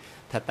ទេ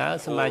ថាតើ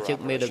សមាជិក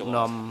មេដឹក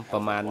នាំប្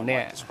រមាណអ្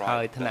នកហើ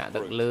យថ្នាក់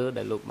ដឹកលើ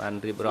ដែលលោកបាន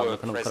រៀបរាប់នៅ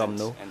ក្នុងក្រុម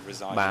នោះ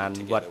បាន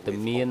វត្ត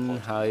មាន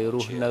ហើយរ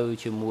ស់នៅ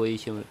ជាមួយ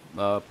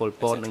ពល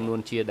ពតនិងនួន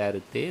ជាដែរ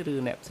ឬទេឬ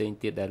អ្នកផ្សេង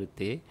ទៀតដែរឬ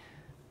ទេ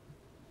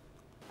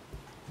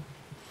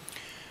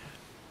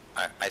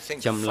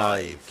ចម្លើ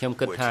យខ្ញុំ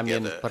គិតថាមា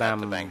ន5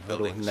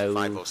រស់នៅ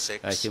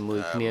ជាមួយ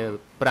គ្នា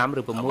5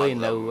ឬ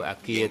6នៅអ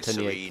គារធ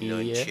នាគា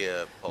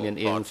រមាន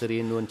អៀងសេរី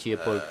នួនជា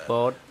ពលព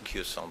ត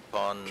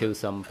Khieu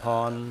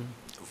Samphan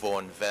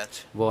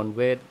Von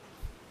Vet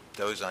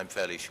those I'm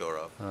fairly sure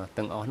of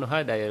ទាំងអស់នោះហើ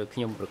យដែលខ្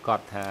ញុំប្រកាស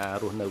ថា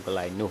រស់នៅកន្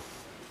លែងនោះ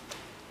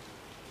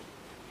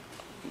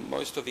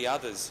most of the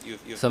others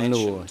you've សំ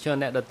ណួរចុះ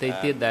អ្នកដទៃ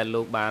ទៀតដែល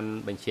លោកបាន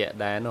បញ្ជាក់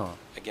ដែរនោះ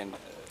again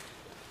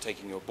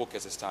taking your book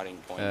as a starting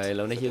point ឥ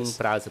ឡូវនេះយើង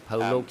ប្រើសភៅ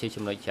លោកជា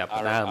ចំណុចចាប់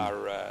ផ្ដើម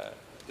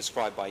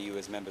described by you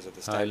as members of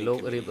the ហើយ standing លោក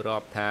រៀប committee រា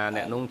ប់ថា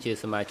អ្នកនោះជា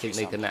សមាជិក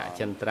នៃគណៈ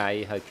ចិនត្រៃ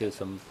ហើយគឺ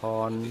សំផ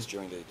ន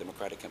during the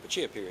democratic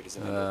Kampuchea period is a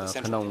member of the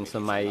central ក្នុងស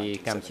ម័យ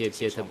កម្ពុជា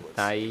ជាធិប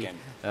តេយ្យ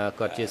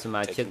គាត់ជាស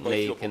មាជិកនៃ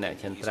គណៈ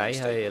ចិនត្រៃ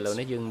ហើយឥឡូវ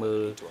នេះយើងមើ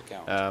ល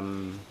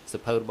ស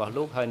ភៅរបស់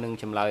លោកហើយនឹង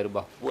ចម្លើយរប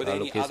ស់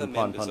លោកជាសំផ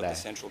នផងដែរ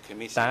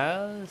តើ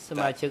ស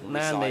មាជិក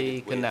ណានៃ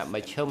គណៈម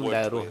ជ្ឈិម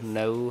ដែលរស់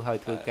នៅហើយ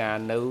ធ្វើការ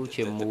នៅ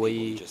ជាមួយ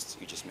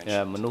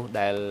មនុស្ស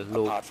ដែល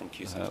លោក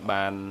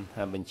បាន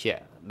បញ្ជា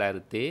ក់ដែរ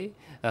ឬទេ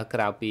ក្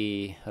រៅពី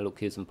លោក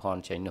ខៀវសំផន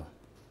ចេញនោះ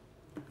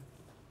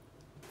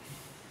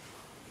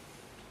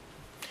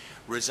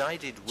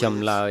ច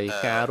ម្លើយ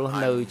ការរស់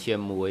នៅជា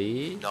មួយ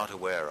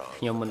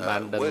ខ្ញុំមិនបា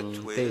នដឹង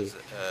ទេ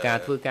ការ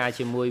ធ្វើការ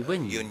ជាមួយវិ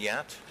ញយុន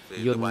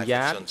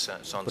យ៉ាត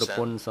ប្រព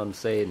ន្ធសុន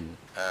សេន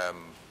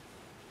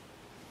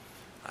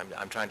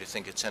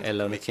ឥ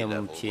ឡូវនេះខ្ញុំ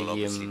ព្យា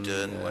យាម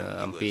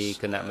អំពី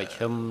គណៈមជ្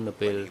ឈិមនៅ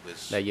ពេល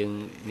ដែលយើង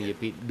និយាយ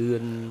ពីឌឿ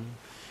ន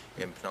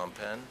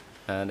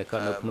នៅគា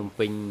ត់នៅភ្នំ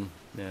ពេញ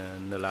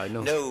នៅឡើយ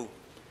នោះអ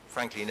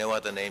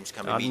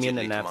ត់មាន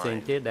អ្នកណាផ្សេង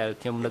ទេដែល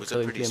ខ្ញុំនឹកឃើ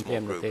ញភ្លា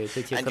មៗនោះទេ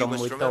គឺជាក្រុម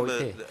មួយតូច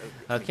ទេ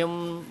ខ្ញុំ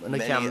នឹ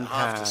កចាំ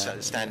ថា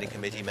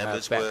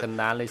ពាក់កណ្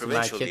ដាលនៃស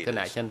មាជិកគ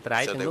ណៈចិនត្រៃ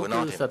ទាំងនោះ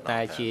គឺសុទ្ធតែ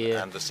ជា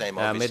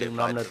មេដឹក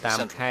នាំនៅតាម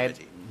ខេត្ត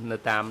នៅ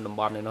តាមតំ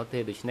បន់នេះនោះទេ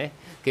ដូច្នេះ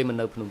គេមិន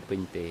នៅភ្នំពេ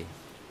ញទេ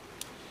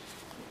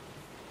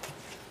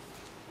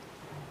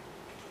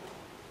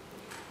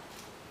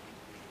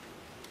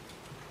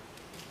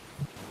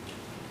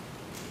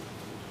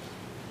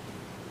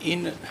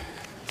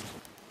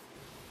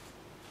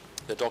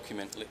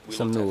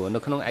សំណួរនៅ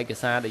ក្នុងឯក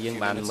សារដែលយើង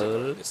បានមើ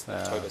ល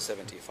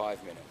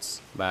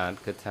បាទ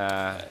គឺថា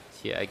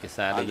ជាឯក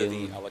សារដែលយើង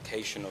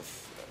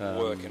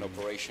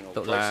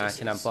តុលា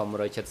ឆ្នាំ1975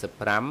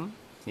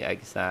នេះឯ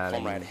កសារ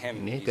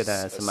នេះគឺថា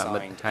សមាមិ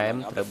ត្តថែម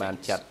ត្រូវបាន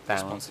ចាត់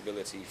តាំង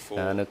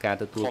នៅការ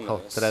ទទួលខុស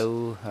ត្រូវ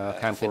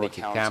ខាងពាណិជ្ជ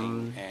កម្ម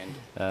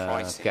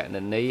គណ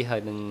នេយ្យហើ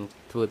យនឹង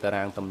ធ្វើតា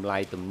រាងតម្លៃ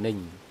ទំនិញ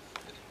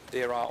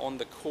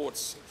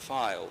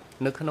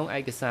នៅក្នុងឯ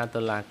កសារ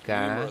តុលា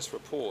ការ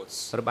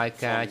របាយ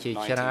ការណ៍ជា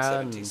ច្រើ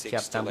នចា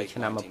ប់តាំងពីឆ្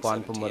នាំ1976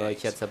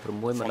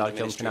មកដល់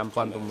ចុងឆ្នាំ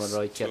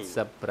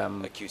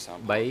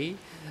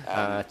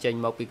1978ចេញ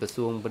មកពីក្រ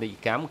សួងពាណិជ្ជ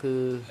កម្មគឺ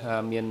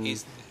មាន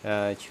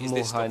ឈ្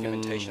មោះហើយនឹង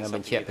ប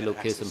ញ្ជាក់ពីលោក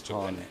ខៀវសំផ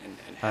ន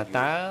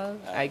តើ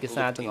ឯក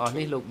សារទាំងអស់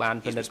នេះលោកបាន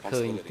ពិនិត្យ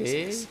ឃើញទេ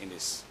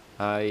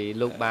ហើយ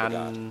លោកបាន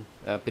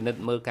ពិនិត្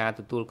យមើលការ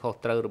ទទួលខុស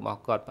ត្រូវរបស់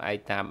គាត់ផ្អែក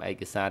តាមឯ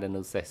កសារដែល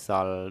នៅសេសស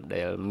ល់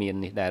ដែលមាន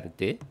នេះដែរ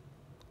ទេ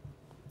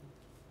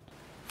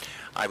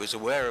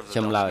ច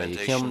ម្លើយ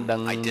ខ្ញុំដឹ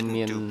ង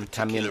មាន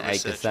ថាមានឯ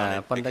កសារ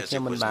ប៉ុន្តែខ្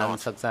ញុំមិនបាន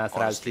សិក្សា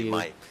ស្រាវជ្រា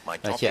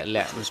វជាក់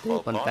លាក់នោះទេ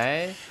ប៉ុន្តែ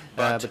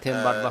ប្រធាន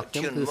បទរបស់ខ្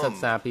ញុំគឺសិ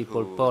ក្សាពីព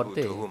លពត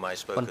ទេ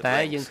ប៉ុន្តែ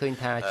យើងឃើញ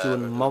ថាជួន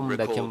មុំ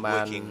ដែលខ្ញុំបា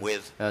ន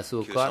សួ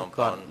រគា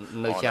ត់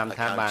នៅចាំ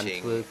ថាបាន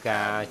ធ្វើ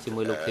ការជា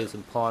មួយលោកខៀវ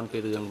សំផនពី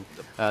រឿង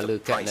លើ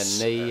កណ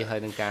ន័យហើយ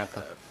នឹងការ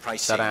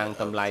តារាង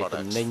តម្លៃ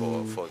ទំនិ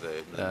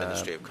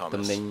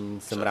ញ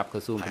សម្រាប់ក្រ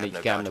សួងពាណិជ្ជ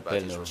កម្មនៅពេ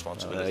លនោះ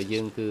យើ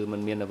ងគឺមិន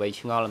មានអ្វី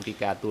ឆ្ងល់អំពី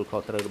ការទទួលខុ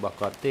សត្រូវរបស់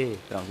គាត់ទេ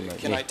ត្រង់ចំណុច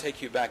នេះ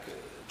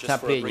ថា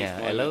ព្រាជ្ញា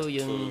ឥឡូវ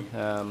យើង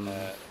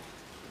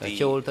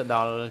ចូលទៅដ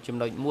ល់ចំ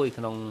ណុចមួយ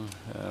ក្នុង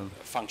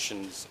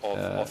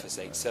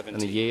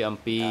និយាយអំ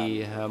ពី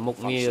មុខ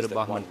ងាររប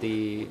ស់មន្ទី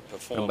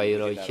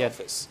រ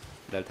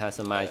807ដែលថា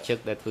សមាជិក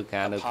ដែលធ្វើ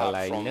ការនៅកន្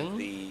លែងហ្នឹង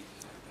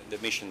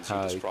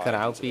ហើយក្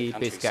រៅពី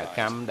បេសកក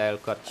ម្មដែល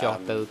គាត់ចោះ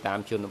ទៅតាម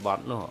ជនបទ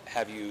នោះ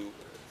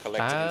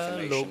តើ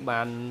លោក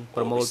បាន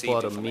ប្រមូលព័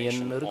ត៌មាន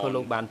ឬក៏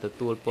លោកបានទ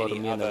ទួលព័ត៌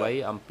មានអ្វី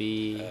អំពី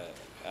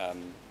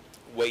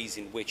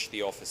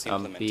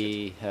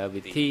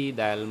វិធី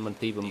ដែលមន្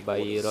ទីរ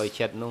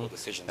807នោះ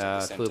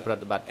ធ្វើប្រ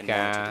តិបត្តិ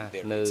ការ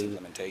នៅ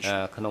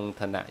ក្នុង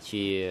ឋានៈ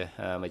ជា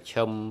មជ្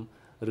ឈិម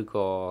ឬ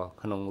ក៏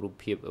ក្នុងរូប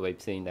ភាពអ្វី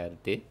ផ្សេងដែរ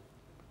ទេ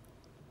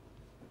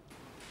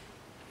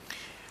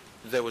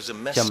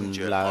ច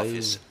ម្លើយ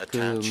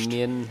គឺ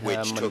មានម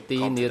ន្ទី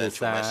រនិរ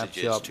សាភ្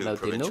ជាប់នៅ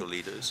ទីនោះ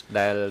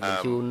ដែលបញ្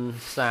ជូន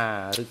សា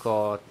រឬ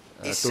ក៏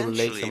ទូរ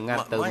លេខសម្ងា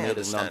ត់ទៅមេ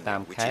ដឹកនាំតា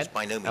មខេត្ត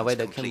អ្វី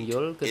ដែលខ្ញុំយ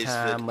ល់គឺថា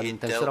មិន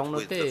ទាំងស្រុង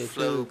នោះទេ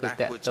គឺ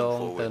តាក់ទង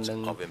ទៅនឹង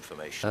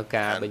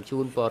ការបញ្ជូ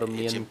នព័ត៌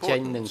មានចេ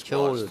ញនិង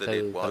ចូលទៅ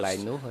កន្លែង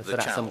នោះសា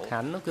រៈសំខា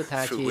ន់នោះគឺ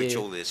ថាជា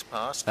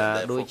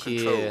ដូចជា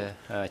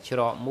ច្រ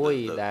កមួយ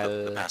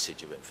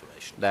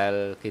ដែល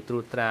គេត្រួ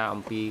តត្រា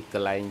អំពីក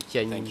ន្លែង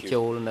ចេញ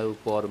ចូលនៅ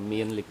ព័ត៌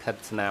មានលិខិត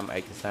ស្នាមឯ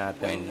កសារ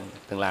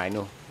ទាំងឡាយ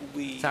នោះ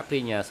សហប្រ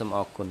ញ្ញាសូមអ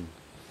រគុណ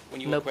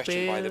នៅពេ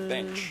ល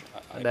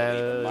ដែល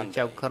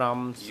ចៅក្រម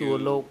សួរ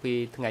លោកពី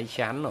ថ្ងៃ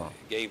ច័ន្ទ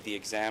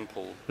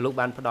លោក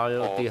បានផ្ដល់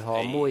ឧទាហ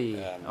រណ៍មួយ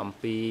អំ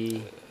ពី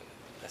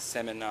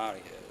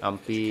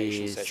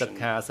សិក្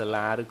ខាសា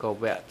លាឬក៏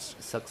វគ្គ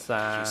សិក្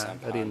សា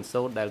រៀន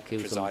សូត្រដែលខៀ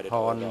វសំផ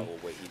ន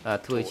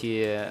ធ្វើជា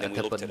អ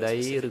ធិបតី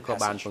ឬក៏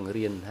បានបង្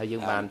រៀនហើយយើ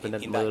ងបានពិនិ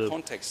ត្យមើល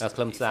ខ្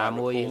លឹមសារ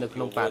មួយនៅក្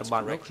នុងបរិប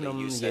ទនោះខ្ញុំ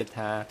និយាយ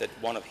ថា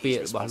ពាក្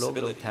យរបស់លោក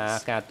ថា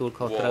ការទួល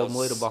ខុសត្រូវ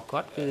មួយរបស់គា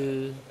ត់គឺ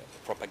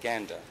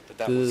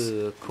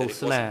ឃោស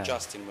នា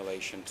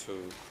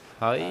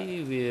ហើយ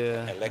វា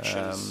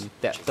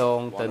តកតង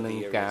ទៅនឹង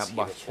ការ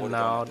បោះឆ្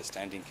នោត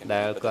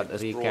ដែលគាត់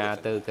រាយការណ៍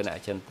ទៅគណៈ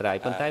ចិនត្រៃ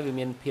ប៉ុន្តែវា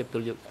មានភាព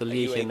ទូ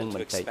លាយជាងនឹងប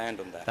ន្តិច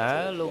តើ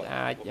លោក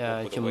អាច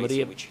ជម្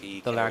រាប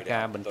តុលា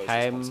ការបន្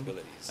ថែម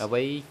អ្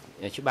វី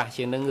ច្បាស់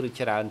ជាងនឹងឬ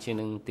ច្រើនជាង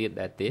នឹងទៀត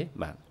ដែរទេ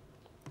បាទ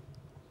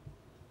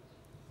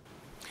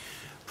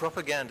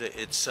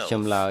ច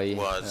ម្លើយ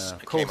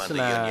ឃោស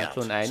នាខ្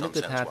លួនឯងនោះ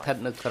គឺថាស្ថិត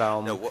នៅក្រោ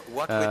ម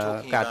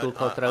ការទូល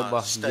ខុសត្រូវរប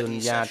ស់យុន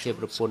យ៉ាជា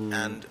ប្រពន្ធ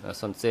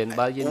សុនសេន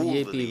បើយើងនិ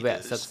យាយពីវគ្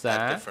គសិក្សា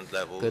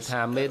គឺ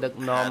ថាមេដឹក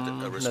នាំ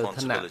នៅ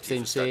ឋានៈផ្សេ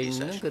ងៗ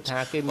ហ្នឹងគឺថា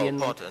គេមាន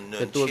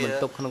ទទួលបន្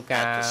ទុកក្នុង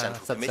ការ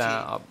សិក្សា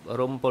អប់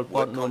រំពលព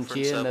តនួន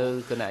ជានៅ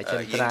គណៈចិ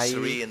នត្រៃ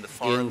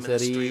អៀងសេ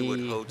រី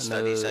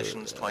នៅ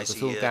ក្រ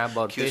សួងការប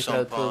រទេសត្រូ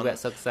វធ្វើវគ្គ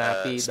សិក្សា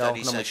2ដង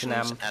ក្នុងមួយឆ្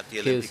នាំ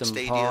គឺសំ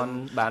ផន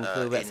បានធ្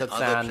វើវគ្គសិក្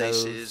សានៅ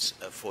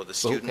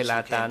ពួកកីឡា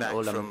តានអូ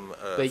ឡ িম্প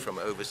ពិក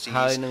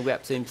ហើយនឹងវ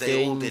គ្គផ្សេងៗ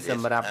ស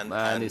ម្រាប់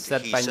និស្សិ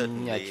តបញ្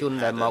ញជន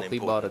ដែលមកពី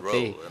បរ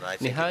ទេស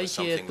នេះហើយ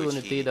ជាតួ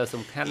នាទីដ៏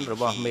សំខាន់រ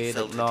បស់មេ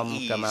ដឹកនាំ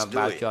កម្មាភិ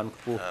បាលជាន់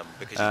ខ្ពស់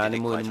នី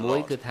មួយ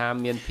ៗគឺថា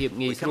មានភាព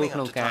ងាយស្រួលក្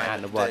នុងការអ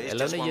នុវត្តឥ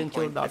ឡូវនេះយើង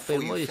ចូលដល់ពេល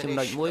មួយចំ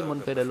ណុចមួយមុន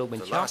ពេលដែលលោកប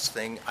ញ្ចប់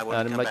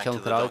ចំណុចចុង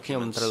ក្រោយខ្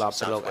ញុំត្រឡប់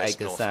ទៅលោកឯ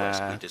កសារ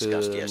គឺ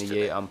និ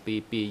យាយអំពី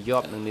ពីយ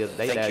ប់និងនិរ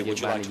ដីដែលយើង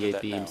បាននិយាយ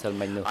ពីម្សិល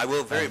មិញនោះឥ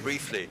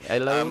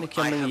ឡូវនេះខ្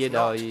ញុំនឹងនិយាយ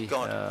ដោយ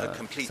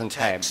សង្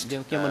ខេបយើ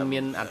ងខ្ញុំមិនមា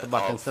នអត្ថប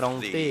ទទាំងស្រុង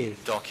ទេ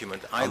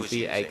អំពី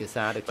ឯក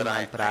សារដែលខ្ញុំបា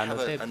នប្រើនោះ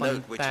ទេប៉ុ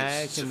ន្តែ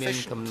ខ្ញុំមាន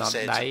កំណត់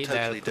ដៃ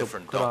ដែលគ្រប់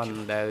គ្រាន់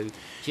ដែល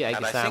ជាឯ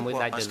កសារមួយ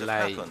ដាច់ដោយ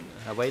ឡែក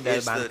អ្វីដែល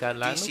បានកើត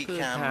ឡើងនោះគឺ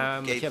ថាម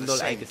ជ្ឈមណ្ឌល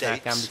ឯកសារ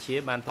កម្ពុជា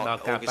បានផ្ដ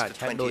ល់ការបរិច្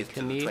ឆេទដូច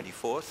គ្នា20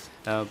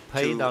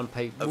ដល់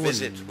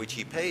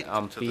24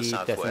អំពី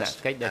ទស្សន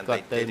កិច្ចដែលគា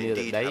ត់ទៅនិរ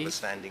ដី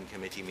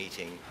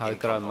ហើយ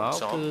ក្រោយមក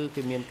គឺ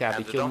គេមានការ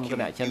ប្រជុំគ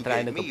ណៈចិនត្រៃ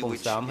នៅកំពង់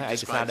សោមហើយឯ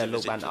កសារដែលលោ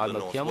កបានឲ្យម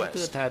កខ្ញុំ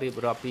គឺថារៀប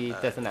រាប់ពី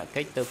ទស្សន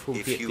កិច្ចទៅភូមិ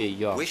ភាគពា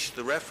យ័ព្យ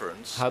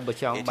ហើយបើ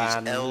ចង់បាន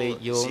លេខ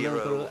យោងនោះ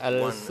គឺ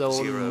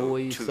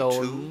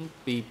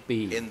L01022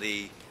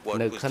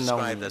 នៅក្នុង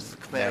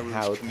ដែល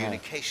ហៅថា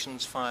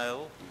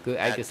គឺ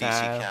ឯកសារ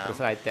ប្រ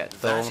ស្រ័យតាក់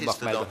ទងរបស់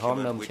ខ្មែរក្រហម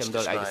នៅមជ្ឈមណ្ឌ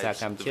លឯកសារ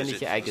កម្ពុជានេះ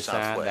ជាឯក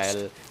សារដែល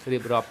រៀ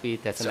បរាប់ពី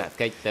ទស្សន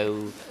កិច្ចទៅ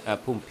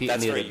ភូមិភាគ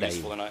និរដីស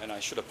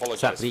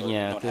ព្វរិញ្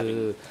ញាគឺ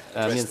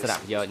មានសារៈ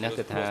ប្រយោជន៍ណាស់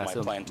គឺថាសូ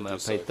ម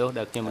ភ័យទោស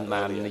ដែលខ្ញុំមិន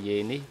បាននិយា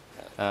យនេះ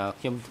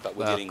ខ្ញុំ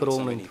គ្រោង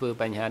នឹងធ្វើ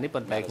បញ្ហានេះ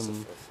ប៉ុន្តែខ្ញុំ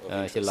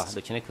ច្រឡោះ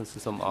ដូច្នេះខ្ញុំ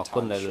សូមអរគុ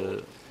ណដែល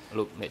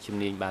លោកអ្នកជំ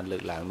នាញបានលើ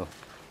កឡើងនោះ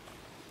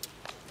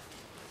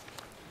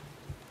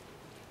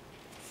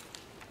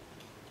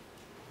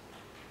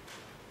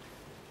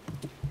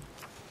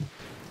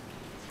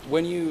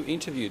When you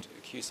interviewed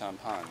Q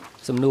Sampan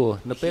សំណួរ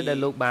នៅពេលដែល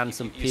លោកបាន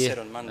សម្ភាស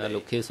លោ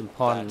ក Q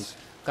Sampan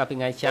កាលពី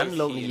ថ្ងៃច័ន្ទ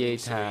លោកនិយាយ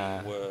ថា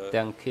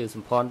ទាំង Q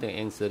Sampan ទាំង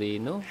អេងសេរី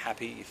នោះ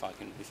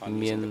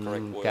មាន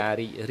ការ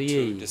រីករា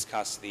យ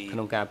ក្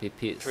នុងការពិ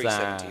ភាក្សា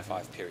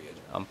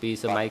អំពី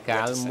សម័យ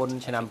កាលមុន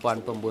ឆ្នាំ1975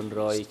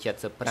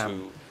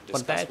ប៉ុ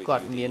ន្តែគា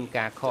ត់មាន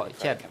ការខក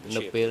ចិត្ត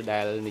នៅពេលដែ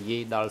លនិយា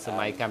យដល់ស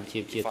ម័យកម្ពុ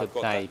ជាប្រជាធិប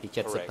តេយ្យពី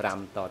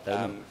75តទៅ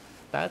នោះ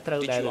តើត្រូ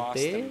វដែរឬ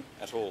ទេ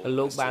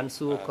លោកបាន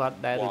សួរគាត់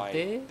ដែរឬ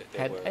ទេ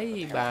ហេតុអី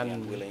បាន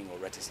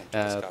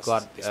គា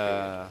ត់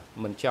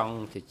មិនចង់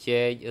ជ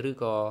ជែកឬ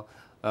ក៏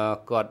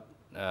គាត់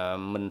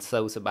មិនសូ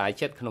វសប្បាយ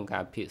ចិត្តក្នុងកា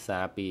រពិភាក្សា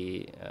ពី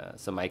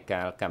សម័យ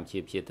កាលកម្ពុជា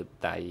ប្រជាធិប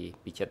តេយ្យ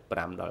ពី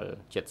75ដល់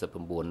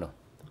79នោះ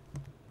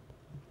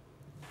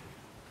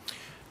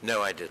No,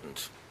 I didn't.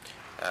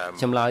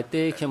 ចម្លើយ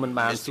ទេខ្ញុំមិន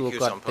បានសួរ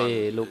គាត់ទេ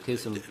លោកខៀវ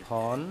សំផ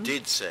ន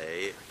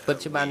ពិត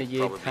ជាបាននិ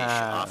យាយថា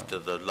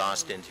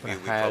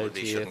ហើយ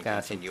ជាការ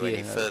សម្ភា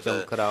សចុង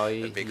ក្រោយ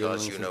យើង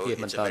សម្ភាស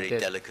បន្តទៀត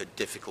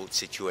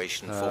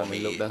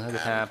លោកដឹងហើយ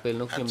ថាពេល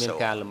នោះខ្ញុំមាន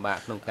ការលំបាក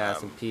ក្នុងការ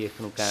សម្ភាស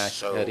ក្នុងការ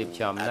រៀប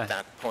ចំណាស់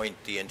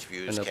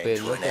នៅពេល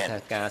នោះថា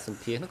ការស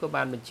ម្ភាសនោះក៏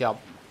បានបញ្ចប់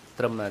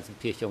ត្រឹមសម្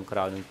ភាសចុងក្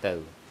រោយនឹងទៅ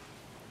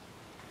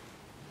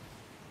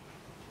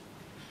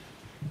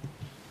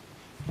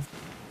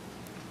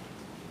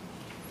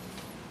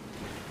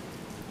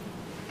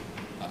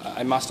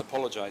I must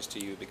apologize to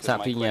you because សា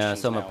ភិញ្ញា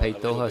សូមអភ័យ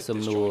ទោសហើយសំ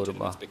ណួររ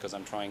បស់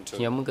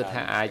ខ្ញុំគឺ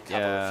ថាអាច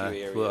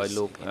ធ្វើឲ្យ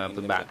លោក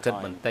ពិបាកគិត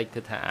បន្តិច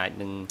គឺថាអាច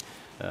នឹង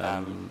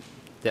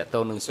តកត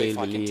ងនឹងពេល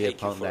វេលា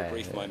ផងដែរ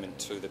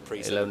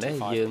ឥឡូវនេះ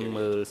យើង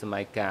មើលសម័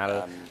យកាល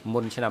មុ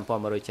នឆ្នាំ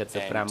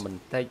1975ប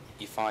ន្តិច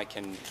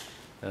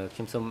ខ្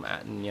ញុំសូមអ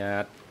នុញ្ញា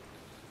ត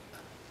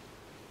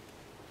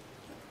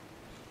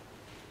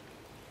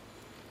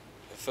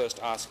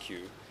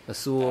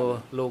សួរ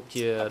លោក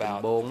ជាដំ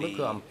បូងនោះ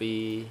គឺអំពី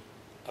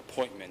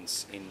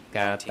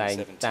ការតែង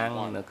តាំង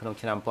នៅក្នុង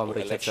ឆ្នាំ1971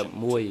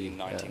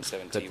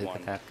គឺ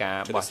ថាការ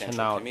បោះឆ្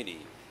នោត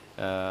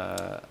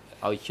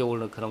ឲ្យចូល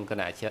នៅក្នុងគ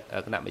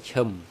ណៈមជ្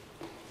ឈិម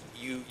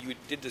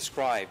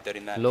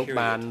លោក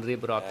បានរៀ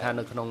បរាប់ថា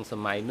នៅក្នុងស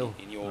ម័យនោះ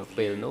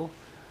ពេលនោះ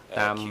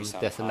តាម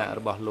ទស្សនៈរ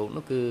បស់លោក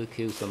នោះគឺ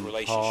ខៀវសំ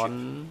ផន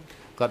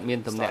គាត់មាន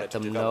ទំនាក់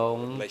ទំនង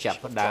ចាប់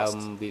ផ្ដើម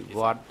វិវ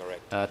ត្ត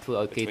ធ្វើ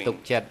ឲ្យគេទុក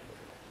ចិត្ត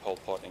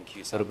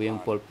រវាង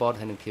ប៉ុលពត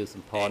ហើយនិងខៀវ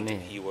សំផននេះ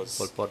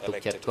ប៉ុលពតទុក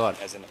ចិត្តគាត់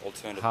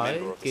ហើយ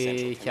គេ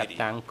ចាត់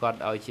តាំងគាត់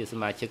ឲ្យជាស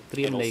មាជិកត្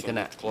រៀមនៃគ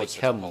ណៈមជ្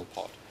ឈិម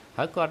ហ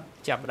ហើយគាត់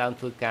ចាប់ដើម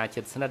ធ្វើការ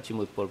ជិតស្និទ្ធជា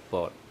មួយប៉ុលព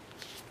ត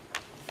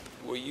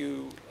Were you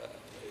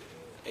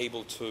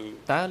able to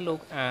តើលោក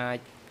អាច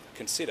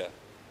consider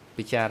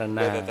ពិចារ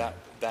ណា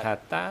ថា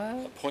តើ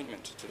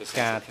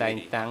ការតែង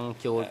តាំង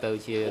ចូលទៅ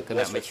ជាគ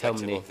ណៈមជ្ឈិម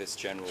នេះ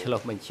ឆ្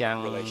លុះបញ្ចាំង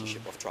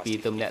ពី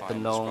ទំនាក់ទំ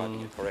នង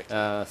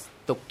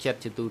ទុកចិត្ត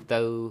ជាទូ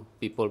ទៅ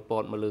ពីប៉ុលព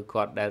តមកលើ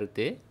គាត់ដែរឬ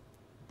ទេ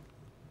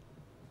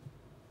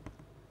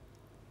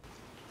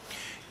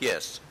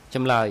Yes ច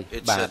ម្លើយ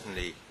it បាទ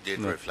certainly did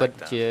ពិត reflect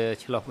ជា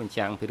ឆ្លុះបញ្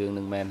ចាំងពីរឿង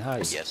នឹងមែនហើយ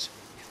Yes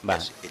បា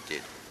ទ yes it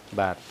did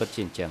បាទពិត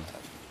ជាអញ្ចឹង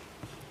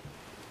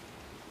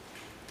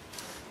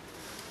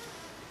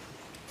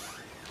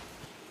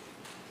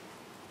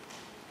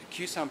Q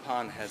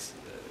Sampan has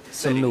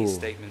សំណួរ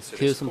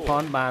Q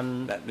Sampan បាន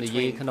និ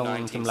យាយក្នុង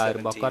ចម្លើយរ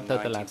បស់គាត់ទៅ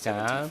តុលាកា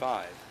រ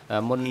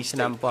មុនឆ្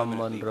នាំ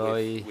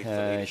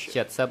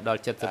1970ដ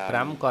ល់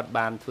75គាត់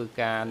បានធ្វើ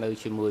ការនៅ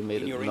ជាមួយមេ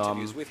ដឹកនាំ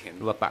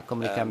របស់បកកុម្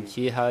មុយនីសកម្ពុ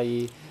ជាហើយ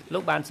លោ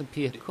កបានសម្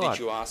ភាសគាត់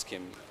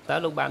តើ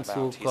លោកបាន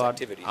សួរគាត់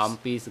អំ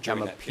ពីសក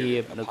ម្មភាព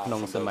នៅក្នុ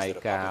ងសម័យ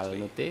កាល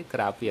នោះទេក្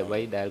រៅពីអ្វី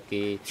ដែល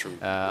គេ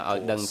ឲ្យ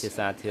ដឹងជា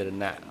សាធារ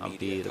ណៈអំ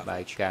ពីរបា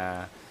យការ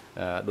ណ៍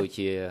ដូច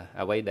ជា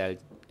អ្វីដែល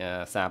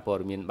សារព័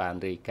ត៌មានបាន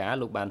រាយការណ៍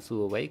លោកបានសួ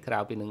រអ្វីក្រៅ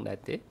ពីនឹងដែរ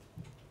ទេ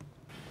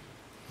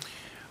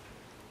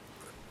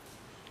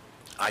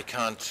I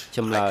can't ច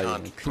ម្លើយ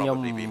ខ្ញុំ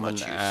មិន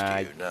អា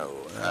ច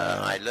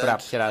ប្រា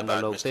ប់ច្រើនដ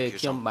ល់លោកទេ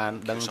ខ្ញុំបាន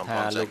ដឹងថា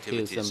លោក Q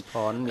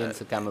Sampan មាន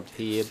សកម្ម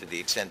ភាព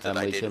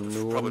មួយចំ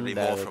នួន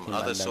ដែលខ្ញុំបា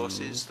ន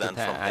ដឹង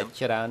ថាអាច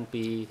ច្រើន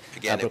ពី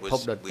ប្រភព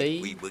ដទៃ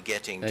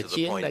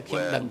ជាងដែលខ្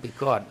ញុំដឹងពី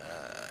គាត់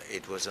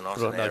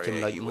ព្រោះដល់ចំ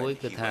ណុចមួយ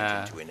គឺថា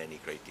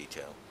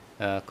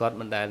គាត់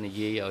មិនដែលនិ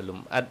យាយឲ្យល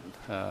ម្អិត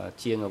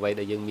ជាងអ្វី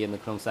ដែលយើងមាននៅ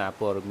ក្នុងសារ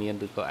ព័ត៌មាន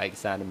ឬក៏ឯក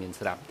សារដែលមាន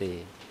ស្រាប់ទេ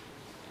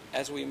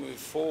As we move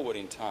forward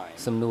in time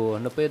សំណួរ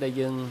នៅពេលដែល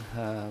យើង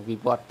វិ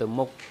វត្តទៅ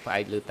មុខផ្អែ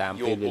កលើតាម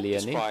ពេលវេលា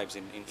នេះ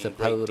ស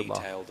ភៅរប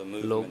ស់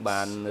លោក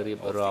បានរៀប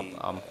រាប់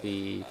អំពី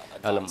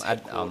លម្អិត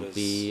អំ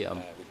ពី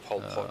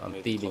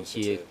បញ្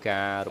ជា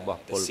ការរបស់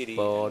ប៉ុល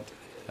ពត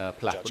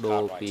ផ្លាស់ប្ដូ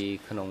រពី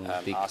ក្នុង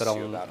ទីក្រុង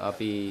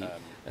ពី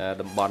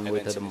តំបន់មួយ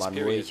ទៅតំបន់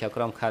មួយចៅ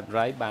ក្រមខាត់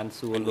រ៉ៃបាន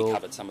សួរលោក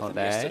ផង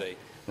ដែរ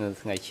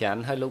ថ្ងៃច័ន្ទ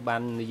ហើយលោកបា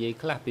ននិយាយ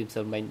ខ្លះពីម្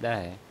សិលមិញ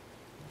ដែរ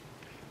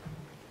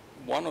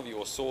One of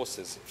your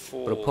sources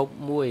for ប្រភព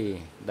មួយ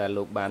ដែល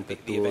លោកបានទ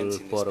ទួល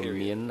ព័ត៌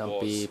មានអំ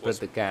ពីព្រឹ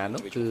ត្តិការណ៍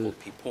នោះ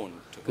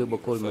គឺបុ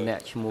គ្គលម្នា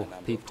ក់ឈ្មោះ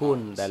ភីភួន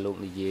ដែលលោក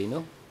និយាយ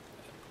នោះ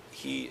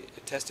he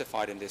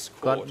testified in this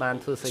គាត់ court បាន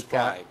ធ្វើសក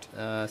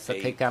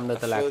ម្មនៅ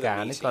តុលាការ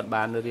នេះគាត់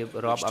បានរៀប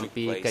រាប់អំ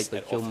ពីកិច្ចប្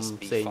រជុំ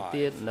ផ្សេង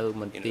ទៀតនៅ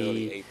មន្ទីរ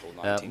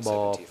ប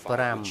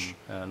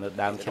5នៅ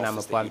ដើមឆ្នាំ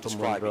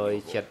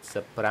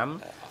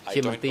1975ជា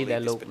មន្ទីរដែ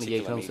លលោកនិយា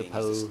យក្នុងស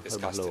ភៅរ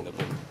បស់លោក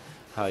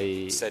ហើយ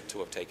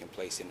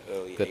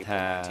គិត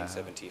ថា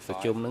ប្រ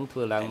ជុំនឹងធ្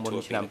វើឡើងមុន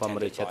ឆ្នាំ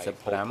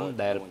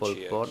1975ដែលប៉ុល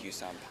ពត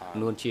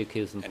នួនជា Q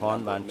Sampan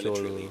បានចូល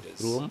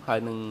រួមហើយ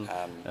នឹង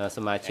ស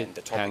មាជិក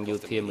ខាងយោ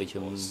ធាមួយ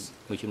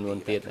ចំនួន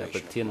ទៀតប្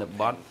រធាន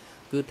បទ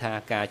គឺថា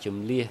ការជំ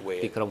លះ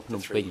ទីក្រុងភ្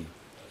នំពេញ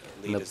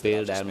នៅពេល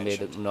ដែលមេ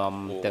ដឹកនាំ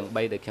ទាំង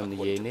3ដែលខ្ញុំនិ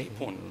យាយនេះ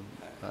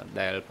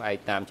ដែលផ្អែក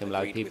តាមចម្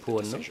លើយភីភួ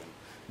ននោះ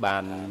បា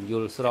នយ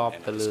ល់ស្រប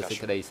ទៅលើសេច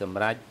ក្តីសម្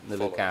រេចនៅ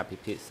លើការពិ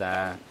ភាក្សា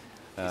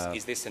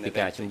ពី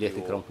ការជំនះ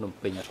ទីក្រុងភ្នំ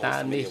ពេញតើ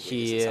នេះ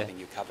ជា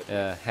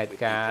ហេតុ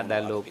ការណ៍ដែ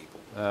លលោក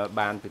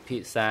បានពិភា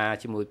ក្សា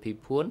ជាមួយភី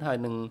ភួនហើយ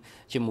នឹង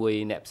ជាមួយ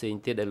អ្នកផ្សេង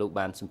ទៀតដែលលោក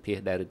បានសម្ភាស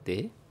ដែរឬទេ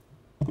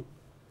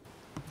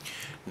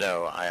No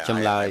ច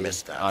ម្លើយ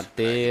អត់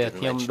ទេ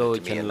ខ្ញុំដូច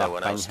ចន្លោះ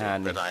បញ្ហា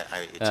នេះ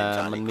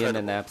មិនមាន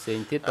អ្នកណាផ្សេង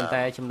ទៀតប៉ុន្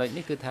តែចំណុច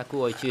នេះគឺថា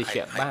គួរឲ្យជឿ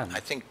ជាក់បាន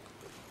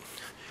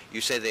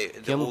You say they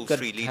all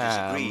three leaders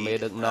agree មេ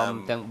ដឹកនាំ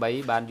ទាំង3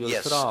បានយល់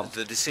ស្រប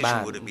បា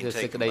នគឺ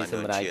សេចក្តីស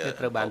ម្រេច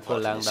ត្រូវបានធ្វើ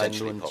ឡើងដោយ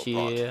នួនជា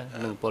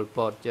និងប៉ុលព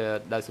ត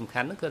ដោយសំខា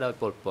ន់នោះគឺដោយ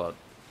ប៉ុលពត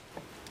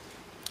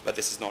But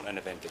this is not an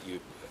event that you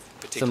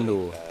សំណួ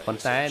រប៉ុ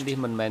ន្តែនេះ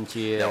មិនមែន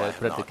ជា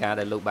ព្រឹត្តិការណ៍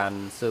ដែលលោកបាន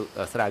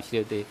ស្រាវជ្រា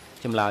វទេ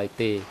ចម្លើយ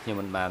ទេខ្ញុំ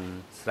មិនបាន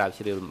ស្រាវ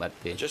ជ្រាវលម្អិត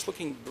ទេ Just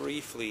looking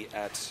briefly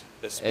at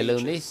the ឥឡូវ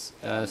នេះ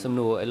សំ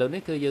ណួរឥឡូវ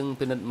នេះគឺយើង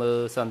ពិនិត្យមើល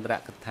សន្ទរ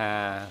កថា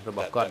រប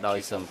ស់គាត់ដោយ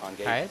សង្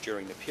ខេប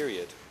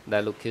ដែ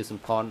លលោក Q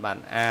Sampan បាន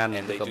អាន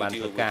ឬក៏បាន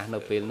ប្រកាសនៅ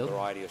ពេលនោះ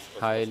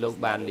ហើយលោក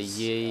បាននិ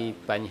យាយ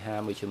បញ្ហា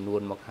មួយចំនួ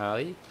នមកហើ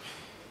យ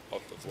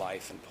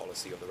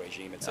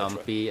អំ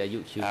ពីអាយុ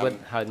ជីវិត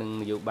ហើយនឹង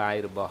នយោបាយ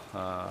របស់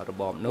រ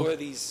បបនោះ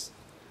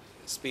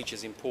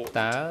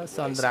តើស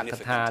ន្ទរក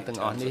ថាទាំង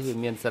អស់នេះវា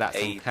មានសារៈ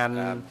សំខាន់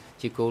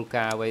ជាគោល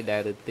ការណ៍អ្វីដែ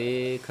រឬទេ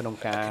ក្នុង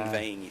ការ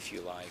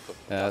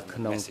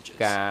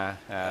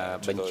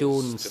បញ្ជូ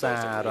នសា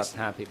ររដ្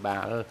ឋាភិបា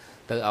ល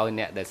ទៅឲ្យ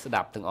អ្នកដែលស្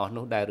ដាប់ទាំងអស់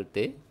នោះដែរឬ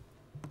ទេ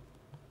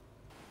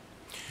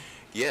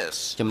Yes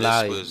ចម្លើ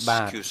យ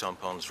បាទ Q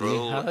Sampan's នេះ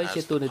role ហើយ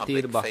ជាទូនាទី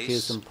របស់ Q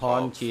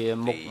Sampan ជា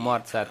មុខមា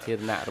ត់សាធារ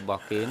ណៈរប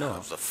ស់គេនោះ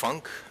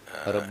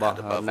របស់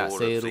អ្នក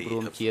សេរូបរួ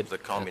មជាតិ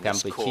កម្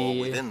ពុជា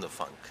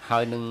ហើ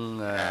យនឹង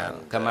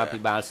កម្មាភិ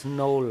បាលស្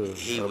នូល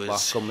រប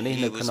ស់កុម្មុយនីស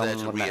នៅក្នុង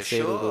អ្នកសេ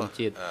រូបរួម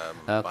ជាតិ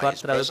គាត់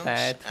ត្រូវតែ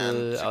ធ្វើ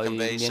ឲ្យ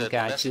មាន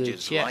ការជឿ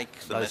ជាក់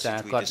ដោយសារ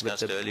គាត់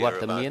វត្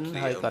តមាន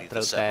ហើយគាត់ត្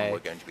រូវតែ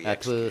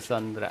ធ្វើស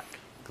ន្ទរ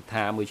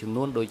ថាមួយចំ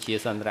នួនដូចជា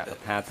សន្ទរក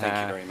ថា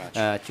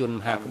ជន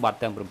ហាក្បត់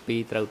ទាំង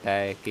7ត្រូវតែ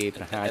គេ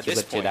ប្រហារជី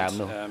វិតជាដើម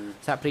នោះ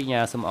សហព្រាញ្ញា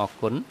សូមអរ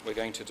គុណឥ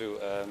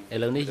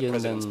ឡូវនេះយើង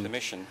នឹង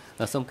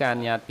សូមការអ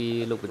នុញ្ញាតពី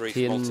លោកប្រ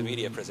ធាន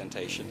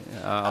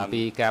អំ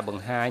ពីការប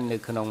ង្ហាញនៅ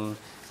ក្នុង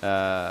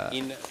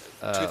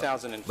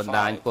បណ្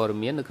ដាញព័ត៌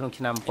មាននៅក្នុង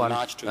ឆ្នាំ2005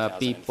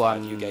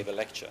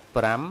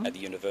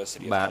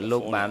បាទលោ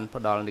កបាន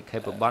ផ្ដល់និក្ខេ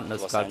បបទនៅ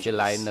សាកលវិទ្យា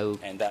ល័យនៅ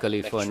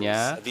California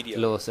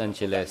Los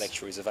Angeles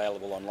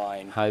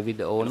ហើយវី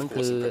ដេអូហ្នឹង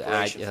គឺ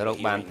អាចរក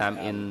បានតាម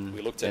អ៊ីន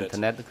ធឺ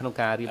ណិតក្នុង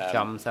ការរៀប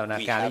ចំសវន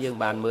កម្មនេះយើង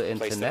បានមើលអ៊ីន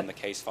ធឺណិត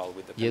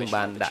យើង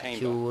បានដាក់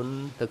ជូន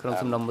ទៅក្នុង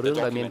សំណុំរឿង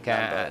ដោយមានកា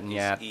រអនុញ្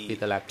ញាតពី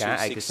តុលាការ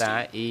ឯកសារ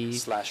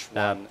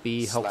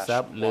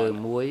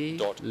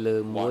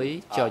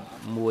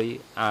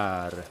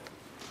E260/1/1.1R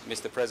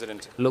Mr.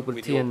 President, លោកប្រ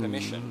ធាន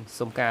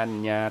សូមការអនុ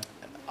ញ្ញាត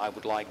I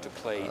would like to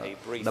play a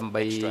brief ដើម្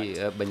បី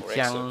បញ្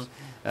ចាំង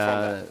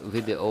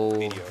វីដេអូ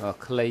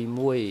ខ្លី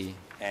មួយ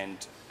and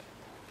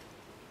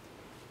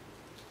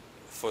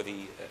for the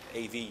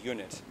AV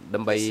unit ដើ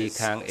ម្បី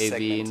ខាង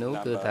AV នោះ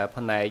គឺថា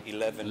ផ្នែក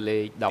លេ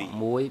ខ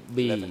 11B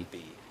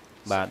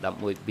បាទ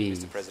 11B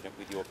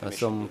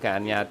សូមការអ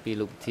នុញ្ញាតពី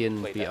លោកប្រធាន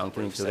ពីអង្គ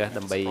ជំនុំជម្រះ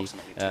ដើម្បី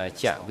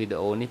ចាក់វីដេ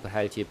អូនេះប្រ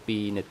ហែលជា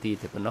2នាទី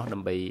តែប៉ុណ្ណោះដើ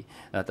ម្បី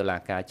តុលា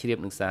ការជ្រាប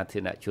និងសាធា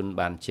រណជន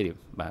បានជ្រាប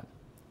បាទ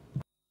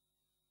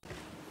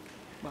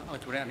ឲ្យ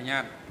ជំរះអនុញ្ញា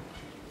ត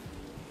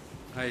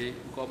ហើយ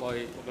ក៏ឲ្យ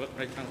បុគ្គលិកផ្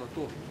នែកខាងទូរទ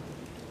ស្សន៍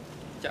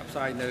ចាក់ផ្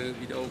សាយនៅ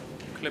វីដេអូ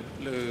ឃ្លីប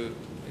លើ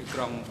អេក្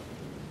រង់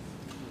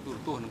ទូរ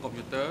ទស្សន៍និងកុំព្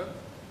យូទ័រ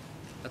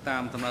តា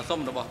មដំណើរសុំ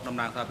របស់តំ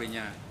ណាងសាធារណ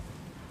រដ្ឋ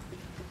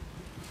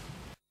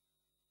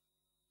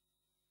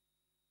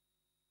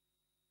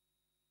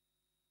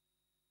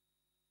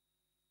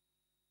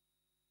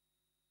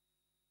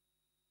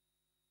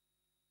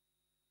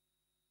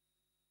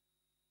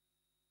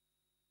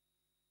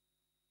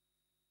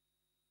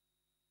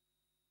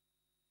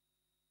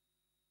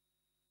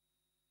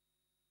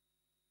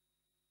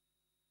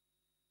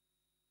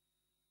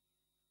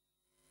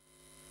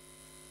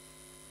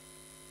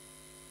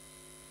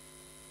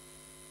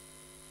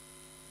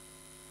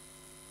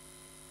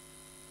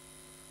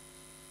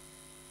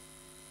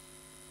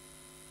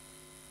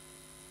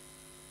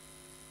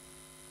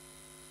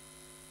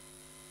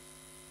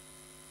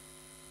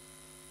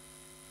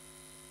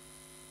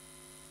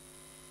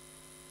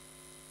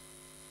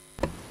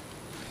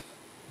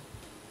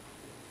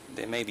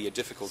There may be a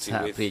difficulty សហ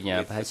with ព្រាញ្ញា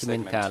ប្រហែលជាមា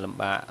នការលំ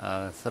បាក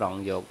ស្រង់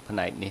យកផ្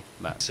នែកនេះ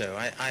បាទ So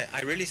I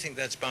really think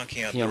that's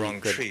barking up the wrong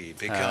tree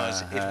because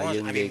it was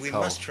I mean we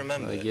must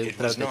remember it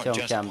was not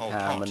just Pol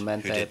Pot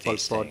who did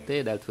these things. ទេ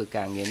ដែលធ្វើ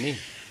ការងារនេះ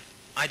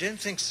I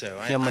don't think so.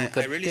 I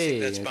really think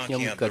that's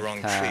barking up the wrong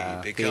tree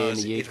because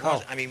it was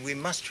I mean we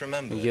must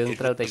remember it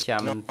was not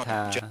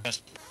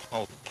just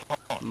Pol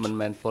Pot មិន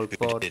មែន Pol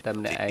Pot តែ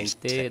ម្នាក់ឯង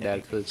ទេដែល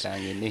ធ្វើការ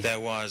ងារនេះ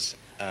There was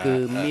គឺ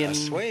មាន a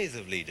swathe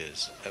of leaders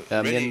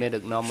មានមេដឹ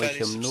កនាំមួយ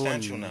ចំនួន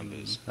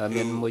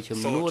មានមួយចំ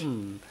នួន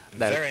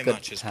ដែលគិត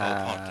ថា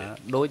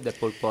ដូចដែល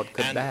Pol Pot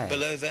គិតដែរ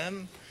below them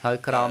ហើយ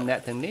ក្រោមអ្នក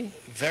ទាំងនេះ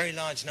very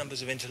large numbers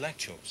of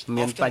intellectuals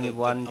មានបញ្ញ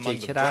វន្តជា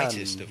ច្រើន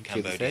ជា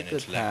ពិសេសគឺ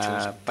ថា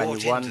បញ្ញ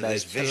វន្តដែល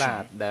ឆ្លា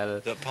តដែល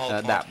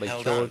ដាក់បញ្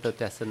ចូលទៅ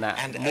ទស្សនៈ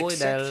មួយ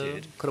ដែល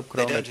គ្រប់គ្រ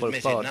ងដោយ Pol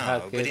Pot ហើយ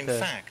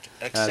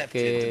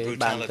គេ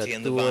បានទ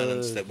ទួល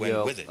យ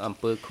កអំ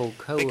ពើខុស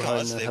ខើហើយ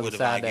នៅហិង្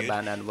សាដែលបា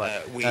នអនុវត្ត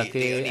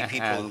គេអះ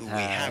អាង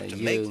ថា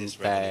យើង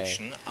តែ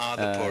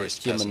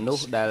ជាមនុ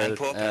ស្សដែល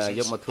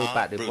យកមកធ្វើប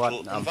ដិវត្ត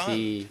អំ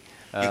ពី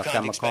ក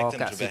ម្មករ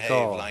កសិក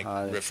រ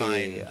ហើយគេ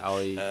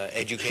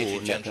ឲ្យពួក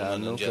អ្នក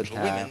នោះគឺ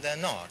ថា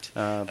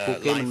ពួក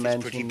គេមិនមែន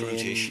ជា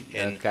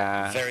មានការ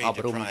អ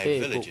ប់រំទេ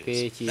ពួកគេ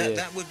ជា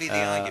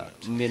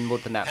មានមោ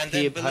ទន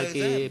ភាពហើយ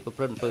គេប្រ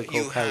ព្រឹត្តអំពើខុ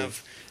សខើ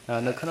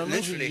នៅក្នុង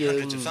នោះយើង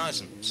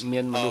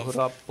មានមនុស្ស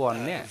រាប់ពាន់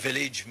នាក់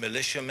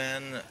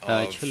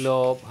ឆ្ល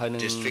ប់ហើយនឹ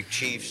ង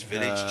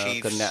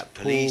គណៈ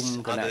ភូមិ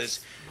គណៈ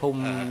ភូ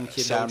មិ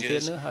ជាដើមទៀ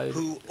តនោះហើយ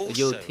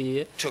យោធា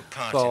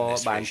ក៏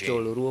បានចូ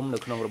លរួមនៅ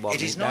ក្នុងរបប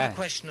នេះដែរ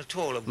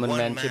មិន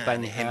មែនជាប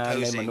ញ្ហា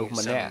នៃមនុស្ស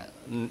ម្នាក់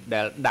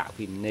ដែលដាក់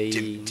វិន័យ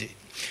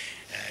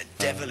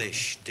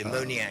devilish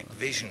demoniac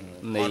vision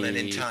នៃ on an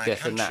entire ទស្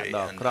សនៈ country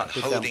ដ៏អាក្រក់ទៅ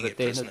តាមប្រ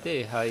ទេសនោះទេ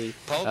ហើយ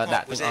ដា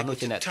ក់ទាំងអស់នោះ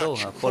ជាអ្នកទោស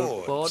Pol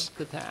Pot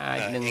គឺថាអាច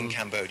នឹង in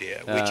Cambodia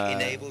which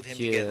enabled him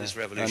to get this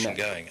revolution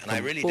going and I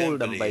really don't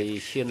ដើម្បី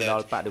ឈានដ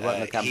ល់បដិវត្ត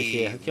នៅកម្ពុ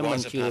ជាខ្ញុំមិ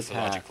នជឿ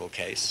ថា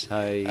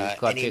ហើយ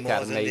គាត់ជាក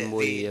រណី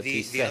មួយ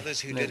ពិសេស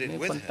នេះ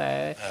ប៉ុន្តែ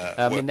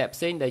មានអ្នកផ្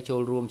សេងដែលចូ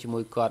លរួមជាមួ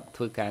យគាត់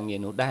ធ្វើការងា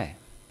រនោះដែរ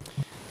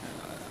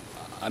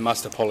I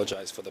must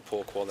apologize for the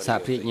poor quality សា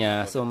ភិញ្ញា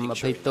សូមអ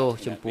ភ័យទោស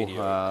ចំពោះ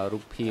រូ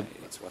បភាព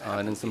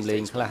និងសំឡេ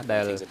ងខ្លះដែ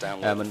ល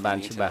មិនបាន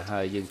ច្បាស់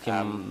ហើយយើងខ្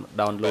ញុំ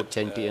download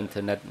ចេញពីអ៊ីន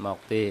ធឺណិតមក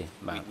ទេ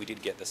បាទ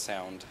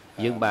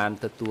យើងបាន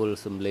ទទួល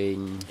សំឡេង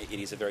It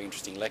is a very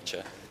interesting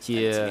lecture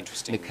ជា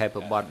និក្ខេប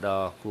បទដ៏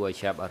គួរឲ្យ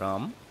ចាប់អារ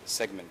ម្មណ៍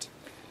segment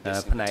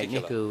ផ្នែក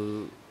នេះគឺ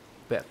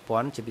ពាក់ព័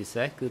ន្ធជាពិ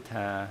សេសគឺ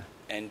ថា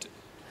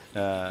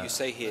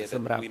ស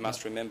ម្រាប់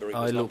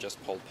ឲ្យលោក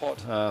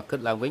គិត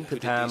ឡើងវិញគឺ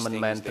ថាមិន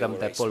មែនត្រឹម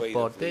តែប៉ុលព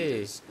តទេ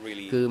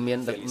គឺមាន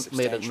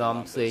មេដឹកនាំ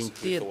ផ្សេង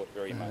ទៀត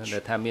ដែ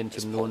លថាមាន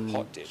ចំនួន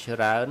ច្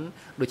រើន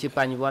ដូចជាប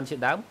ញ្ញវន្តជា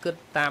ដើមគិត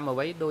តាមអ្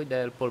វីដោយ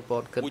ដែលប៉ុលព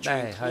តគិតដែ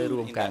រហើយ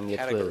រួមការងារ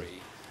ធ្វើ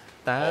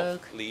តើ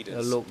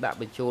លោកដាក់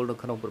បញ្ចូលនៅ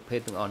ក្នុងប្រភេទ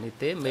ទាំងអស់នេះ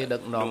ទេមេដឹ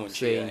កនាំផ្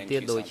សេងទៀ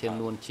តដូចជា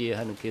នួនជា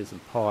ហើយនិងគៀវ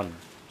សំផន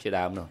ជា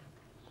ដើមនោះ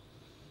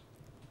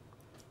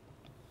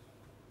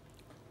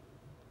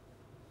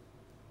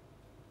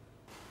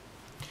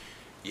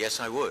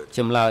ច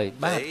ម្លើយ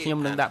បាទខ្ញុំ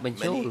នឹងដាក់បញ្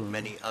ចូល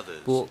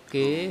ពួក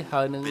គេ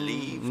ហើយនឹង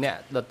អ្នក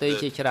ដទៃ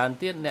ជាច្រើន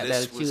ទៀតអ្នកដែ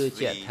លជឿ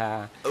ជាក់ថា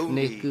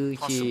នេះគឺ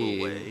ជា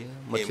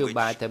មធ្យោ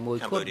បាយតែមួយ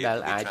គត់ដែល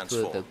អាចធ្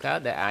វើទៅកើត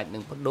ដែលអាចនឹ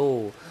ងបដូរ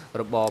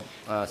របប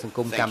សង្គ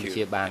មកម្ពុ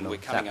ជាបាននោះ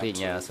សាភិ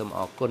ញ្ញាសូមអ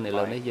រគុណឥ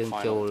ឡូវនេះយើង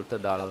ចូលទៅ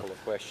ដល់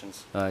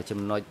ចំ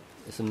ណុច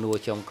សំណួរ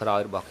ចុងក្រោយ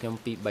របស់ខ្ញុំ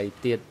ពី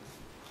3ទៀត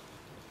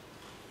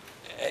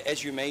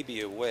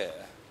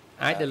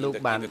អាចដែលលោក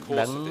បាន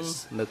ដឹង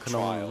នៅក្នុ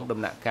ងដំ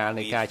ណាក់កាល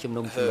នៃការជំ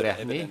នុំជម្រះ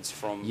នេះ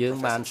យើង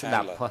បានស្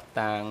ដាប់ភស្តុ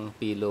តាង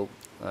ពីលោក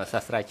សា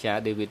ស្ត្រាចារ្យ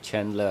David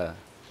Chandler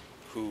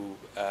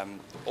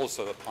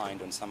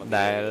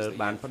ដែល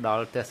បានផ្ដ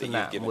ល់ទស្ស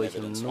នៈមួយ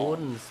ចំនួន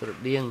ស្រ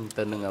ដៀង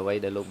ទៅនឹងអ្វី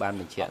ដែលលោកបាន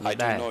បញ្ជាក់នោះ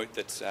ដែរ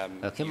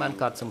ខ្ញុំបាន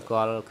កត់សម្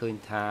គាល់ឃើញ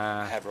ថា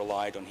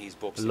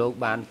លោក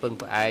បានពឹង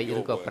ផ្អែក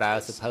ឬក៏ប្រើ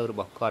សៀវភៅរប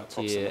ស់គាត់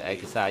ជាឯ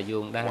កសារយោ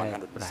ងដែរ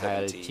ប្រហែ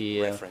លជា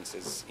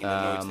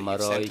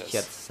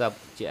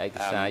170ជាឯក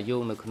សារយោ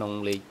ងនៅក្នុង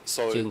លេខ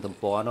ជើងទំ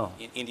ព័រនោះ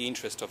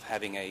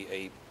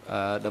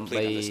ដើម្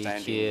បី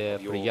ជា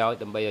ប្រយោជន៍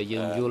ដើម្បីឲ្យយើ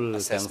ងយល់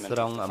ទាំងស្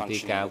រុងអំពី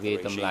ការវាយ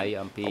តម្លៃ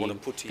អំពី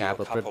ការ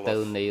ប្រព្រឹត្តទៅ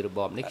នៃរប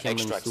បនេះខ្ញុំ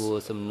នឹងសួរ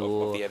សំណួ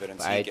រ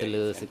ផ្អែកទៅ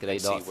លើសេចក្តី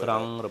ដកស្រ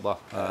ង់របស់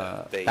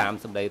តាម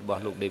សម្ដីរប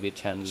ស់លោក David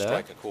Chandler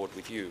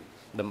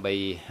ដើម្បី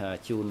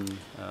ជូន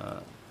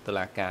តុ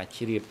លាការ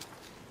ជ្រាប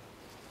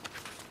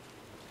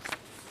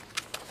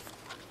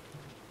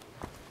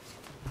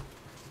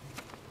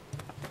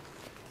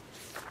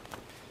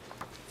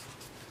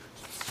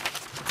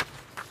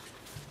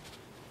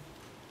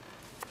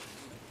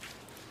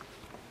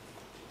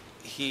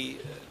He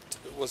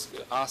was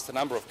asked a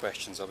number of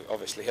questions,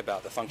 obviously,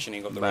 about the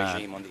functioning of the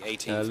regime on the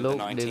 18th and the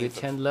 19th David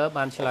Chandler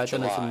បានឆ្លើយទៅ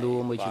នឹងសំណួរ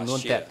មួយចំនួន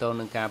ទាក់ទង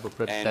នឹងការប្រ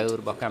ព្រឹត្តទៅ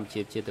របស់កម្ពុ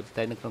ជាជាធិប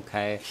តេយ្យនៅក្នុង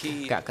ខែ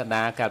កក្ក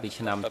ដាកាលពី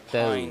ឆ្នាំ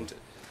ទៅ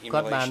គា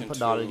ត់បានផ្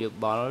ដល់យោ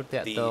បល់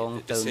ទាក់ទង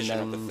ទៅនឹ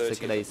ងសេច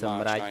ក្តីស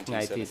ម្រេចថ្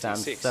ងៃទី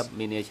30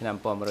មីនាឆ្នាំ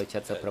1976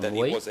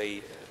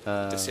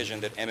ជា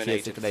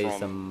សេចក្តី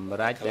សម្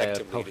រេចដែល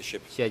ផុស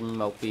ចេញ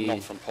មកពី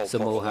ស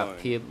មូហ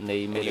ភាពនៃ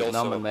មេដឹក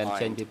នាំមិនមែន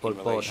ចេញពីប៉ុល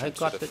ពតហើយ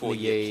គាត់និ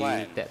យាយ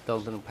តាក់ទង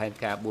ទៅនឹងផែន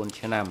ការ4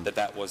ឆ្នាំ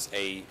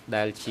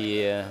ដែលជា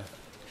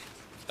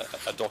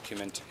a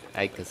document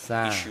ឯក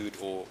សារ issued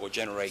or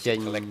generated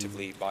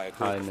collectively by a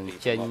group of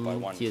people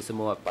ជាស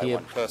មូហភាព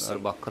រ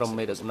បស់ក្រុម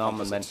មេដឹកនាំ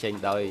មិនមែនចេញ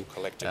ដោយ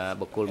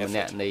បុគ្គលម្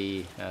នាក់នៃ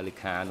លេ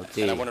ខានោះ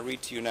ទេ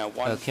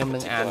ខ្ញុំនឹ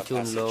ងអានជូ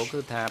នលោកគឺ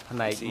ថាផ្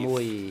នែកមួ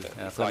យ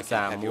ខ្លឹម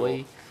សារមួយ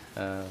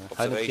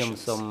ហើយខ្ញុំ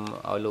សូម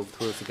ឲ្យលោក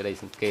ធ្វើសេចក្តី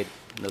សង្កេត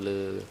នៅលើ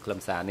ខ្លឹម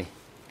សារនេះ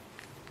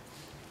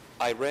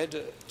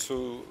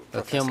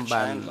ខ្ញុំ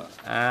បាន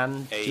អាន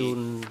ជូន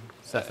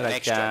សាស្ត្រា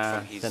ចារ្យ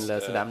Chandler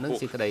ស្ដាប់នឹង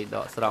សេចក្តីដ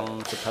កស្រង់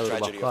សៀវភៅរ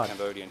បស់គាត់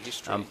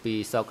អំពី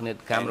សោកនាដ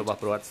កម្មរបស់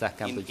ប្រវត្តិសាស្ត្រ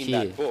កម្ពុជា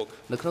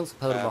នៅក្នុងសៀវ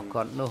ភៅរបស់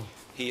គាត់នោះ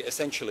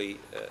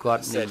គា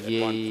ត់និ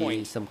យាយ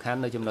សំខាន់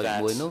នៅចំណុច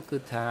មួយនោះគឺ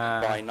ថា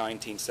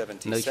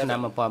នៅឆ្នាំ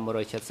1977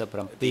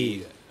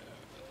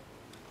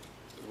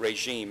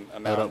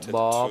រប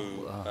ប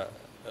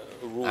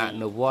អ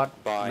នុវត្ត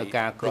នៅ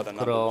ការគ្រប់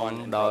គ្រង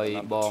ដោយ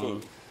បង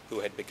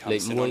លេ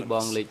ខ1ប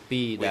ងលេខ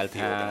2ដែល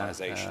ថា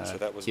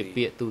ជា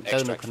ពាក្យទូទៅ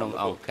នៅក្នុង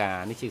អង្គការ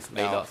នេះជាស្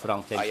ដីដកស្រ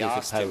ង់ចេញពីសៀ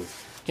វភៅ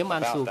ខ្ញុំបា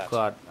នសួរ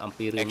គាត់អំ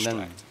ពីរឿងហ្នឹង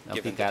អំ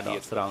ពីការដ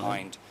កស្រង់ឲ្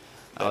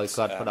យ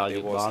គាត់ផ្ដល់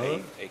យោបល់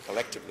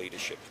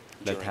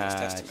ដែលថា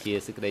ជា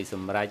សេចក្តីស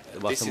ម្រេចរ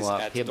បស់សមូហ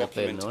ភាពនៅ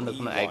ពេលនោះនៅ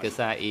ក្នុងឯក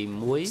សារ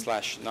E1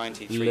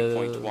 លើ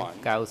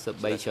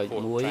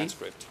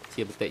 93.1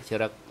 ជាបតិច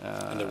រិក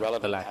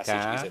តុលា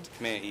ការ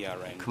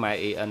ខ្មែរ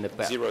EN នៅ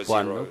ពាក់ព័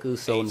ន្ធនោះគឺ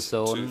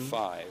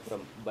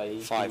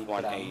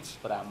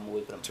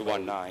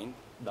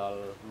008518ដល់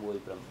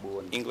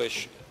19 English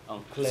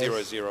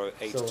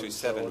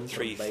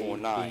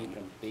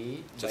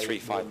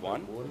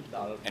 00827349351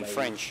 and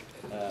French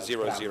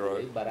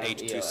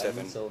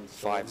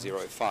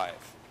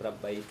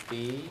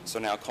 008275005. So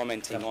now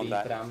commenting on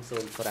that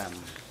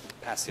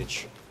passage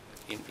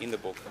in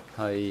the book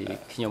ហើយ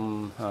ខ្ញុំ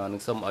នឹ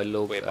ងសូមឲ្យ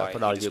លោក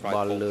ផ្ដល់យោប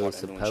ល់លើ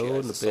សៀវភៅ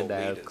នៅពេល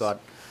ដែលគាត់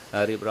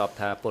រៀបរាប់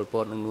ថាប៉ុលព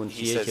តនិងនួន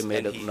ជាមេ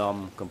ដឹកនាំ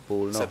កម្ពុ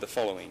ជានោះ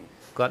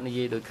គាត់និ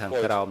យាយដូចខាង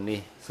ក្រោមនេះ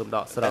សូមដ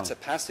កស្រង់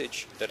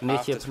នេះ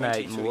ជាផ្នែក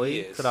មួយ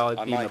ក្រោយ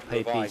ពី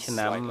22ឆ្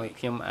នាំ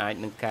ខ្ញុំអាច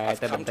នឹងកែ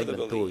តែបន្តិចប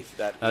ន្តួច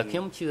ខ្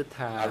ញុំជឿ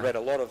ថា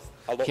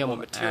ខ្ញុំ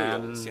អាន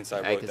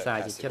ឯកសារ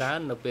ជាច្រើន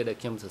នៅពេលដែល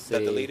ខ្ញុំសរសេ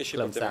រខ្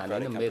លឹមសារនេះ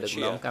នៅពេលដឹក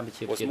នាំកម្ពុ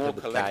ជាប្រជាធិប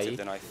តេយ្យ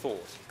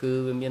គឺ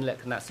វាមានល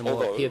ក្ខណៈសមូ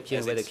ហភាពជា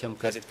ងអ្វីដែលខ្ញុំ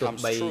គិតទោះ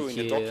បី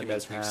ជាដែ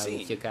លថា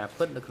ជាការ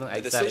ពិតនៅក្នុងឯ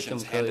កសារដែលខ្ញុំ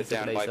ឃើញសេច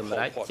ក្តីសម្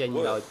រេចចេញ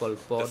ដោយពល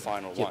ពត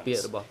ជាពាក្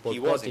យរបស់ពល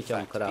ពតជាចុ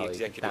ងក្រោយ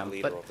តាម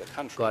ពិត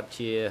គាត់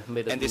ជា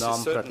មេដឹកនាំ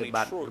ប្រតិប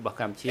ត្តិរបស់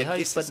កម្ពុជាហើ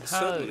យពិត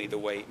ហើយ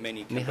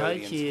នេះហើយ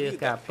ជា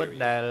ការពិត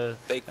ដែល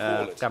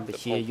កម្ពុ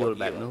ជាយល់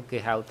បែបនោះគេ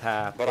ហៅថា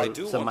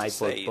សម័យ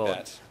ពលពត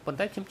ប៉ុន្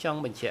តែខ្ញុំចង់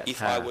បញ្ជាក់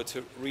ថា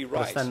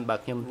ប្រសិនបើ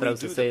ខ្ញុំត្រូវ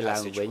សរសេរឡើ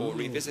ងវិញ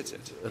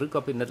ឬក៏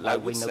ពិនិត្យឡើង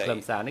វិញនៅខ្លឹម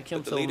សារនេះខ្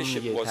ញុំសូមនិយា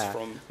យថា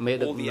មេ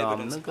ដឹកនាំ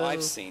នឹងក៏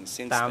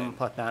តាម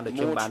ផុសតាងដែល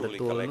ខ្ញុំបានទ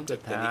ទួលនោះគឺ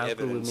ថា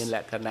គឺមានល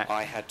ក្ខណៈ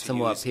ស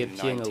មូហភាព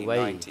ជាងអ្វី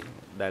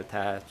ដែល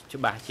ថា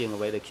ច្បាស់ជាង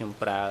អ្វីដែលខ្ញុំ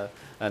ប្រើ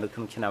នៅក្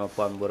នុងឆ្នាំ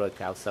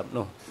1990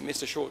នោះ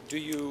Mr. Short, do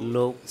you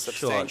លោក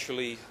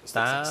substantially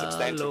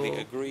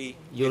agree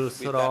យល់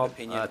ស្រប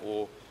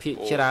ភាគ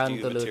ច្រើន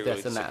ទៅលើទ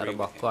ស្សនៈរ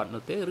បស់គាត់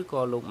នោះទេឬ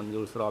ក៏លោកមិនយ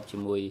ល់ស្របជា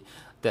មួយ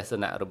ទស្ស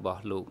នៈរប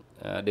ស់លោក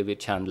David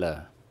Chandler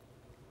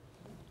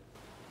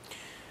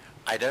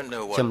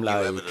ចម្លើ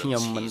យខ្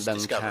ញុំមិនដឹង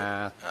ថា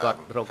គាត់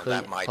រកឃើ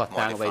ញផុស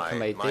តាងអ្វីថ្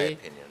មីទេ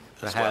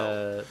ប្រហែល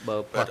បើ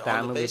ផុសតា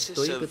ងនោះវាស្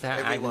ទុយគឺថា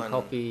អាចនឹងខុ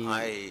សពី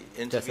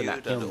ទស្សនៈ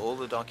ខ្ញុំ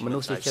មនុ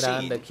ស្សជាច្រើ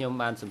នដែលខ្ញុំ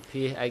បានសម្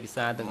ភាសឯក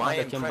សារទាំងអស់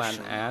ដែលខ្ញុំបាន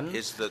អាន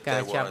កា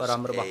រចាប់អារ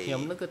ម្មណ៍របស់ខ្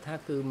ញុំនោះគឺថា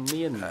គឺ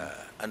មាន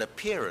an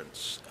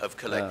appearance of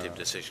collective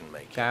decision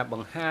making ការប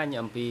ង្ហាញ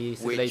អំពី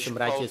សេចក្តីស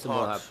ម្រេចជាស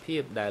មូហភា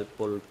ពដែលព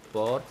លព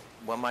ត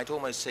one might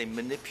almost say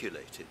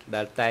manipulated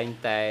ដែលតែង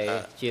តែ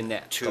ជាអ្ន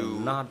កកំ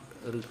ណត់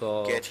ឬក៏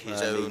និ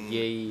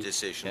យាយ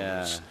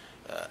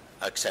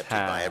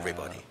accepted by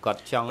everybody គា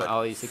ត់ចង់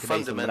ឲ្យសេចក្តី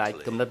សម្រេច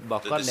គំនិតរប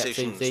ស់គាត់អ្នកផ្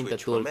សេងៗទ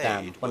ទួលតា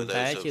មប៉ុន្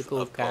តែជាគោ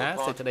លការណ៍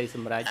សេចក្តីស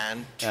ម្រេច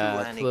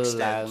ធ្វើ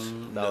ឡើង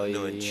ដោយ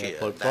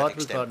ពលពត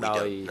ឬក៏ដោ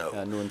យ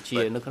នួនជា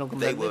នៅក្នុងគំ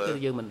និតនេះគឺ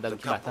យើងមិនដឹង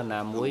ច្បាស់ថាណា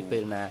មួយពេ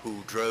លណា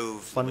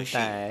ប៉ុន្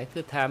តែ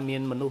គឺថាមា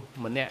នមនុស្ស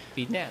ម្នាក់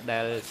ពីរនាក់ដែ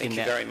លជា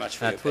អ្នក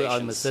ធ្វើឲ្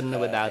យម៉ាស៊ីននៅ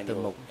ដើរទៅ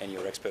មុខ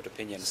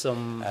សូម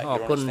អរ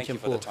គុណចំ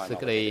ពោះសេច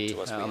ក្តី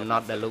អំណ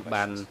ត់ដែលលោក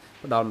បាន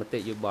ផ្ដល់មតិ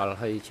យោបល់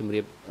ឲ្យជម្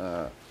រាប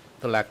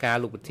តុលាការ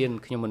លោកប្រធាន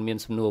ខ្ញុំមិនមាន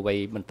សំណួរអ្វី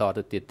បន្ត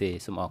ទៅទៀតទេ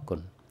សូមអរគុណ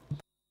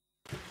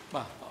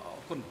បាទអរ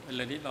គុណឥ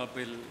ឡូវនេះដល់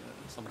ពេល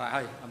សម្រាប់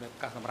ហើយអមឱ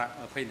កាសសម្រាប់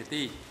20នា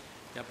ទី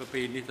ចាប់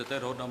ពីនេះទៅ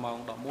រហូតដល់ម៉ោង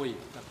11ដល់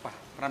ប៉ះ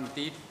5នា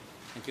ទី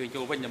អញ្ជើញចូ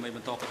លវិញដើម្បីប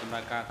ន្តកិច្ចដំណើ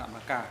រការតាម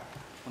ការ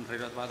មន្ត្រី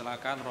រដ្ឋបាលតុលា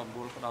ការរំ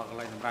លឹកផ្ដល់កន្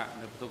លែងសម្រាប់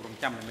នៅបន្ទប់រង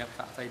ចាំសម្រាប់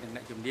សាកសីនិងអ្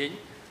នកជំនាញ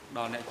ដ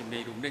ល់អ្នកជំនា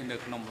ញរួមនេះនៅ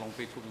ក្នុងឡុង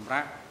ពេលជួបសម្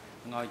រាប់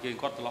ឲ្យយើង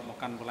គាត់ត្រឡប់មក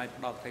កាន់កន្លែង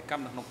ផ្ដល់កិច្ចក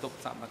ម្មនៅក្នុងបន្ទប់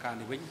សមការ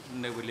នេះវិញ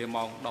នៅវេលា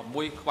ម៉ោង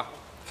11ខ្វះ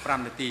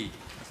5នាទី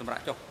សម្រា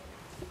ប់ចុះ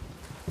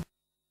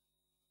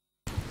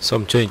សូ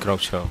មអញ្ជើញក្រុម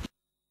ឈរ